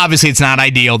career. Obviously, it's not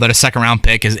ideal that a second-round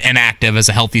pick is inactive as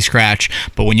a healthy scratch,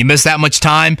 but when you miss that much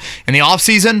time in the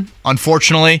offseason,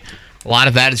 unfortunately, a lot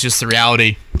of that is just the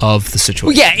reality of the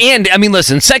situation. Yeah, and I mean,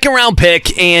 listen, second-round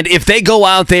pick, and if they go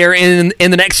out there in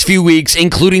the next few weeks,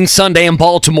 including Sunday in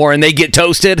Baltimore, and they get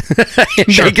toasted, and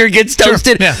Baker gets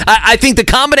toasted, I think the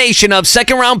combination of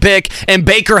second-round pick and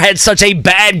Baker had such a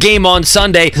bad game on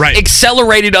Sunday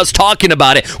accelerated us talking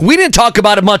about it. We didn't talk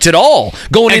about it much at all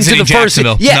going into the first.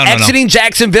 Exiting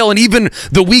Jacksonville, and even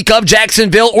the week of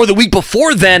Jacksonville or the week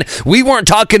before then, we weren't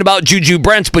talking about Juju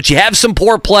Brents, but you have some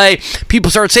poor play. People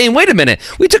start saying, wait a minute,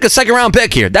 we took a second-round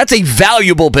pick here. That's a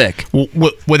valuable pick.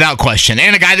 Without question.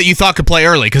 And a guy that you thought could play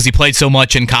early because he played so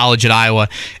much in college at Iowa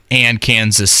and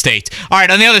Kansas State. All right,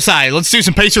 on the other side, let's do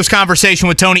some Pacers conversation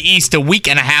with Tony East, a week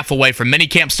and a half away from media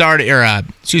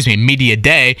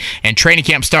day and training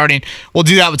camp starting. We'll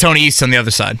do that with Tony East on the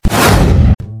other side.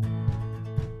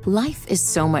 Life is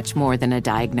so much more than a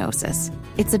diagnosis.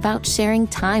 It's about sharing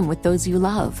time with those you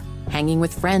love, hanging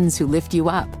with friends who lift you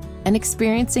up, and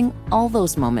experiencing all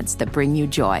those moments that bring you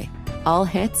joy. All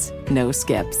hits, no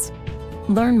skips.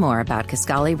 Learn more about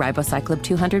Kisqali Ribociclib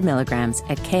 200 milligrams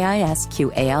at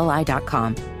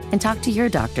KISQALI.com and talk to your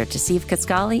doctor to see if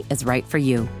Kisqali is right for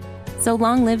you. So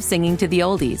long live singing to the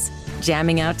oldies,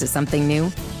 jamming out to something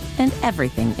new, and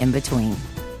everything in between.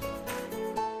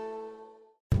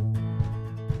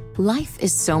 Life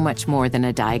is so much more than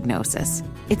a diagnosis.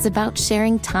 It's about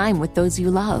sharing time with those you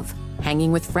love,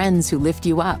 hanging with friends who lift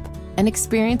you up, and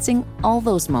experiencing all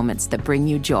those moments that bring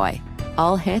you joy.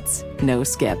 All hits, no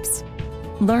skips.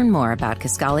 Learn more about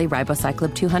Kisqali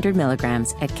Ribociclib 200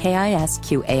 milligrams at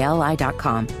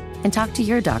KISQALI.com and talk to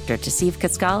your doctor to see if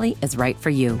Kisqali is right for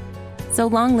you. So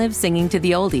long live singing to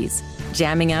the oldies,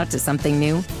 jamming out to something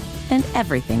new, and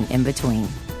everything in between.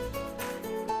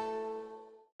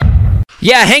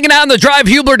 Yeah, hanging out in the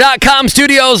DriveHubler.com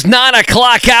studios, 9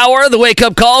 o'clock hour, the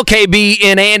wake-up call, KB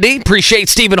and Andy. Appreciate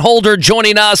Stephen Holder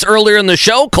joining us earlier in the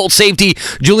show. Colts Safety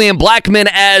Julian Blackmon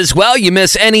as well. You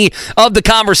miss any of the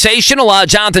conversation, a lot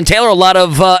of Jonathan Taylor, a lot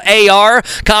of AR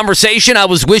conversation. I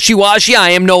was wishy-washy,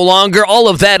 I am no longer. All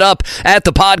of that up at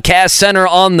the podcast center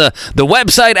on the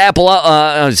website, Apple,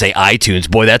 I would say iTunes.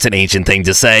 Boy, that's an ancient thing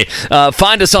to say.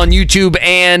 Find us on YouTube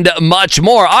and much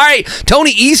more. All right, Tony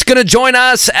East going to join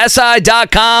us, SI.com,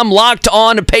 Locked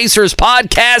On Pacers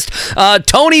podcast.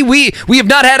 Tony, we have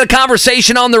not had a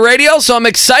conversation on the radio, so I'm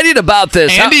excited about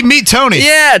this. Andy, meet Tony.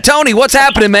 Yeah, Tony, what's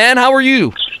happening, man? How are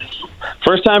you?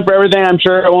 First time for everything. I'm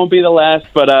sure it won't be the last,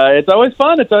 but it's always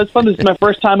fun. It's always fun. This is my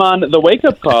first time on the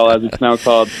wake-up call, as it's now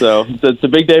called, so it's a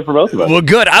big day for both of us. Well,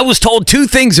 good. I was told two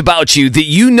things about you, that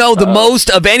you know the most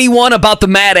of anyone about the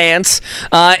Mad Ants,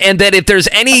 and that if there's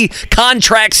any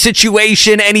contract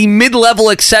situation, any mid-level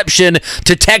exception,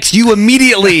 to text you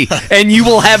immediately, and you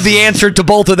will have the answer to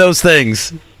both of those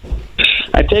things.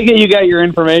 I take it you got your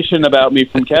information about me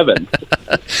from Kevin.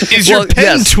 Is your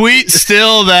pinned tweet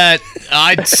still that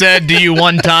I said to you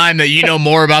one time that you know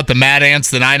more about the Mad Ants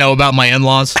than I know about my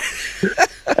in-laws?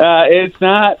 It's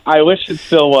not. I wish it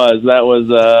still was.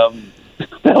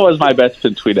 That was my best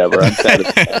pinned tweet ever. I'm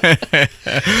satisfied.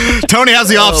 Tony, how's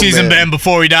the offseason been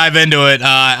before we dive into it?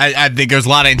 I think there's a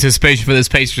lot of anticipation for this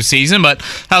Pacers season, but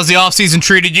how's the offseason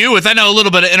treated you? With, I know, a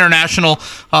little bit of international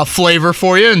flavor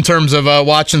for you in terms of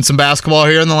watching some basketball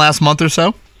here in the last month or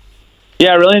so?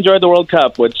 Yeah, I really enjoyed the World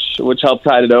Cup, which helped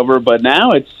tide it over, but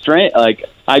now it's strange. Like,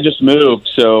 I just moved,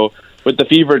 so with the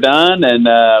fever done and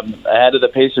ahead of the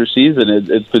Pacers season,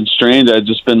 it's been strange. I've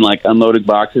just been like unloading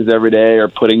boxes every day or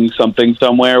putting something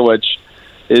somewhere, which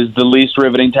is the least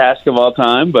riveting task of all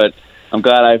time. But I'm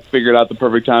glad I figured out the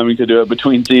perfect timing to do it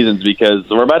between seasons, because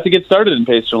we're about to get started in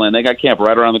Pacerland. They got camp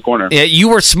right around the corner. Yeah, you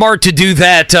were smart to do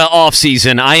that off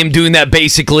season. I am doing that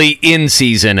basically in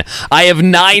season. I have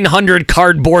 900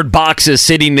 cardboard boxes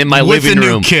sitting in my living room. With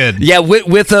a new kid. Yeah,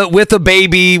 with a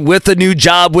baby, with a new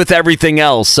job, with everything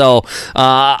else. So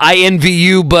I envy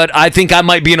you, but I think I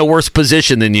might be in a worse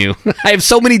position than you. I have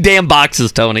so many damn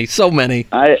boxes, Tony. So many.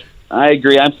 I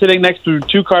agree. I'm sitting next to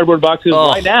two cardboard boxes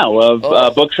right now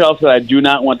of bookshelves that I do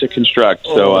not want to construct,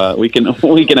 so we can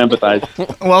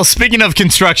empathize. Well, speaking of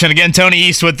construction, again, Tony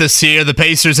East with us here. The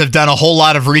Pacers have done a whole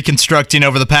lot of reconstructing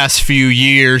over the past few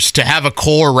years to have a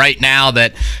core right now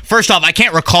that, first off, I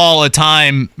can't recall a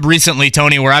time recently,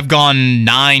 Tony, where I've gone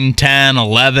 9, 10,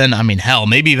 11, I mean, hell,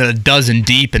 maybe even a dozen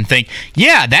deep and think,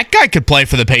 yeah, that guy could play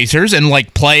for the Pacers and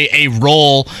like play a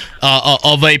role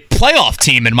of a playoff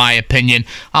team, in my opinion.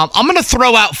 I'm going to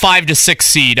throw out 5 to 6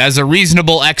 seed as a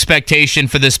reasonable expectation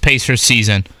for this Pacers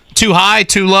season. Too high,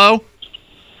 too low?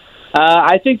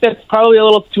 I think that's probably a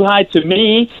little too high to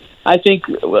me. I think,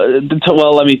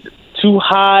 too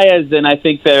high as in I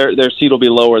think their seed will be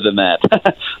lower than that.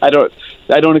 I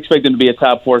don't expect them to be a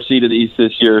top 4 seed in the East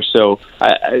this year, so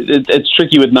it's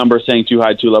tricky with numbers saying too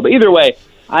high, too low. But either way,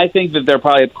 I think that they're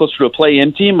probably closer to a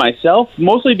play-in team myself,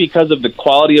 mostly because of the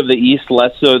quality of the East,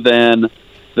 less so than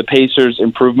the Pacers'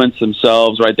 improvements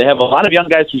themselves, right? They have a lot of young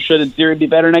guys who should, in theory, be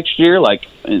better next year. Like,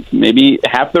 maybe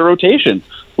half the rotation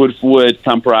would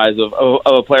comprise of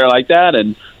a player like that.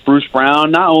 And Bruce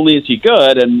Brown, not only is he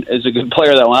good and is a good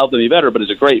player that will help them be better, but is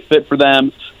a great fit for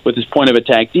them with his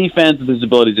point-of-attack defense, with his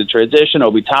ability to transition.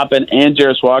 Obi Toppin and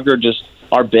Jarris Walker just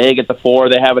are big at the 4.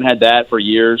 They haven't had that for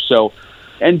years. So,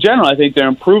 in general, I think their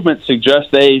improvements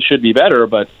suggest they should be better,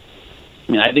 but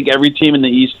I think every team in the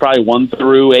East, probably 1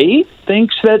 through 8,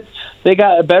 thinks that they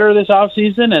got better this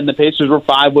offseason, and the Pacers were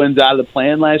 5 wins out of the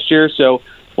plan last year. So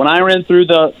when I ran through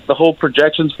the whole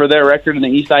projections for their record in the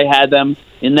East, I had them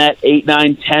in that 8,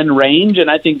 9, 10 range,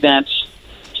 and I think that's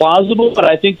plausible, but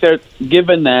I think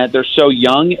given that they're so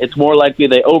young, it's more likely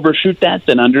they overshoot that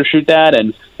than undershoot that,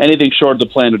 and anything short of the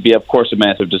plan would be, of course, a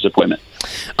massive disappointment.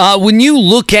 When you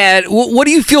look at, what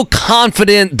do you feel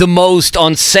confident the most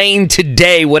on saying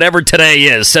today, whatever today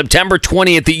is, September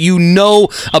 20th, that you know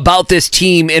about this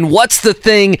team, and what's the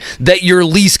thing that you're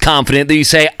least confident that you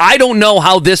say, I don't know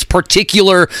how this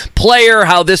particular player,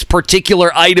 how this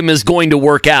particular item is going to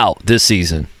work out this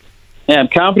season? Yeah, I'm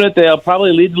confident they'll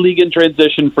probably lead the league in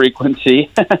transition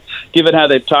frequency, given how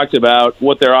they've talked about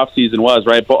what their offseason was,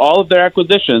 right? But all of their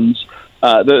acquisitions,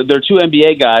 they're two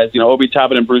NBA guys, Obi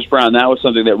Toppin and Bruce Brown. That was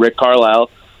something that Rick Carlisle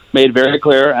made very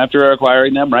clear after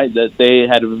acquiring them, right? That they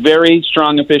had very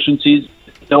strong efficiencies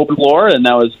in the open floor, and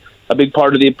that was a big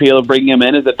part of the appeal of bringing them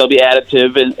in, is that they'll be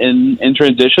additive in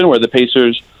transition, where the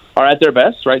Pacers are at their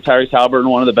best, right? Tyrese Haliburton,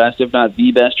 one of the best, if not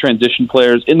the best, transition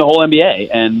players in the whole NBA,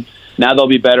 and now they'll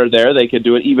be better there. They could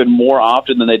do it even more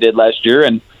often than they did last year,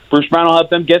 and Bruce Brown will help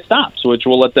them get stops, which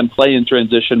will let them play in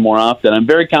transition more often. I'm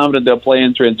very confident they'll play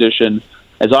in transition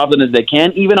as often as they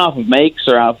can, even off of makes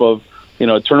or off of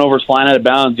turnovers flying out of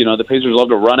bounds. The Pacers love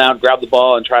to run out, grab the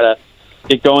ball, and try to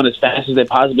get going as fast as they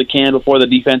possibly can before the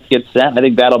defense gets set. I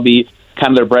think that'll be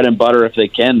kind of their bread and butter if they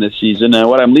can this season.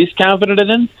 What I'm least confident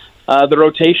in, the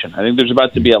rotation. I think there's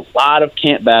about to be a lot of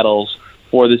camp battles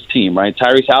for this team, right?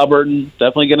 Tyrese Haliburton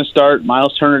definitely going to start.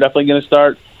 Miles Turner definitely going to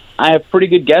start. I have pretty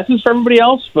good guesses for everybody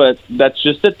else, but that's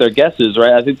just it. They're guesses,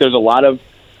 right? I think there's a lot of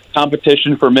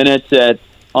competition for minutes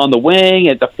on the wing,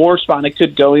 at the 4 spot, it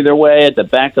could go either way. At the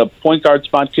backup point guard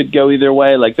spot, could go either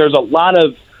way. Like, there's a lot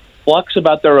of flux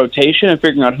about their rotation and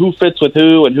figuring out who fits with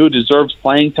who and who deserves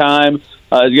playing time. It's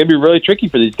going to be really tricky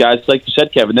for these guys. Like you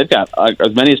said, Kevin, they've got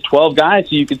as many as 12 guys,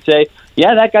 so you could say,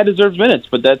 yeah, that guy deserves minutes,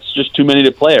 but that's just too many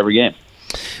to play every game.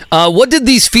 What did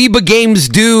these FIBA games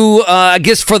do, I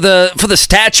guess, for the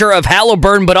stature of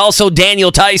Haliburton, but also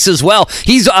Daniel Tice as well?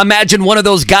 He's, I imagine, one of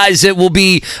those guys that will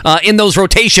be in those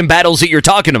rotation battles that you're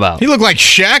talking about. He looked like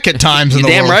Shaq at times in the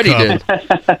damn World right Cup.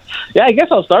 He did. Yeah, I guess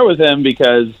I'll start with him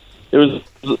because it was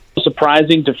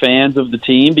surprising to fans of the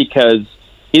team because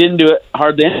he didn't do it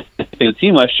hardly anything for the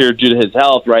team last year due to his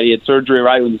health, right? He had surgery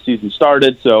right when the season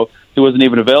started, so he wasn't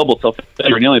even available till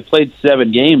February. And he only played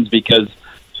 7 games because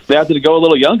they have to go a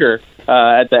little younger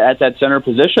at that center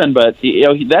position, but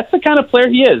that's the kind of player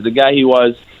he is. The guy he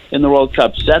was in the World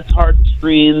Cup, sets hard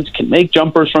screens, can make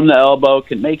jumpers from the elbow,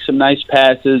 can make some nice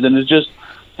passes, and is just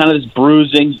kind of this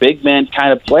bruising big man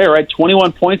kind of player. Right,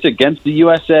 21 points against the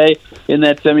USA in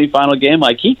that semifinal game.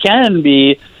 Like, he can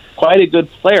be quite a good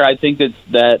player. I think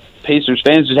that Pacers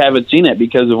fans just haven't seen it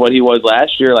because of what he was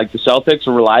last year. Like, the Celtics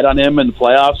relied on him in the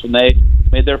playoffs when they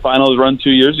made their finals run 2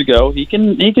 years ago. He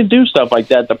can do stuff like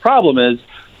that. The problem is,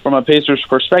 from a Pacers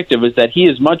perspective, is that he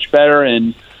is much better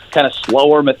in kind of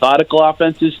slower, methodical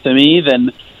offenses to me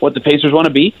than what the Pacers want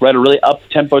to be, right? A really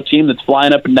up-tempo team that's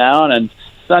flying up and down, and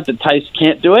it's not that Tice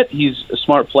can't do it. He's a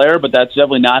smart player, but that's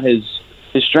definitely not his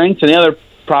strength. And the other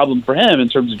problem for him in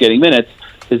terms of getting minutes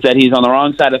is that he's on the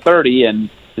wrong side of 30, and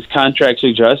his contract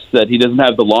suggests that he doesn't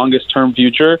have the longest-term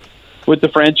future with the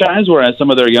franchise, whereas some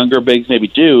of their younger bigs maybe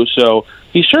do. So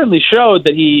he certainly showed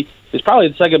that he is probably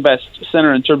the second-best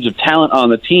center in terms of talent on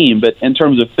the team, but in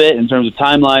terms of fit, in terms of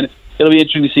timeline, it'll be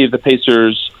interesting to see if the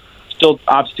Pacers still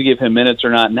opts to give him minutes or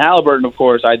not. And Haliburton, of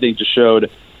course, I think just showed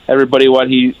everybody what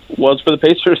he was for the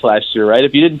Pacers last year, right?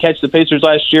 If you didn't catch the Pacers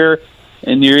last year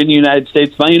and you're in the United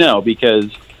States, now you know, because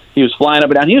he was flying up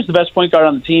and down. He was the best point guard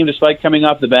on the team despite coming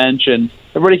off the bench, and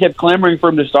everybody kept clamoring for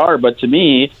him to start. But to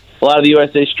me, a lot of the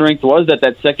USA strength was that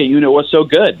second unit was so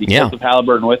good because of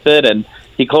Haliburton with it, and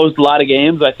he closed a lot of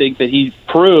games. I think that he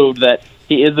proved that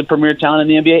he is the premier talent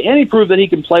in the NBA, and he proved that he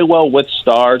can play well with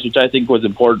stars, which I think was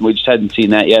important. We just hadn't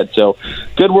seen that yet. So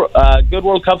good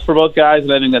World Cups for both guys,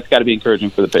 and I think that's got to be encouraging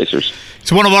for the Pacers.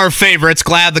 It's one of our favorites.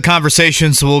 Glad the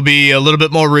conversations will be a little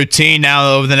bit more routine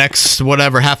now over the next,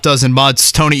 half dozen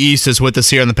months. Tony East is with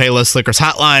us here on the Payless Liquors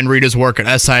Hotline. Read his work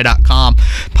at SI.com.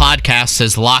 Podcast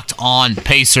is Locked On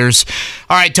Pacers.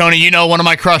 All right, Tony, one of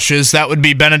my crushes. That would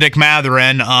be Benedict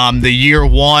Mathurin. The year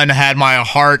one had my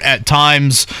heart at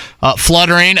times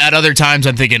fluttering. At other times,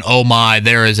 I'm thinking, oh my,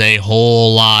 there is a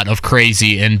whole lot of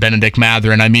crazy in Benedict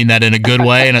Mathurin. I mean that in a good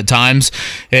way, and at times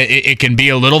it can be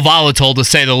a little volatile, to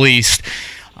say the least.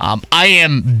 I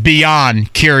am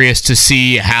beyond curious to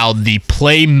see how the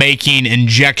playmaking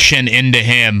injection into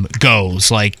him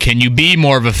goes. Like, can you be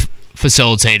more of a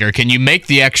facilitator? Can you make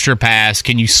the extra pass?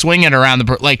 Can you swing it around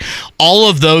all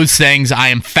of those things I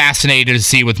am fascinated to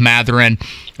see with Mathurin.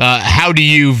 How do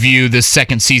you view this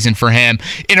second season for him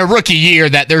in a rookie year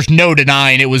that there's no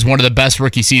denying it was one of the best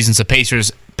rookie seasons the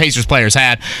Pacers players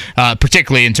had,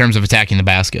 particularly in terms of attacking the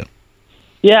basket?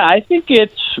 Yeah, I think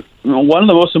it's one of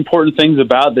the most important things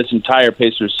about this entire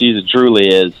Pacers season, truly,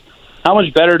 is how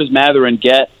much better does Mathurin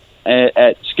get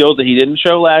at skills that he didn't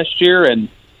show last year? And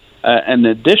in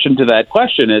addition to that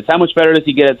question is, how much better does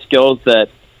he get at skills that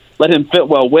let him fit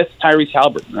well with Tyrese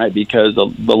Haliburton, right? Because the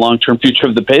long-term future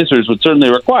of the Pacers would certainly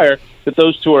require that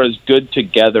those two are as good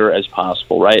together as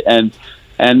possible, right?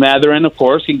 And Mathurin, of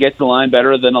course, can get to the line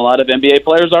better than a lot of NBA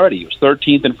players already. He was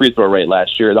 13th in free throw rate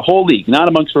last year. The whole league, not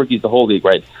amongst rookies, the whole league,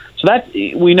 right? So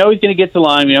we know he's going to get to the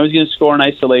line. We know he's going to score in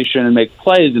isolation and make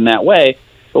plays in that way.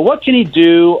 But what can he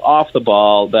do off the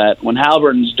ball that when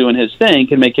Haliburton's doing his thing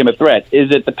can make him a threat?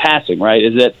 Is it the passing, right?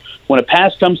 Is it when a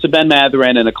pass comes to Ben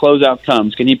Mathurin and a closeout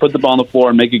comes, can he put the ball on the floor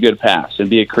and make a good pass and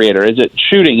be a creator? Is it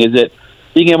shooting? Is it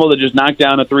being able to just knock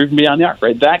down a three from beyond the arc,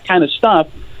 right? That kind of stuff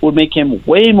would make him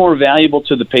way more valuable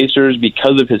to the Pacers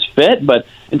because of his fit. But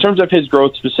in terms of his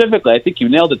growth specifically, I think you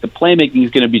nailed it. The playmaking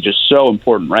is going to be just so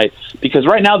important, right? Because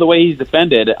right now the way he's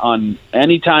defended on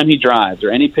any time he drives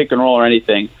or any pick and roll or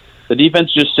anything, the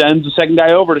defense just sends the second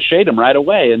guy over to shade him right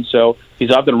away. And so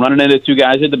he's often running into two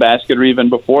guys at the basket or even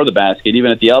before the basket,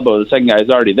 even at the elbow, the second guy is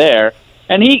already there.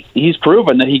 And he's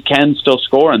proven that he can still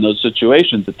score in those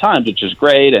situations at times, which is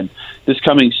great. And this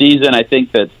coming season, I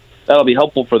think that'll be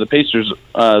helpful for the Pacers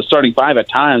starting five at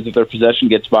times if their possession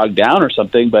gets bogged down or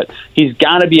something. But he's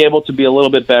got to be able to be a little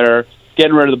bit better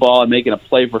getting rid of the ball and making a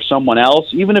play for someone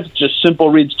else, even if it's just simple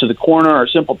reads to the corner or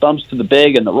simple dumps to the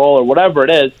big and the roll or whatever it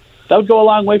is. That would go a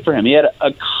long way for him. He had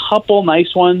a couple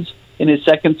nice ones in his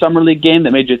second Summer League game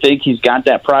that made you think he's got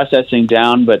that processing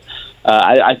down, but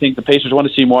I think the Pacers want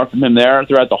to see more from him there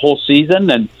throughout the whole season,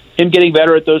 and him getting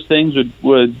better at those things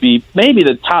would be maybe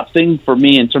the top thing for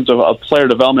me in terms of a player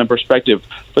development perspective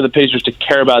for the Pacers to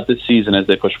care about this season as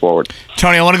they push forward.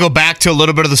 Tony, I want to go back to a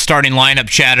little bit of the starting lineup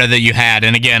chatter that you had,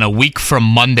 and again, a week from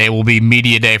Monday will be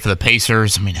media day for the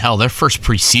Pacers. I mean, hell, their first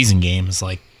preseason game is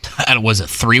like, was it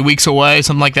 3 weeks away,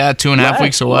 something like that, 2.5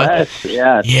 weeks away?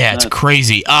 Yeah, it's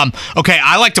crazy. Okay,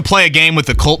 I like to play a game with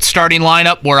the Colts starting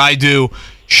lineup where I do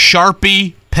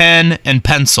Sharpie, pen, and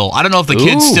pencil. I don't know if the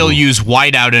kids still use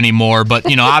whiteout anymore, but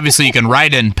obviously you can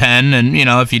write in pen, and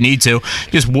if you need to,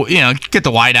 just get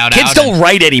the whiteout out. Kids don't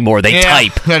write anymore; they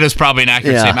type. That is probably an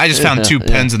accurate statement. I just found two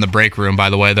pens in the break room, by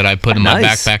the way, that I put in my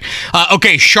backpack.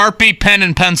 Okay, Sharpie, pen,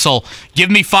 and pencil. Give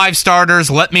me 5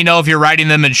 starters. Let me know if you're writing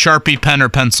them in Sharpie, pen, or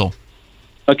pencil.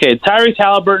 Okay, Tyrese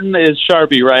Haliburton is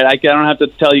Sharpie, right? I don't have to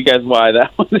tell you guys why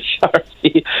that one is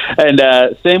Sharpie.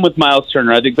 And same with Miles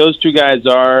Turner. I think those two guys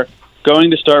are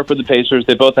going to start for the Pacers.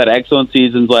 They both had excellent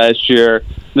seasons last year.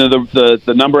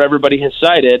 The number everybody has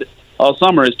cited all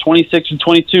summer is 26 and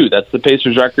 22. That's the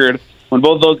Pacers' record when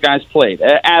both those guys played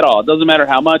at all. It doesn't matter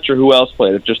how much or who else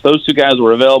played. If just those two guys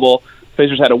were available, the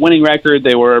Pacers had a winning record.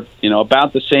 They were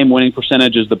about the same winning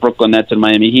percentage as the Brooklyn Nets and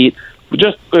Miami Heat.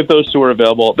 Just if those two are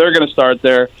available, they're going to start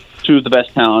there. Two of the best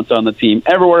talents on the team.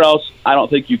 Everywhere else, I don't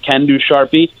think you can do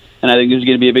Sharpie, and I think this is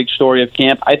going to be a big story of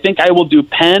camp. I think I will do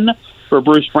pen for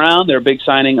Bruce Brown. They're a big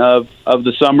signing of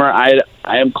the summer. I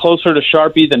am closer to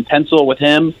Sharpie than pencil with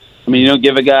him. I mean, you don't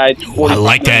give a guy $45 I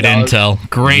like that intel.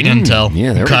 Great intel.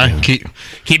 Yeah, there we go.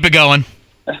 Keep it going.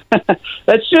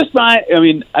 That's just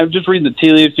I'm just reading the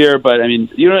tea leaves here, but I mean,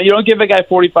 you don't give a guy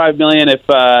 $45 million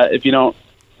if you don't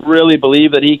really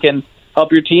believe that he can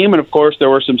help your team. And of course, there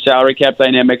were some salary cap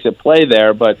dynamics at play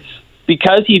there, but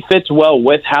because he fits well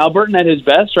with Haliburton at his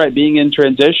best, right, being in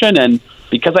transition, and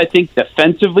because I think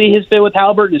defensively his fit with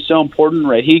Haliburton is so important,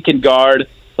 right? He can guard,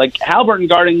 like Haliburton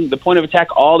guarding the point of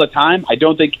attack all the time, I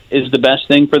don't think is the best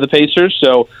thing for the Pacers.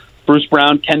 So Bruce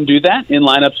Brown can do that in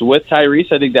lineups with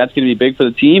Tyrese. I think that's going to be big for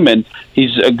the team, and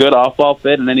he's a good off-ball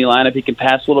fit in any lineup. He can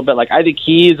pass a little bit. Like, I think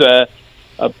he's a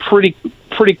pretty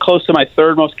close to my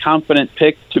third most confident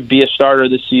pick to be a starter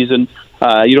this season.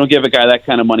 You don't give a guy that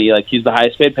kind of money, like he's the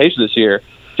highest paid Pacer this year,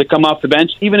 to come off the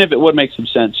bench, even if it would make some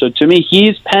sense. So to me,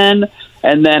 he's pen,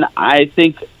 and then I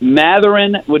think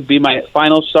Mathurin would be my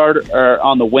final starter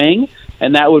on the wing,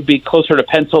 and that would be closer to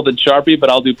pencil than Sharpie, but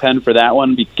I'll do pen for that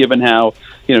one, given how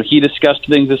he discussed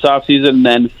things this offseason. And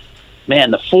then,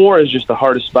 man, the 4 is just the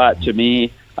hardest spot to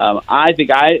me. I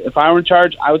think if I were in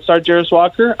charge, I would start Jarris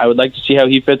Walker. I would like to see how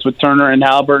he fits with Turner and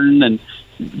Haliburton and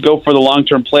go for the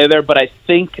long-term play there. But I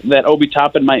think that Obi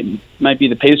Toppin might be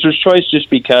the Pacers' choice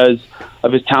just because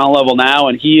of his talent level now,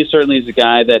 and he certainly is a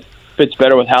guy that fits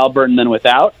better with Haliburton than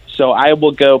without. So I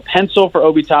will go pencil for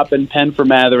Obi Toppin, pen for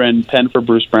Mathurin, pen for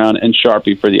Bruce Brown, and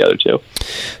Sharpie for the other two.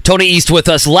 Tony East with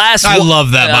us last. I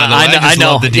love that, by the way. I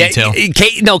know. Love the detail.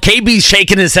 KB's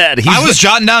shaking his head. I was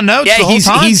jotting down notes the whole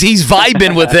time. He's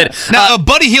vibing with it. Now,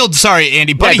 Buddy Hield, sorry,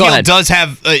 Andy. Buddy Hield does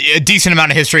have a decent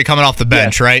amount of history coming off the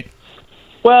bench, right?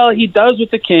 Well, he does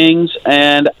with the Kings,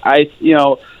 and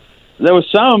there was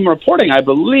some reporting, I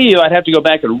believe, I'd have to go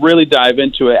back and really dive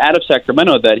into it, out of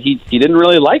Sacramento, that he didn't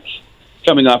really like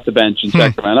coming off the bench in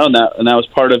Sacramento, and that was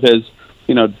part of his,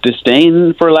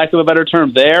 disdain, for lack of a better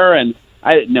term, there. And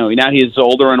I know now he's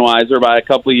older and wiser by a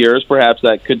couple of years. Perhaps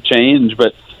that could change,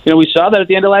 but we saw that at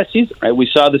the end of last season, right? We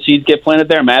saw the seeds get planted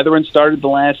there. Mathurin started the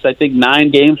last, I think,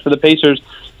 9 games for the Pacers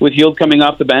with Hield coming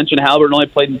off the bench, and Halliburton only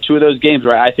played in 2 of those games,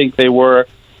 right? I think they were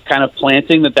kind of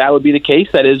planting that would be the case.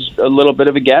 That is a little bit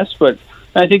of a guess, but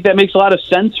I think that makes a lot of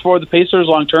sense for the Pacers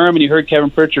long term. And you heard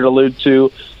Kevin Pritchard allude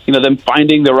to, them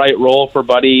finding the right role for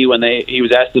Buddy when he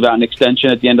was asked about an extension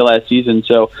at the end of last season.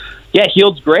 So, yeah,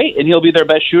 Hield's great, and he'll be their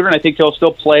best shooter, and I think he'll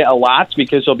still play a lot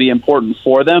because he'll be important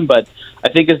for them. But I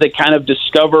think as they kind of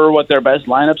discover what their best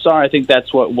lineups are, I think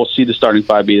that's what we'll see the starting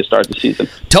 5 be to start the season.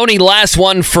 Tony, last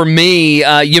one for me.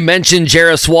 You mentioned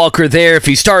Jarris Walker there. If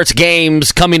he starts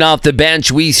games coming off the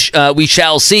bench, we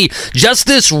shall see. Just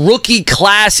this rookie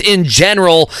class in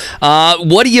general,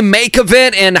 what do you make of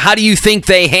it, and how do you think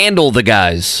they handle the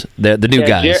guys, the new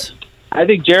guys? I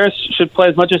think Jarris should play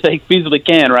as much as they feasibly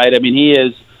can, right? I mean, he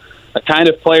is a kind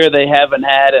of player they haven't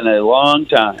had in a long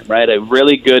time, right? A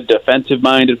really good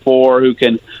defensive-minded forward who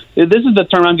can – this is the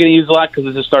term I'm going to use a lot because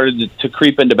this has started to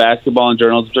creep into basketball and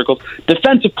journalism circles.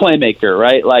 Defensive playmaker,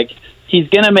 right? Like, he's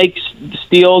going to make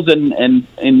steals and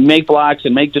make blocks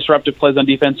and make disruptive plays on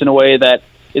defense in a way that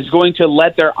is going to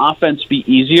let their offense be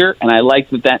easier, and I like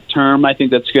that term. I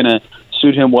think that's going to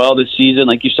suit him well this season,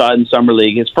 like you saw it in Summer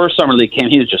League. His first Summer League game,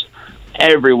 he was just –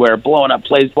 everywhere, blowing up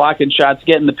plays, blocking shots,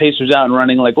 getting the Pacers out and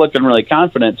running, looking really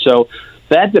confident. So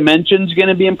that dimension's going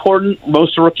to be important.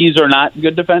 Most rookies are not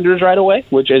good defenders right away,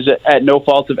 which is at no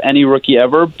fault of any rookie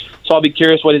ever. So I'll be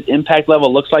curious what his impact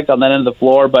level looks like on that end of the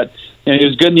floor. But he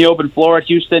was good in the open floor at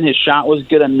Houston. His shot was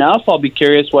good enough. I'll be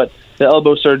curious what the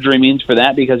elbow surgery means for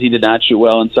that because he did not shoot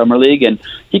well in Summer League. And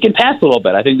he can pass a little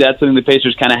bit. I think that's something the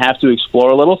Pacers kind of have to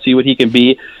explore a little, see what he can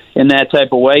be in that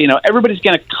type of way. Everybody's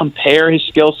going to compare his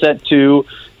skill set to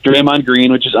Draymond Green,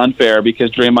 which is unfair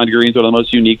because Draymond Green is one of the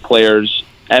most unique players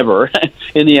ever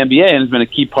in the NBA and has been a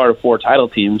key part of 4 title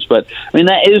teams. But,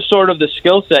 that is sort of the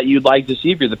skill set you'd like to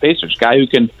see if you're the Pacers. Guy who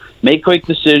can make quick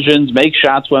decisions, make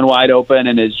shots when wide open,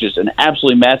 and is just an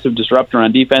absolutely massive disruptor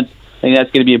on defense. I think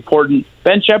that's going to be important.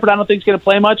 Ben Shepherd, I don't think is going to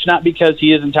play much, not because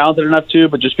he isn't talented enough to,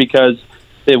 but just because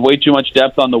they have way too much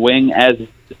depth on the wing as it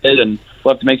is, and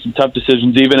we'll have to make some tough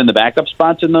decisions even in the backup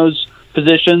spots in those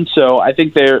positions. So I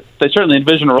think they certainly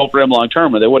envision a role for him long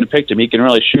term, or they wouldn't have picked him. He can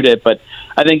really shoot it, but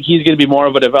I think he's going to be more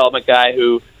of a development guy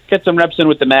who gets some reps in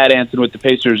with the Mad Ants and with the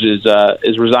Pacers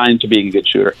is resigned to being a good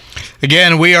shooter.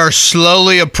 Again, we are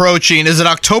slowly approaching. Is it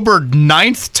October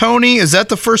 9th, Tony? Is that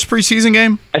the first preseason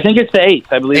game? I think it's the 8th.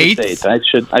 I believe it's the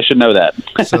 8th. I should know that.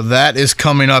 So that is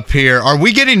coming up here. Are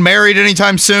we getting married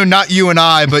anytime soon? Not you and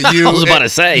I, but you. I was about to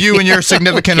say. You and your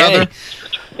significant other?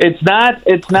 It's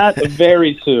not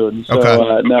very soon. So,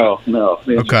 okay. No.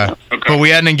 Okay. But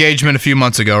we had an engagement a few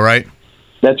months ago, right?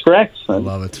 That's correct. I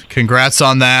love it. Congrats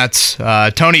on that.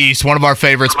 Tony East, one of our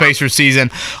favorites, Pacers season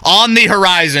on the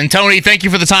horizon. Tony, thank you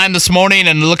for the time this morning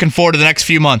and looking forward to the next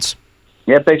few months.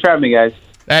 Yeah, thanks for having me, guys.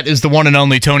 That is the one and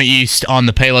only Tony East on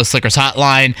the Payless Liquors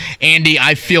hotline. Andy,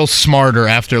 I feel smarter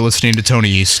after listening to Tony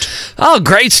East. Oh,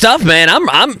 great stuff, man!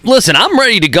 I'm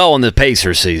ready to go on the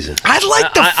Pacers season. I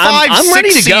like the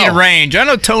 5-6 seed range. I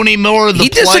know Tony more of the He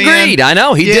disagreed. I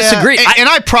know he disagreed, and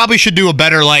I probably should do a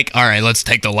better. All right, let's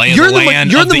take the lay of the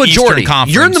land. You're of the majority. Eastern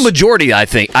Conference. You're in the majority. I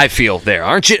feel there,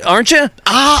 aren't you?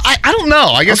 I don't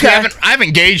know. I guess I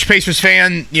haven't gauged Pacers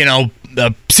fan.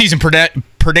 The season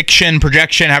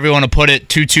projection, however you want to put it,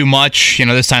 too much.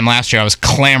 This time last year I was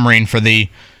clamoring for the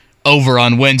over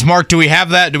on wins. Mark, do we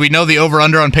have that? Do we know the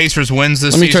over-under on Pacers wins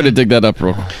this season? Let me try to dig that up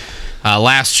real quick.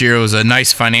 Last year it was a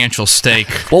nice financial stake.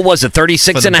 What was it,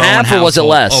 36.5 or was it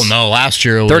less? Oh, no, last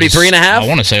year it was 33.5? I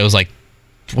want to say it was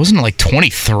wasn't it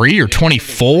 23 or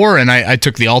 24? And I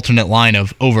took the alternate line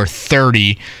of over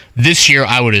 30. This year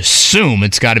I would assume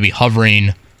it's got to be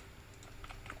hovering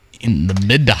in the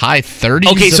mid to high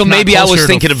 30s. Okay, so maybe I was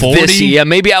thinking of this year. Yeah,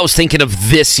 maybe I was thinking of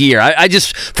this year. I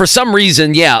just, for some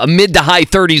reason, a mid to high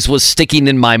 30s was sticking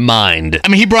in my mind. I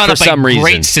mean, he brought up a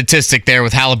great statistic there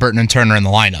with Halliburton and Turner in the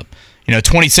lineup.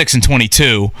 26 and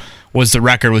 22 was the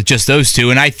record with just those two,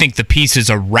 and I think the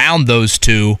pieces around those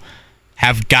two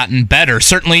have gotten better.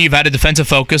 Certainly, you've had a defensive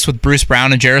focus with Bruce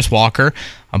Brown and Jarris Walker.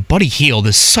 Buddy Hield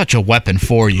is such a weapon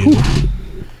for you.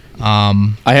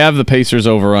 I have the Pacers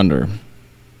over-under.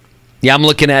 Yeah, I'm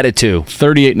looking at it too.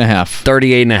 38.5.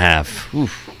 38.5.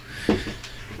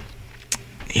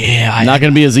 Yeah. Not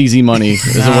going to be as easy money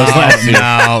as it was last year.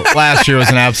 No, last year was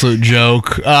an absolute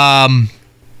joke.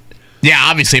 Yeah,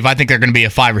 obviously, if I think they're going to be a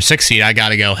 5 or 6 seed, I got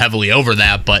to go heavily over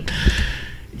that. But,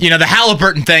 the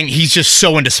Halliburton thing, he's just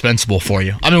so indispensable for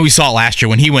you. I mean, we saw it last year.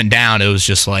 When he went down, it was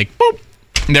just like, boop,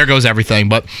 there goes everything.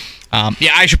 But,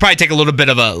 I should probably take a little bit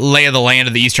of a lay of the land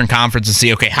of the Eastern Conference and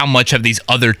see, okay, how much have these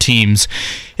other teams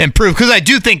improved? Because I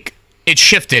do think it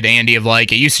shifted, Andy, of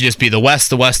like, it used to just be the West,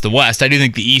 the West, the West. I do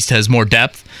think the East has more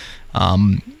depth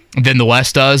than the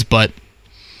West does, but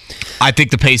I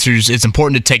think the Pacers, it's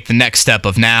important to take the next step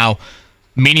of now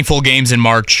meaningful games in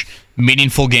March,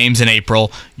 meaningful games in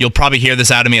April. You'll probably hear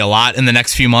this out of me a lot in the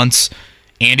next few months.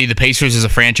 Andy, the Pacers is a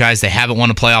franchise. They haven't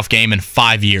won a playoff game in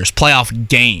 5 years. Playoff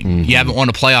game. Mm-hmm. You haven't won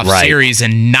a playoff series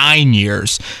in 9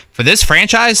 years. For this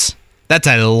franchise, that's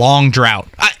a long drought.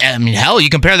 I mean, hell, you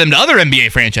compare them to other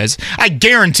NBA franchises. I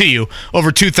guarantee you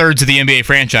over 2/3 of the NBA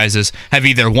franchises have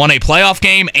either won a playoff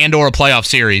game and or a playoff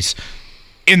series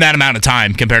in that amount of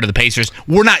time compared to the Pacers.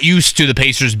 We're not used to the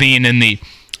Pacers being in the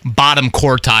bottom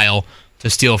quartile, to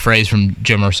steal a phrase from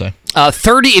Jim Irsay.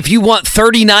 30, if you want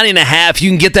 39.5, you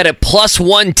can get that at plus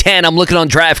 110. I'm looking on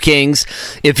DraftKings.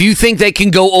 If you think they can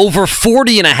go over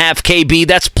 40.5 KB,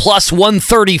 that's plus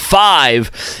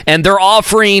 135. And they're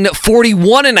offering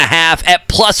 41.5 at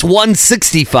plus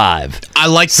 165. I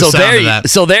like the sound of that.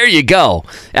 So there you go.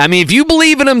 I mean, if you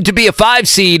believe in them to be a 5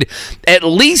 seed, at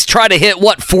least try to hit,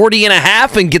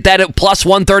 40.5 and get that at plus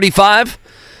 135?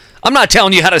 I'm not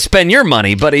telling you how to spend your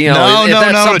money, but if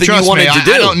that's something you wanted to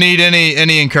do. I don't need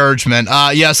any encouragement.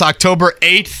 Yes, October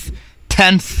 8th,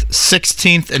 10th,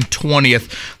 16th, and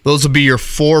 20th. Those will be your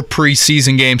 4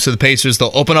 preseason games for the Pacers. They'll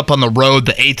open up on the road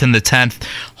the 8th and the 10th,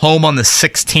 home on the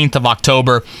 16th of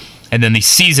October, and then the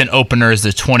season opener is the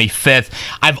 25th.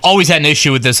 I've always had an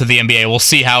issue with this with the NBA. We'll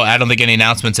see how. I don't think any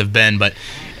announcements have been, but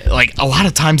like a lot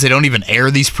of times they don't even air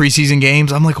these preseason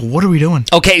games. I'm like, what are we doing?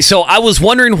 Okay, so I was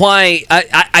wondering why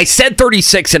I said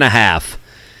 36.5,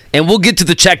 and we'll get to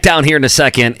the check down here in a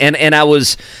second. And I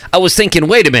was thinking,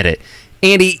 wait a minute,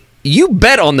 Andy, you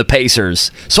bet on the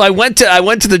Pacers. So I went to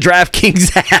the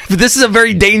DraftKings app. This is a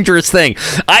very dangerous thing.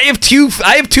 I have two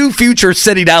futures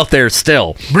sitting out there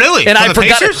still. Really? And I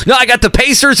forgot. Pacers? No, I got the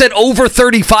Pacers at over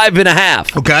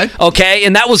 35.5. Okay,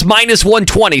 and that was minus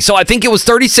 120. So I think it was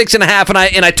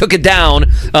 36.5, and I took it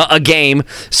down a game.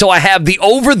 So I have the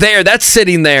over there. That's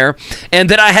sitting there, and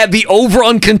then I have the over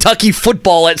on Kentucky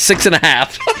football at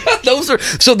 6.5. Those are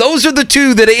the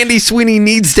two that Andy Sweeney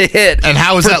needs to hit. And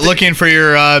how is that looking for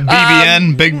your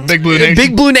BBN, Big Blue Nation?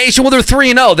 Big Blue Nation. Well, they're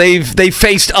 3-0. They've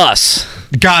faced us.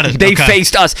 Got it. They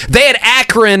faced us. They had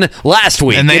Akron last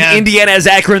week, and Indiana has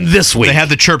Akron this week. They had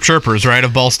the Chirpers, right,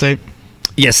 of Ball State?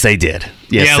 Yes, they did.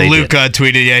 Luke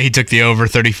tweeted, he took the over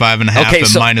 35.5 and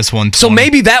minus 120. So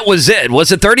maybe that was it.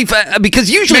 Was it 35?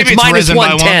 Because usually maybe it's minus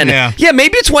 110. Yeah,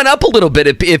 maybe it's went up a little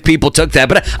bit if people took that.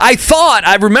 But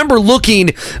I remember looking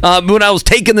when I was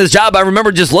taking this job, I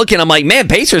remember just looking, I'm like, man,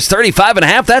 Pacers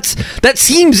 35.5, that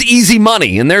seems easy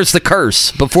money. And there's the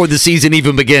curse before the season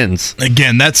even begins.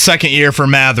 Again, that's second year for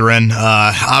Matherin.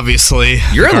 Obviously,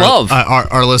 you're in love.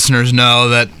 Our listeners know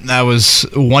that I was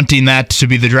wanting that to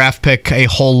be the draft pick a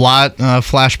whole lot.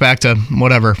 Flashback to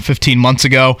 15 months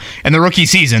ago. And the rookie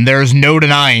season, there's no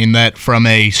denying that from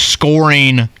a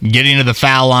scoring, getting to the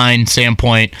foul line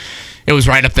standpoint, it was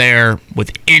right up there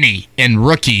with any in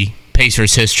rookie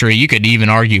Pacers history. You could even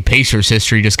argue Pacers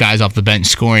history, just guys off the bench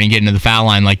scoring and getting to the foul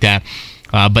line like that.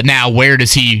 But now, where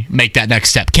does he make that next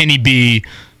step? Can he be,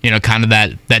 kind of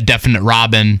that definite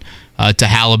Robin to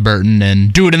Halliburton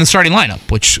and do it in the starting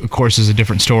lineup, which, of course, is a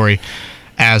different story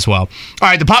as well. All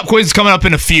right, the pop quiz is coming up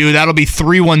in a few. That'll be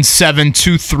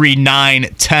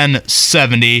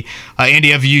 317-239-1070. Andy,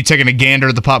 have you taken a gander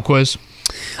at the pop quiz?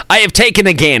 I have taken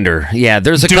a gander. Yeah,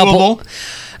 there's a Doable? couple.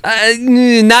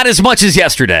 Not as much as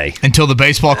yesterday. Until the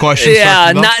baseball question.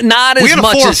 Yeah, not as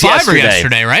much as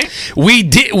yesterday, right? We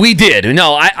did.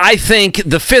 No, I think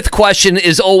the fifth question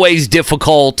is always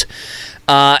difficult,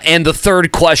 and the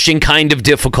third question kind of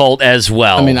difficult as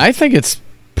well. I mean, I think it's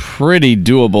pretty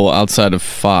doable outside of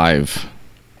 5.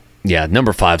 Yeah,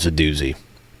 number 5's a doozy.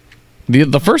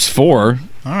 The first 4.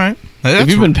 All right. If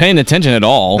you've been paying attention at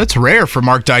all. That's rare for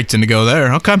Mark Dykton to go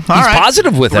there. Okay. He's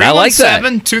positive with it. I like that.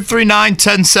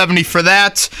 317-239-1070 for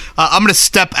that. I'm going to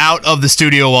step out of the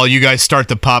studio while you guys start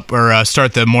the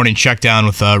morning check down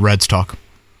with Reds Talk.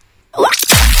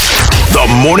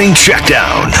 The morning check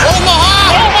down.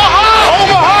 Omaha!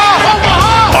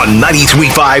 on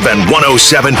 93.5 and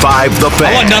 107.5 The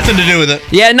Fan. I want nothing to do with it.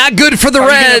 Yeah, not good for the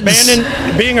Reds.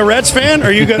 Abandon being a Reds fan?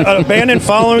 Are you going to abandon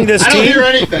following this team? I don't hear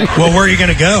anything. Well, where are you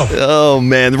going to go? Oh,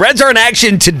 man. The Reds are in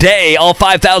action today. All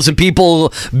 5,000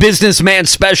 people, businessman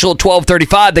special,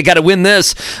 12:35. They got to win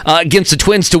this against the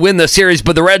Twins to win the series.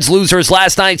 But the Reds losers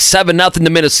last night, 7-0 to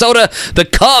Minnesota. The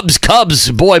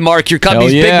Cubs, boy, Mark, your Cubbies,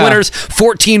 big winners,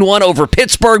 14-1 over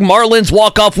Pittsburgh. Marlins,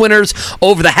 walk-off winners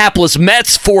over the hapless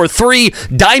Mets, 4-3.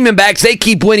 Diamondbacks, they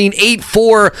keep winning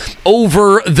 8-4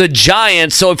 over the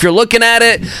Giants. So if you're looking at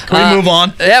it... Can we move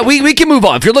on? Yeah, we can move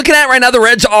on. If you're looking at it right now, the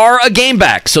Reds are a game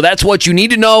back. So that's what you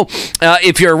need to know.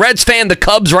 If you're a Reds fan, the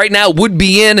Cubs right now would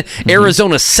be in.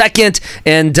 Arizona second.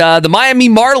 And the Miami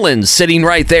Marlins sitting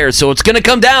right there. So it's going to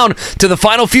come down to the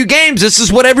final few games. This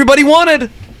is what everybody wanted.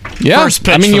 Yeah,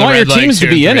 I mean, you want your teams to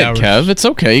be in it, Kev. It's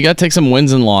okay. You got to take some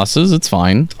wins and losses. It's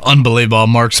fine. Unbelievable.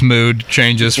 Mark's mood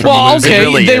changes from okay.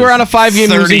 Really they were on a 5-game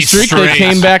losing streak. Straight. They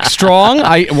came back strong.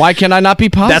 Why can I not be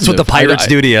positive? That's what the Pirates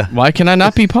do to you. Why can I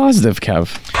not be positive,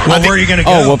 Kev? Well, where are you going to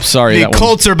go? Oh, whoops, sorry. The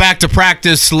Colts are back to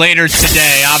practice later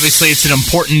today. Obviously, it's an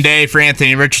important day for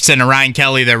Anthony Richardson and Ryan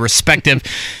Kelly, their respective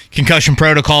concussion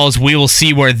protocols. We will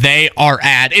see where they are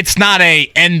at. It's not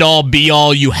a end-all,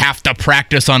 be-all. You have to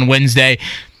practice on Wednesday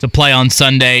to play on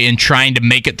Sunday and trying to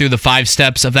make it through the 5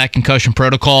 steps of that concussion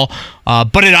protocol.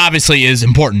 But it obviously is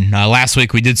important. Last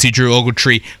week, we did see Drew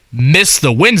Ogletree miss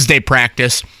the Wednesday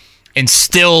practice and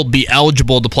still be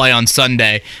eligible to play on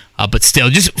Sunday. But still,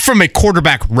 just from a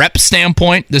quarterback rep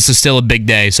standpoint, this is still a big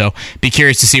day. So be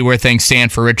curious to see where things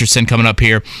stand for Richardson coming up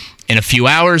here in a few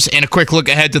hours. And a quick look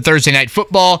ahead to Thursday Night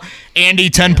Football. Andy,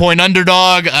 10-point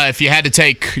underdog. If you had to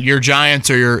take your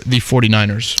Giants or the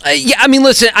 49ers. Yeah, I mean,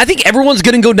 listen, I think everyone's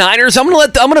going to go Niners. I'm going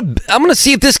to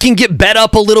see if this can get bet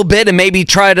up a little bit and maybe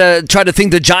try to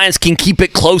think the Giants can keep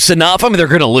it close enough. I mean, they're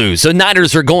going to lose. So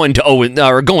Niners are going to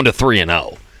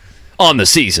 3-0 on the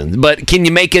season. But can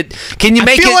you make it? Can you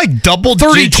make it like double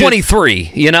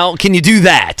 30-23? You know, can you do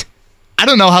that? I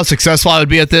don't know how successful I would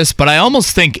be at this, but I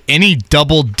almost think any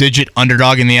double-digit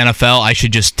underdog in the NFL, I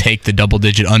should just take the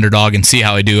double-digit underdog and see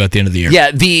how I do at the end of the year. Yeah,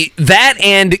 that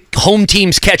and home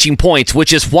teams catching points,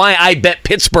 which is why I bet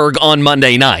Pittsburgh on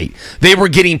Monday night. They were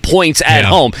getting points at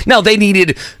home. Now, they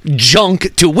needed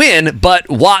junk to win, but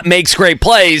Watt makes great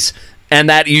plays, and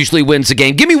that usually wins the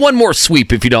game. Give me one more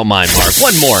sweep, if you don't mind, Mark.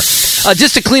 One more.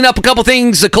 Just to clean up a couple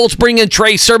things, the Colts bring in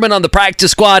Trey Sermon on the practice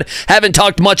squad. Haven't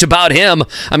talked much about him.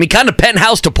 I mean, kind of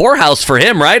penthouse to poorhouse for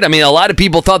him, right? I mean, a lot of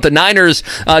people thought the Niners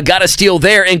got a steal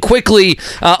there. And quickly,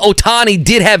 Ohtani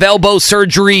did have elbow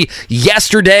surgery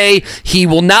yesterday. He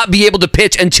will not be able to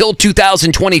pitch until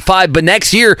 2025, but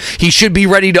next year he should be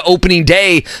ready to opening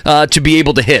day to be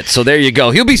able to hit. So there you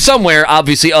go. He'll be somewhere,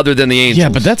 obviously, other than the Angels. Yeah,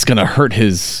 but that's going to hurt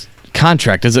his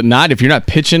contract, is it not? If you're not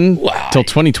pitching till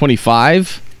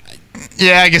 2025?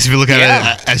 Yeah, I guess if you look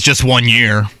at it as just 1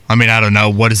 year, I mean, I don't know.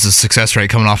 What is the success rate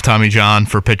coming off Tommy John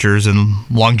for pitchers and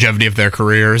longevity of their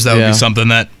careers? That would be something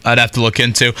that I'd have to look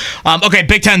into. Okay,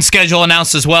 Big Ten schedule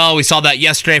announced as well. We saw that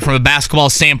yesterday from a basketball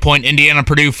standpoint.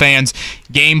 Indiana-Purdue fans,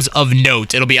 games of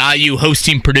note. It'll be IU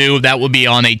hosting Purdue. That will be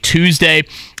on a Tuesday,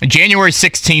 January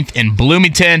 16th in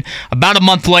Bloomington. About a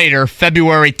month later,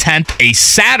 February 10th, a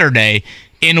Saturday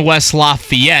in West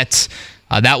Lafayette.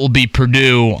 That will be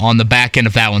Purdue on the back end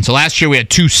of that one. So last year we had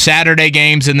 2 Saturday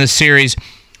games in this series.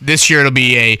 This year it'll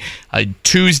be a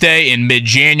Tuesday in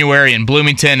mid-January in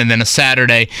Bloomington and then a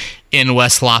Saturday in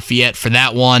West Lafayette for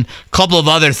that one. A couple of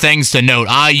other things to note.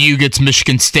 IU gets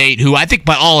Michigan State, who I think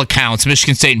by all accounts,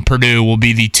 Michigan State and Purdue will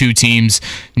be the 2 teams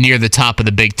near the top of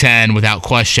the Big Ten without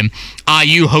question.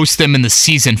 IU hosts them in the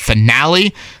season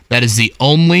finale. That is the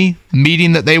only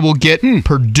meeting that they will get.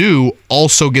 Purdue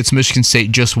also gets Michigan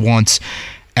State just once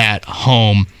at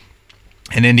home.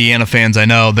 And Indiana fans, I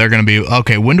know they're going to be,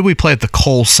 okay, when do we play at the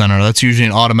Kohl Center? That's usually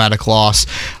an automatic loss.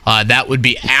 That would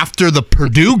be after the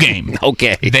Purdue game.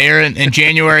 Okay. There in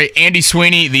January. Andy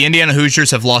Sweeney, the Indiana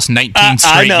Hoosiers have lost 19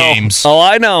 straight games. Oh,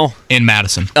 I know. In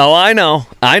Madison. Oh, I know.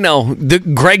 The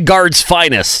Greg Gard's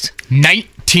finest.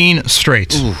 19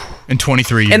 straight in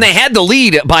 23 years. And they had the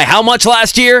lead by how much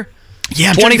last year?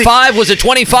 Yeah, 25? Was it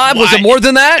 25? Was it more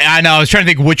than that? I know. I was trying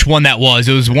to think which one that was.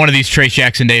 It was one of these Trace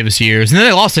Jackson Davis years. And then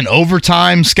they lost in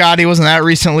overtime, Scotty. Wasn't that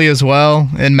recently as well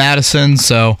in Madison?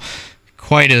 So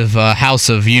quite a house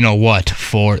of you-know-what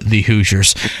for the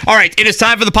Hoosiers. All right, it is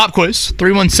time for the pop quiz.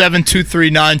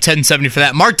 317-239-1070 for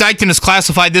that. Mark Dykton has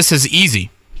classified this as easy.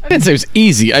 I didn't say it was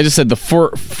easy. I just said the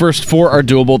first 4 are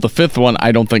doable. The 5th one,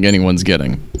 I don't think anyone's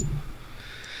getting.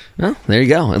 Well, there you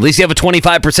go. At least you have a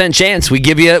 25% chance. We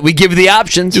give you the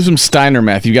options. Do some Steiner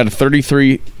math. You got a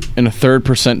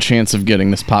 33.3% chance of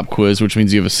getting this pop quiz, which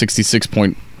means you have a 66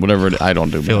 point whatever. I don't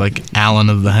do. I feel like Alan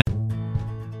of the.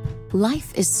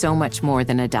 Life is so much more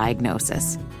than a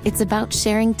diagnosis. It's about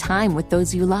sharing time with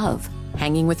those you love,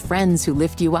 hanging with friends who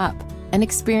lift you up, and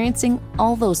experiencing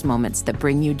all those moments that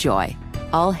bring you joy.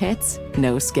 All hits,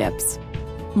 no skips.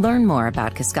 Learn more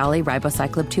about Kisqali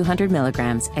Ribociclib 200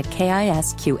 milligrams at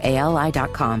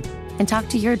KISQALI.com and talk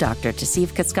to your doctor to see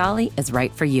if Kisqali is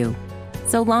right for you.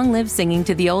 So long live singing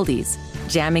to the oldies,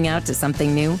 jamming out to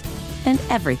something new, and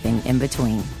everything in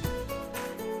between.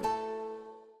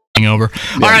 Over.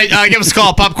 All right, give us a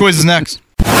call. Pop quiz is next.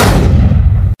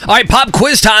 All right, pop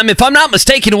quiz time. If I'm not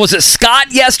mistaken, was it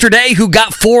Scott yesterday who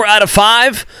got 4 out of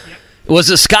 5?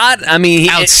 Was it Scott? I mean,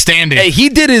 outstanding. He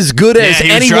did as good as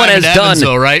anyone has done.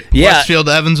 Evansville, right? Yeah, Westfield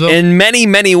to Evansville. In many,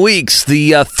 many weeks.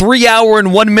 The 3-hour and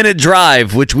 1-minute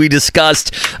drive, which we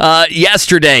discussed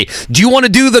yesterday. Do you want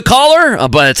to do the caller?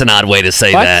 But it's an odd way to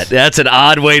say that. That's an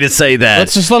odd way to say that.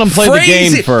 Let's just let him play the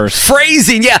game first.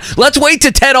 Phrasing, yeah. Let's wait to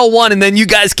 10:01 and then you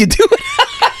guys can do it.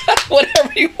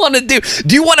 Whatever you want to do.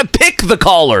 Do you want to pick the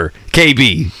caller,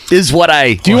 KB? Is what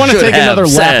I Do you want to take another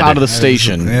lap out of the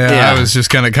station? Yeah, I was just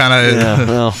going to kind of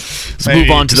let's move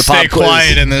on to the pop quiz. Stay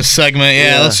quiet in this segment.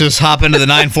 Yeah, let's just hop into the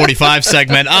 9:45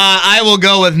 segment. I will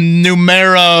go with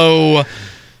numero.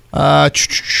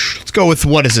 Let's go with,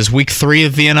 what is this, week 3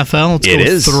 of the NFL? Let's go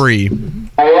with 3.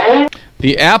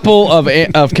 The apple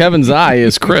of Kevin's eye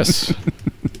is Chris.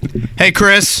 Hey,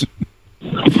 Chris.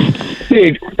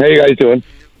 Hey, how you guys doing?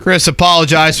 Chris,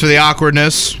 apologize for the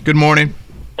awkwardness. Good morning.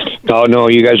 Oh, no,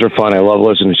 you guys are fun. I love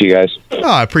listening to you guys. Oh,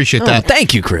 I appreciate that.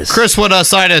 Thank you, Chris. Chris, what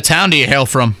side of town do you hail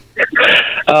from?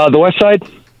 The west side.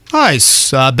 Nice.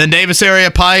 Ben Davis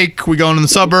area, Pike. We going in the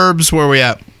suburbs? Where are we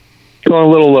at? Going a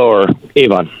little lower.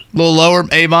 Avon. A little lower,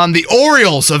 Avon. The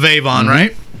Orioles of Avon,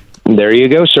 right? There you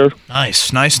go, sir.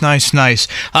 Nice.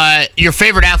 Your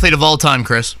favorite athlete of all time,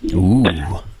 Chris? Ooh.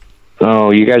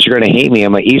 Oh, you guys are going to hate me.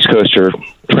 I'm an East Coaster,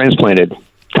 transplanted.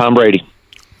 Tom Brady.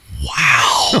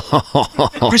 Wow.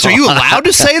 Chris, are you allowed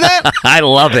to say that? I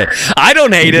love it. I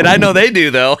don't hate it. I know they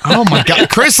do, though. Oh, my God.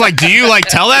 Chris, do you,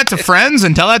 tell that to friends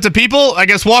and tell that to people? I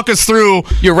guess walk us through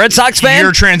your Red Sox fan?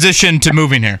 Your transition to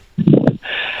moving here.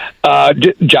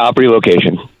 Job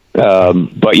relocation.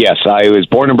 But yes, I was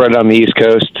born and bred on the East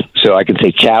Coast, so I can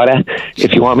say chowder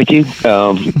if you want me to.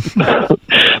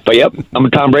 But yep, I'm a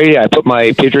Tom Brady. I put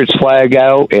my Patriots flag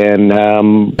out, and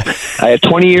I had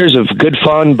 20 years of good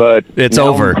fun, but it's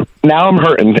over. Now I'm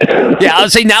hurting. Yeah, I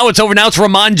would say now it's over. Now it's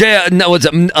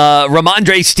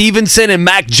Ramondre Stevenson and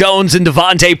Mac Jones and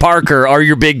Devontae Parker are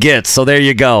your big gets. So there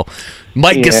you go.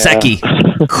 Mike Gesicki.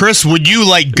 Chris, would you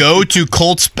go to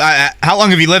Colts? How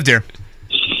long have you lived here?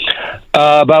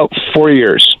 About 4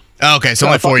 years. Okay, so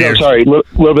only 4 years. Sorry, a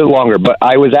little bit longer. But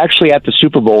I was actually at the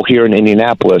Super Bowl here in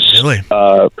Indianapolis. Really?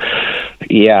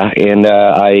 Yeah, and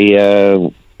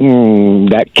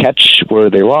that catch where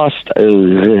they lost, I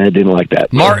didn't like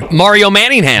that. Mario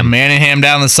Manningham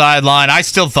down the sideline. I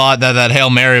still thought that Hail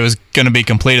Mary was going to be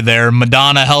completed there.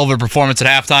 Madonna, hell of a performance at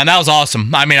halftime. That was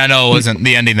awesome. I mean, I know it wasn't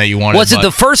the ending that you wanted. Was it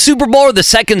the first Super Bowl or the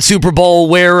second Super Bowl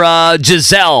where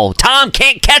Giselle, Tom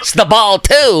can't catch the ball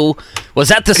too? Was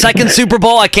that the second Super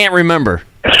Bowl? I can't remember.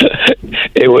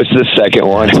 It was the second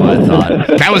one. That's what I thought.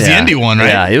 That was the Indy one, right?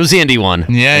 Yeah, it was the Indy one.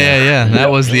 Yeah. That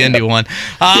was the Indy one.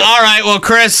 All right, well,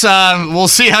 Chris, we'll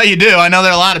see how you do. I know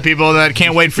there are a lot of people that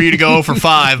can't wait for you to go 0 for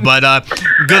 5, but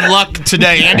good luck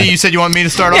today. Andy, you said you want me to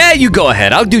start off? Yeah, you go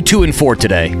ahead. I'll do 2 and 4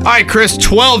 today. All right, Chris,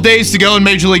 12 days to go in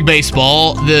Major League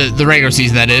Baseball, the regular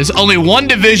season, that is. Only one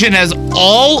division has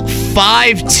all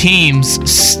 5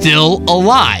 teams still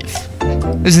alive.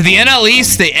 Is it the NL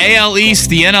East, the AL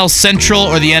East, the NL Central,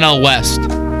 or the NL West?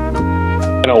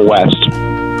 NL West.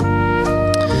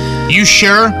 You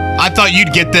sure? I thought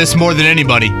you'd get this more than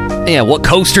anybody. Yeah, what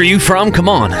coast are you from? Come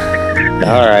on.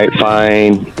 All right,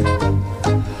 fine.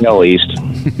 NL East.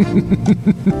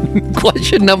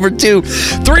 Question number 2.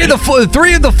 Three of the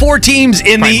four teams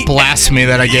in the blasphemy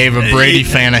that I gave a Brady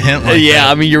fan a hint like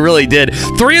that. I mean, you really did.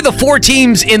 3 of the 4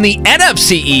 teams in the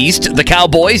NFC East, the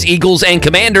Cowboys, Eagles, and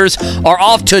Commanders, are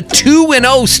off to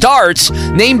 2-0 starts.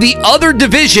 Name the other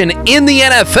division in the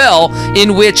NFL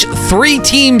in which 3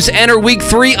 teams enter Week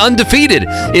 3 undefeated.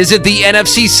 Is it the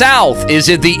NFC South? Is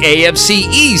it the AFC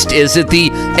East? Is it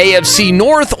the AFC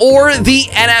North or the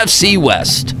NFC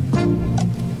West?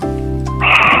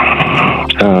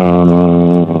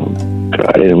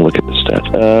 I didn't look at the stats.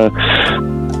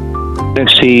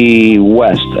 NFC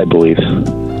West, I believe.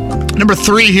 Number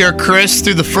 3 here, Chris.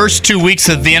 Through the first 2 weeks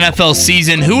of the NFL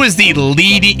season, who is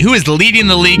leading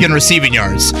the league in receiving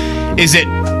yards? Is it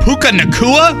Puka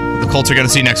Nacua? The Colts are going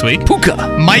to see next week.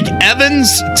 Puka. Mike Evans,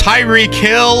 Tyreek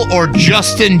Hill, or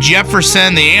Justin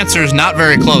Jefferson? The answer is not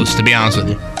very close, to be honest with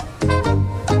you.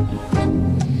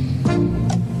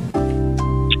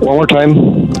 One more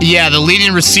time. Yeah, the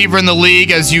leading receiver in the league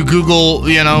as you Google,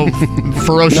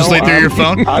 ferociously through your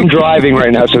phone. I'm driving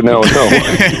right now, so no.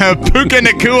 Puka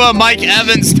Nacua, Mike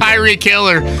Evans, Tyreek Hill,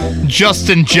 or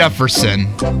Justin Jefferson?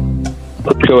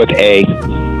 Let's go with A.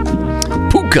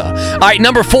 Puka. All right,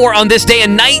 number 4. On this day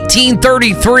in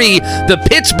 1933, the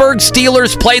Pittsburgh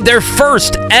Steelers played their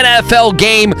first NFL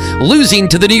game, losing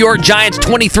to the New York Giants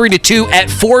 23-2 at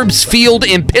Forbes Field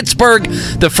in Pittsburgh.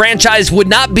 The franchise would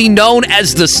not be known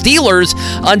as the Steelers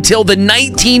until the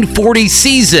 1940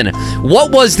 season.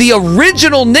 What was the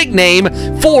original nickname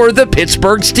for the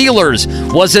Pittsburgh Steelers?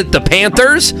 Was it the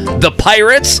Panthers, the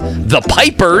Pirates, the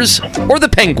Pipers, or the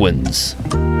Penguins?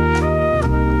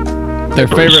 Their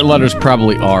favorite letters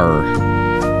probably are.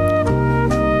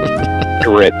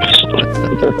 Ritz.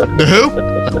 The who?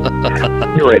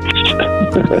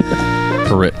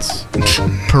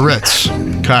 Peritz.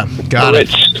 Okay, got it.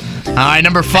 All right,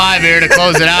 number 5 here to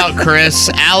close it out, Chris.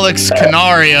 Alex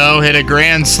Canario hit a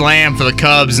grand slam for the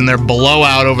Cubs in their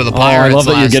blowout over the Pirates. I love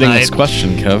that you're getting night. this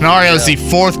question, Kev. Canario is the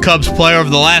 4th Cubs player over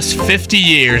the last 50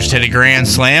 years to hit a grand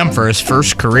slam for his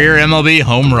first career MLB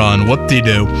home run.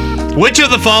 Whoop-de-doo. Which of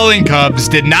the following Cubs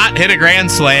did not hit a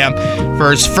grand slam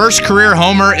for his first career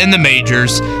homer in the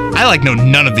majors? I know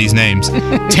none of these names.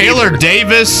 Taylor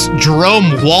Davis,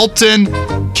 Jerome Walton,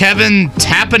 Kevin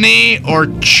Tapani, or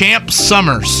Champ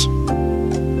Summers?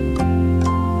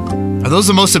 Are those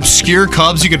the most obscure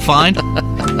Cubs you could find?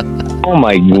 Oh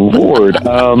my Lord.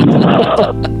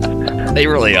 They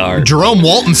really are. Jerome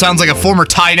Walton sounds like a former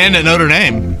tight end at Notre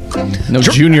Dame. No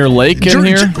Junior Lake in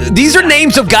here? These are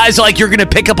names of guys you're going to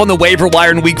pick up on the waiver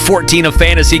wire in week 14 of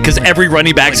fantasy because every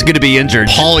running back's going to be injured.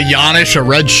 Paul Yanish, a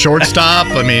red shortstop.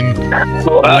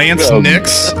 Lance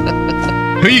Nix.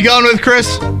 Who you going with,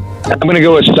 Chris? I'm going to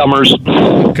go with Summers.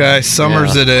 Okay,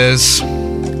 Summers it is.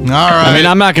 All right.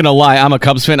 I'm not going to lie. I'm a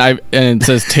Cubs fan, and it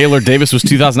says Taylor Davis was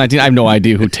 2019. I have no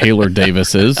idea who Taylor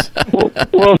Davis is.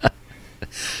 Well,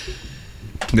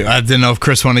 I didn't know if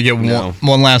Chris wanted to get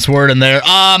one last word in there.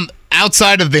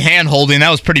 Outside of the hand holding, that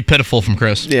was pretty pitiful from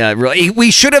Chris. Yeah, really. We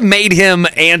should have made him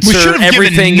answer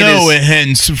everything. No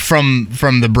hints from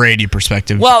the Brady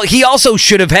perspective. Well, he also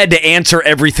should have had to answer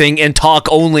everything and talk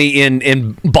only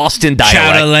in Boston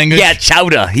dialect. Chowda language. Yeah,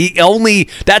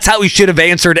 Chowda. That's how he should have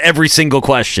answered every single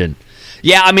question.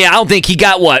 Yeah, I don't think he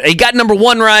got what? He got number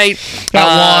 1 right.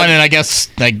 Got 1, and I guess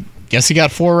he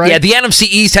got 4 right. Yeah, the NFC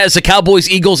East has the Cowboys,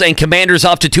 Eagles, and Commanders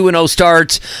off to 2-0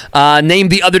 starts. Name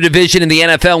the other division in the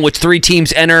NFL in which 3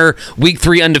 teams enter Week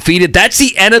 3 undefeated. That's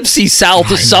the NFC South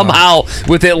somehow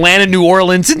with Atlanta, New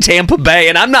Orleans, and Tampa Bay.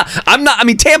 And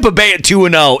Tampa Bay at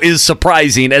 2-0 is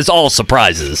surprising as all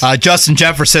surprises. Justin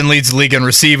Jefferson leads the league in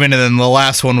receiving, and then the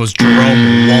last one was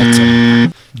Jerome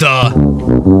Walton. Duh.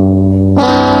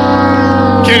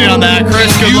 Kidding on that,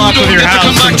 Chris. Good luck with your house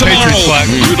and the Patriots flag.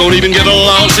 You don't even get a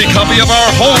lousy copy of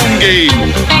our home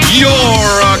game.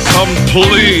 You're a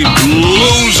complete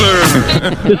loser.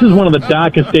 This is one of the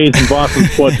darkest days in Boston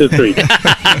sports history.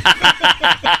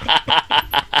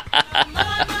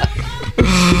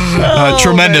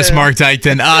 Tremendous, Mark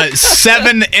Dykton.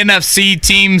 7 NFC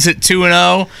teams at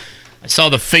 2-0. I saw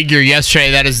the figure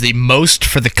yesterday. That is the most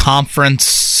for the conference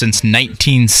since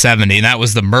 1970. And that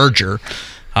was the merger.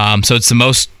 So it's the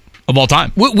most of all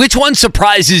time. Which one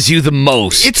surprises you the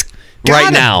most? It's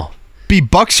right now. Be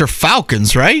Bucks or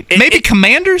Falcons, right? Maybe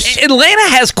Commanders? Atlanta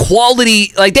has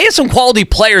quality. They have some quality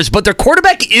players, but their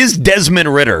quarterback is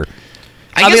Desmond Ridder.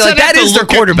 I guess that is their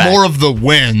quarterback. More of the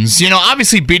wins.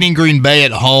 Obviously beating Green Bay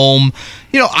at home.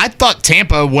 I thought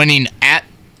Tampa winning at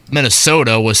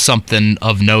Minnesota was something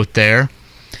of note there.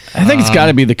 I think it's got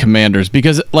to be the Commanders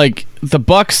because, the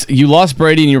Bucks, you lost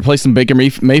Brady and you replaced him Baker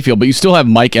Mayfield, but you still have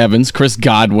Mike Evans, Chris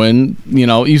Godwin.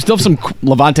 You still have some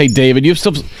Levante David. You have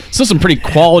still some pretty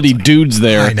quality dudes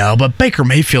there. I know, but Baker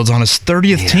Mayfield's on his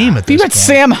 30th team at this point. You got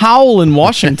Sam Howell in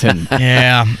Washington.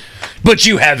 Yeah. But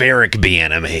you have Eric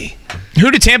Bieniemy.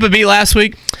 Who did Tampa beat last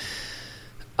week?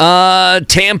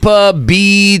 Tampa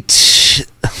beat...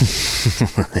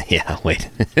 yeah, wait.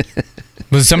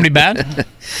 Was it somebody bad?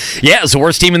 Yeah, it was the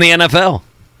worst team in the NFL.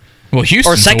 Well,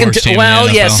 Houston's the worst team in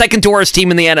the NFL. Second to worst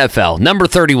team in the NFL. Number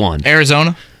 31.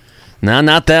 Arizona? No,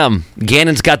 not them.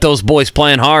 Gannon's got those boys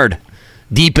playing hard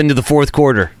deep into the fourth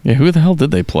quarter. Yeah, who the hell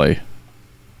did they play?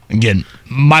 Again,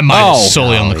 my mind is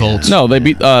solely on the Colts. No, they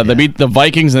beat the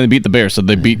Vikings and they beat the Bears, so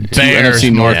they beat two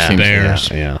NFC North teams. Bears.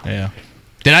 Yeah.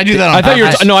 Did I do that on I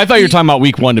thought you were talking about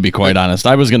week 1, to be quite honest.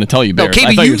 I was going to tell you Bears. No, KB,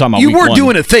 I thought you were talking about week 1. You were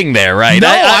doing a thing there, right? No,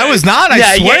 I was not.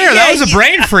 I swear. That was a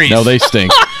brain freeze. No, they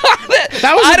stink.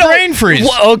 That was a brain freeze.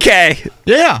 Okay.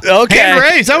 Yeah. Okay. Hand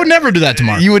raised. I would never do that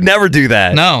tomorrow. You would never do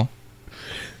that. No.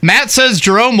 Matt says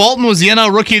Jerome Walton was the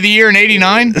NL Rookie of the Year in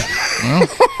 89. Well,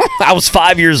 I was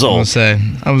 5 years old.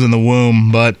 I was in the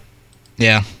womb, but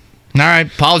yeah. All right.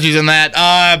 Apologies on that.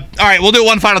 All right. We'll do it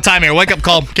one final time here. Wake up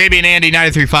call. KB and Andy,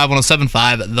 93.5,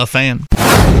 107.5, The Fan.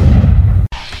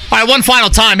 All right. One final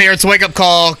time here. It's a wake up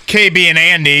call. KB and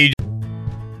Andy.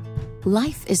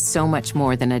 Life is so much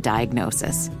more than a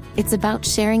diagnosis. It's about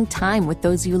sharing time with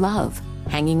those you love,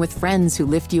 hanging with friends who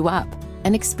lift you up,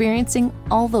 and experiencing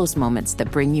all those moments that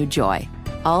bring you joy.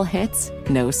 All hits,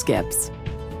 no skips.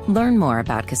 Learn more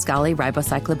about Kisqali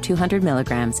Ribociclib 200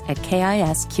 milligrams at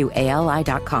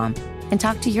KISQALI.com and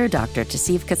talk to your doctor to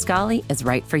see if Kisqali is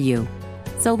right for you.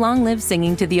 So long live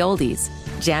singing to the oldies,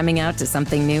 jamming out to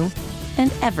something new,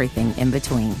 and everything in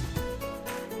between.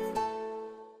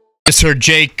 Just heard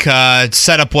Jake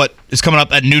set up what is coming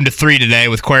up at noon to 3 today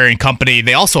with Query and Company.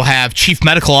 They also have Chief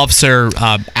Medical Officer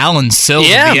Alan Sills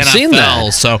of the NFL. Seen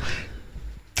that. So I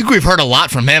think we've heard a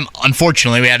lot from him.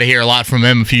 Unfortunately, we had to hear a lot from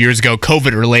him a few years ago,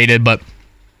 COVID-related, but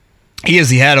he is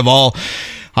the head of all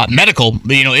medical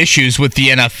issues with the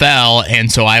NFL,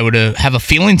 and so I would have a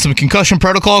feeling some concussion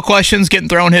protocol questions getting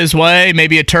thrown his way,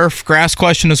 maybe a turf grass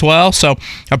question as well. So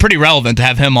pretty relevant to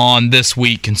have him on this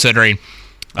week, considering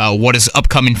what is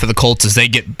upcoming for the Colts as they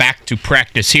get back to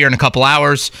practice here in a couple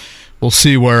hours. We'll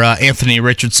see where Anthony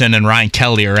Richardson and Ryan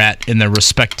Kelly are at in their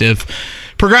respective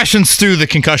progressions through the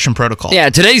concussion protocol.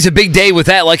 Yeah, today's a big day with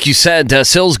that. Like you said,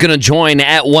 Sill's going to join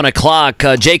at 1 o'clock.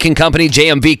 Jake and Company,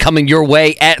 JMV, coming your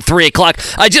way at 3 o'clock.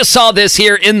 I just saw this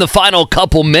here in the final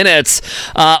couple minutes.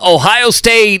 Ohio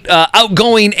State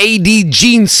outgoing AD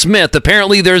Gene Smith.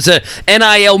 Apparently there's a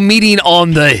NIL meeting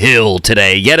on the Hill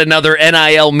today. Yet another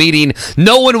NIL meeting.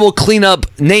 No one will clean up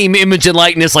name, image, and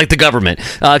likeness like the government.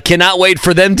 Cannot wait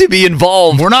for them to be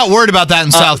involved. We're not worried about that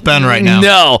in South Bend right now.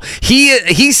 No.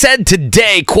 He said today,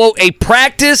 quote, a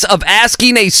practice of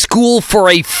asking a school for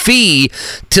a fee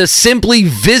to simply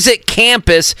visit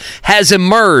campus has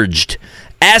emerged.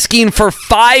 Asking for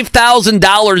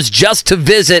 $5,000 just to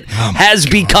visit has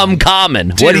become common.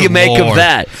 Dear what do you make Lord. of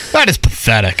that? That is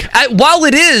pathetic. While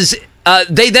it is,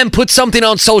 they then put something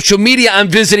on social media. I'm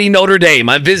visiting Notre Dame.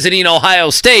 I'm visiting Ohio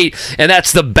State, and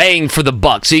that's the bang for the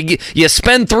buck. So you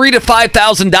spend $3,000 to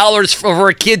 $5,000 for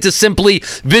a kid to simply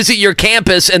visit your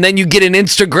campus, and then you get an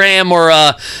Instagram or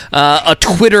a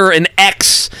Twitter, an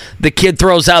X. The kid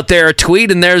throws out there a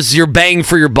tweet, and there's your bang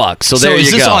for your buck. So there you go. So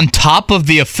is this on top of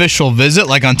the official visit,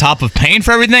 like on top of paying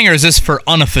for everything, or is this for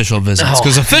unofficial visits?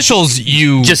 Because officials,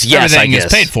 everything is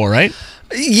paid for, right?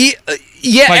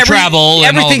 Yeah, like travel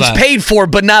and everything's all that. paid for,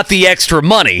 but not the extra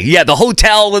money. Yeah, the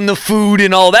hotel and the food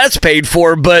and all that's paid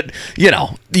for, but,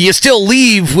 you still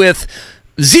leave with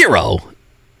zero.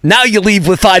 Now you leave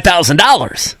with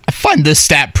 $5,000. I find this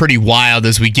stat pretty wild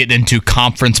as we get into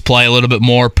conference play a little bit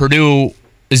more. Purdue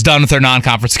is done with their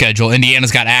non-conference schedule.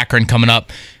 Indiana's got Akron coming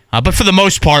up. But for the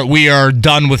most part, we are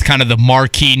done with kind of the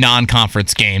marquee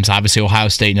non-conference games. Obviously, Ohio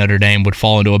State, Notre Dame would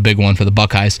fall into a big one for the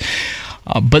Buckeyes.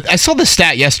 But I saw the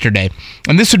stat yesterday,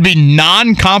 and this would be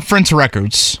non-conference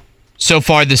records so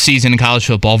far this season in college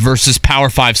football versus Power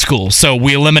 5 schools. So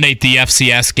we eliminate the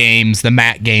FCS games, the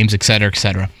MAC games, et cetera, et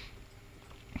cetera.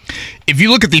 If you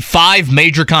look at the 5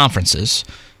 major conferences,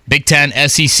 Big 10,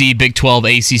 SEC, Big 12,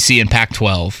 ACC, and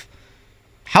Pac-12,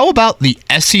 how about the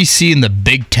SEC and the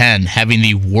Big 10 having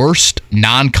the worst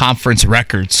non-conference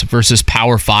records versus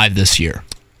Power 5 this year?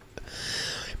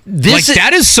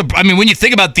 That is, when you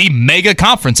think about the mega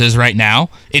conferences right now,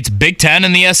 it's Big 10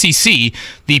 and the SEC.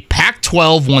 The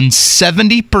Pac-12 won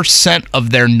 70%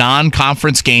 of their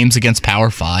non-conference games against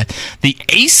Power 5. The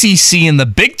ACC and the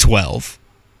Big 12,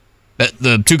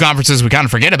 the two conferences we kind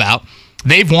of forget about,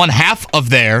 they've won half of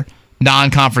their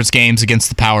non-conference games against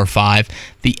the Power 5.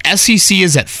 The SEC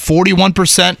is at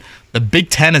 41%. The Big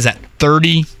 10 is at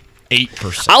 38%.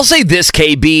 I'll say this,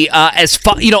 KB, as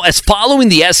following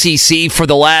the SEC for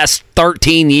the last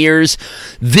 13 years,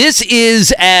 this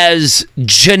is as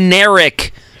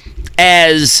generic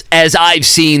as I've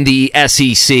seen the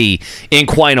SEC in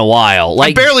quite a while.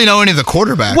 I barely know any of the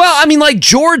quarterbacks. Well, I mean, like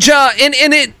Georgia, and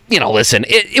it, listen,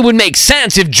 it would make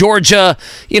sense if Georgia,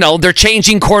 they're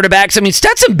changing quarterbacks. I mean,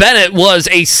 Stetson Bennett was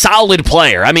a solid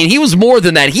player. I mean, he was more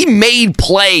than that. He made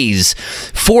plays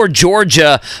for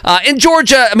Georgia. In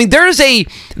Georgia, I mean,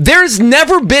 there's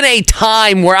never been a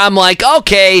time where I'm like,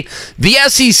 okay, the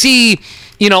SEC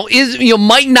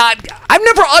might not. I've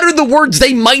never uttered the words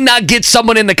they might not get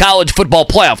someone in the college football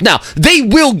playoff. Now, they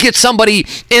will get somebody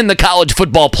in the college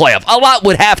football playoff. A lot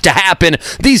would have to happen.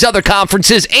 These other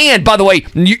conferences, and by the way,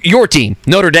 your team,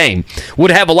 Notre Dame,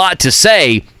 would have a lot to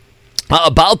say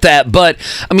about that. But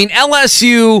I mean,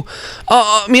 LSU,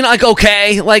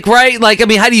 okay,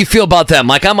 right? How do you feel about them?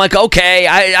 I'm okay.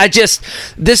 I just,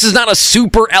 this is not a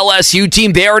super LSU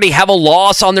team. They already have a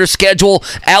loss on their schedule.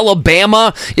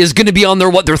 Alabama is going to be on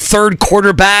their third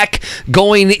quarterback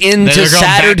going into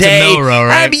Saturday. Back to Milrow,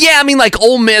 right?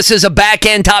 Ole Miss is a back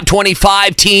end top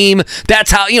 25 team.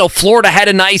 That's how, Florida had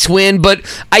a nice win, but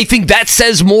I think that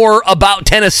says more about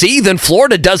Tennessee than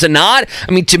Florida does it not.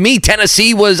 I mean, to me,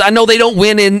 Tennessee was, I know they don't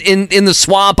win in the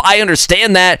swamp. I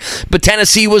understand that, but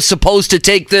Tennessee was supposed to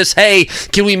take this, hey,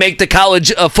 can we make the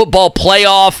college football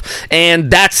playoff?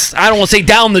 And that's, I don't want to say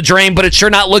down the drain, but it's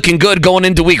sure not looking good going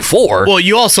into week 4. Well,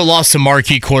 you also lost some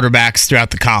marquee quarterbacks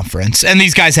throughout the conference, and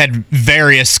these guys had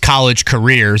various college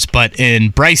careers, but in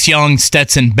Bryce Young,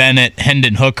 Stetson Bennett,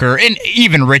 Hendon Hooker, and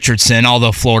even Richardson,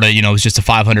 although Florida, was just a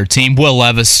 500 team. Will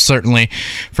Levis, certainly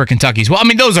for Kentucky as well. I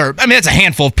mean, that's a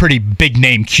handful of pretty big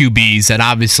name QBs that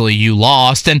obviously you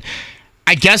lost. And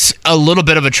I guess a little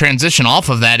bit of a transition off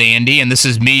of that, Andy, and this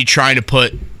is me trying to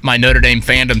put my Notre Dame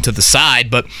fandom to the side,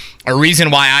 but a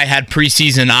reason why I had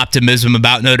preseason optimism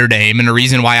about Notre Dame and a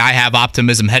reason why I have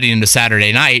optimism heading into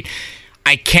Saturday night,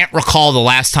 I can't recall the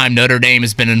last time Notre Dame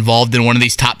has been involved in one of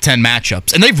these top 10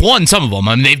 matchups. And they've won some of them.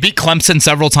 I mean, they've beat Clemson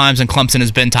several times, and Clemson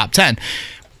has been top 10.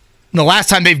 The last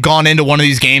time they've gone into one of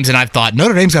these games, and I've thought,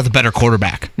 Notre Dame's got the better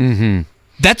quarterback. Mm-hmm.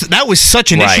 That was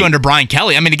such an issue under Brian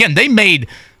Kelly. I mean, again, they made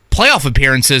playoff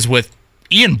appearances with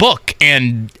Ian Book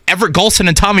and Everett Golson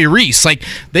and Tommy Reese. They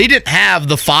didn't have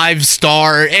the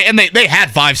 5-star, and they had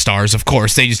 5 stars, of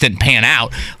course. They just didn't pan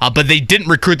out. But they didn't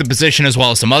recruit the position as well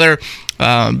as some other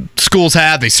schools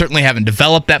have. They certainly haven't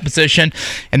developed that position.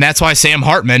 And that's why Sam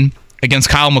Hartman against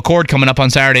Kyle McCord coming up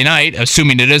on Saturday night,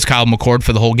 assuming it is Kyle McCord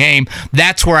for the whole game,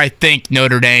 that's where I think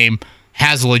Notre Dame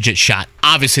has a legit shot.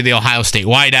 Obviously, the Ohio State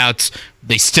wideouts,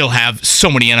 they still have so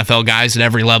many NFL guys at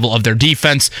every level of their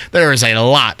defense. There is a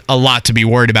lot to be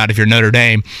worried about if you're Notre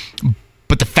Dame.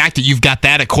 But the fact that you've got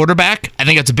that at quarterback, I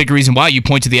think that's a big reason why you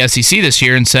point to the SEC this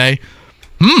year and say,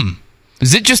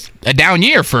 is it just a down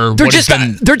year for they're just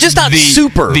not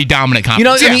super the dominant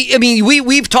conference? I mean,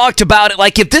 we've talked about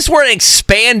it. If this were an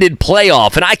expanded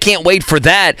playoff, and I can't wait for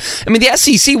that. I mean, the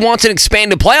SEC wants an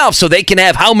expanded playoff so they can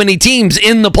have how many teams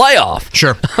in the playoff?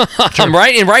 Sure.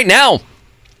 Right, and right now,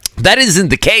 that isn't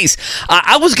the case.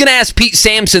 I was going to ask Pete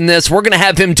Sampson this. We're going to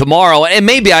have him tomorrow, and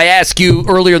maybe I asked you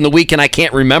earlier in the week, and I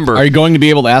can't remember. Are you going to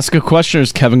be able to ask a question, or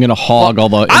is Kevin going to hog all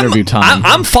the interview time?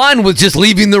 I'm fine with just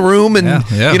leaving the room and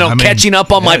catching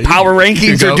up on my power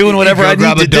rankings or doing whatever I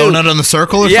need to do. Grab a donut on the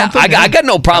circle or something? I got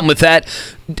no problem with that.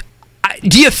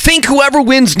 Do you think whoever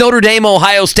wins Notre Dame,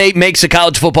 Ohio State makes a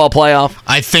college football playoff?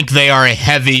 I think they are a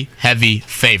heavy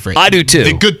favorite. I do too.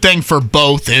 The good thing for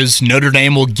both is Notre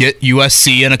Dame will get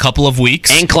USC in a couple of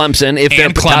weeks. And Clemson, if they're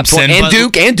top 20. And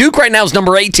Duke. And Duke right now is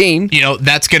number 18.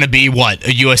 That's going to be a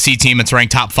USC team that's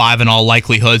ranked top 5 in all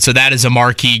likelihood. So that is a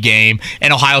marquee game.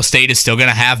 And Ohio State is still going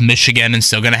to have Michigan and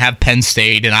still going to have Penn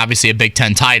State and obviously a Big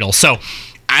Ten title. So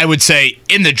I would say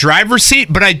in the driver's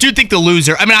seat, but I do think the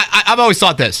loser, I mean, I've always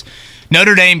thought this.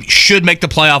 Notre Dame should make the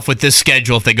playoff with this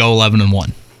schedule if they go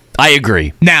 11-1. I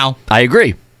agree. Now, I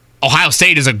agree. Ohio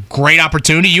State is a great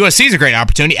opportunity. USC is a great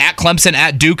opportunity. At Clemson,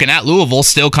 at Duke, and at Louisville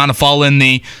still kind of fall in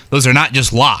those are not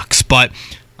just locks. But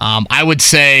I would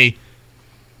say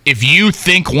if you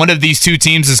think one of these two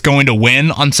teams is going to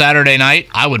win on Saturday night,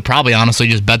 I would probably honestly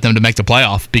just bet them to make the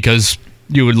playoff because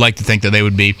you would like to think that they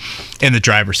would be in the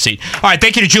driver's seat. All right,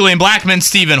 thank you to Julian Blackmon,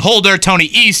 Stephen Holder, Tony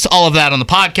East, all of that on the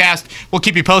podcast. We'll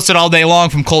keep you posted all day long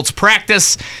from Colts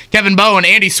practice. Kevin Bowen,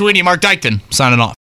 Andy Sweeney, Mark Dykton signing off.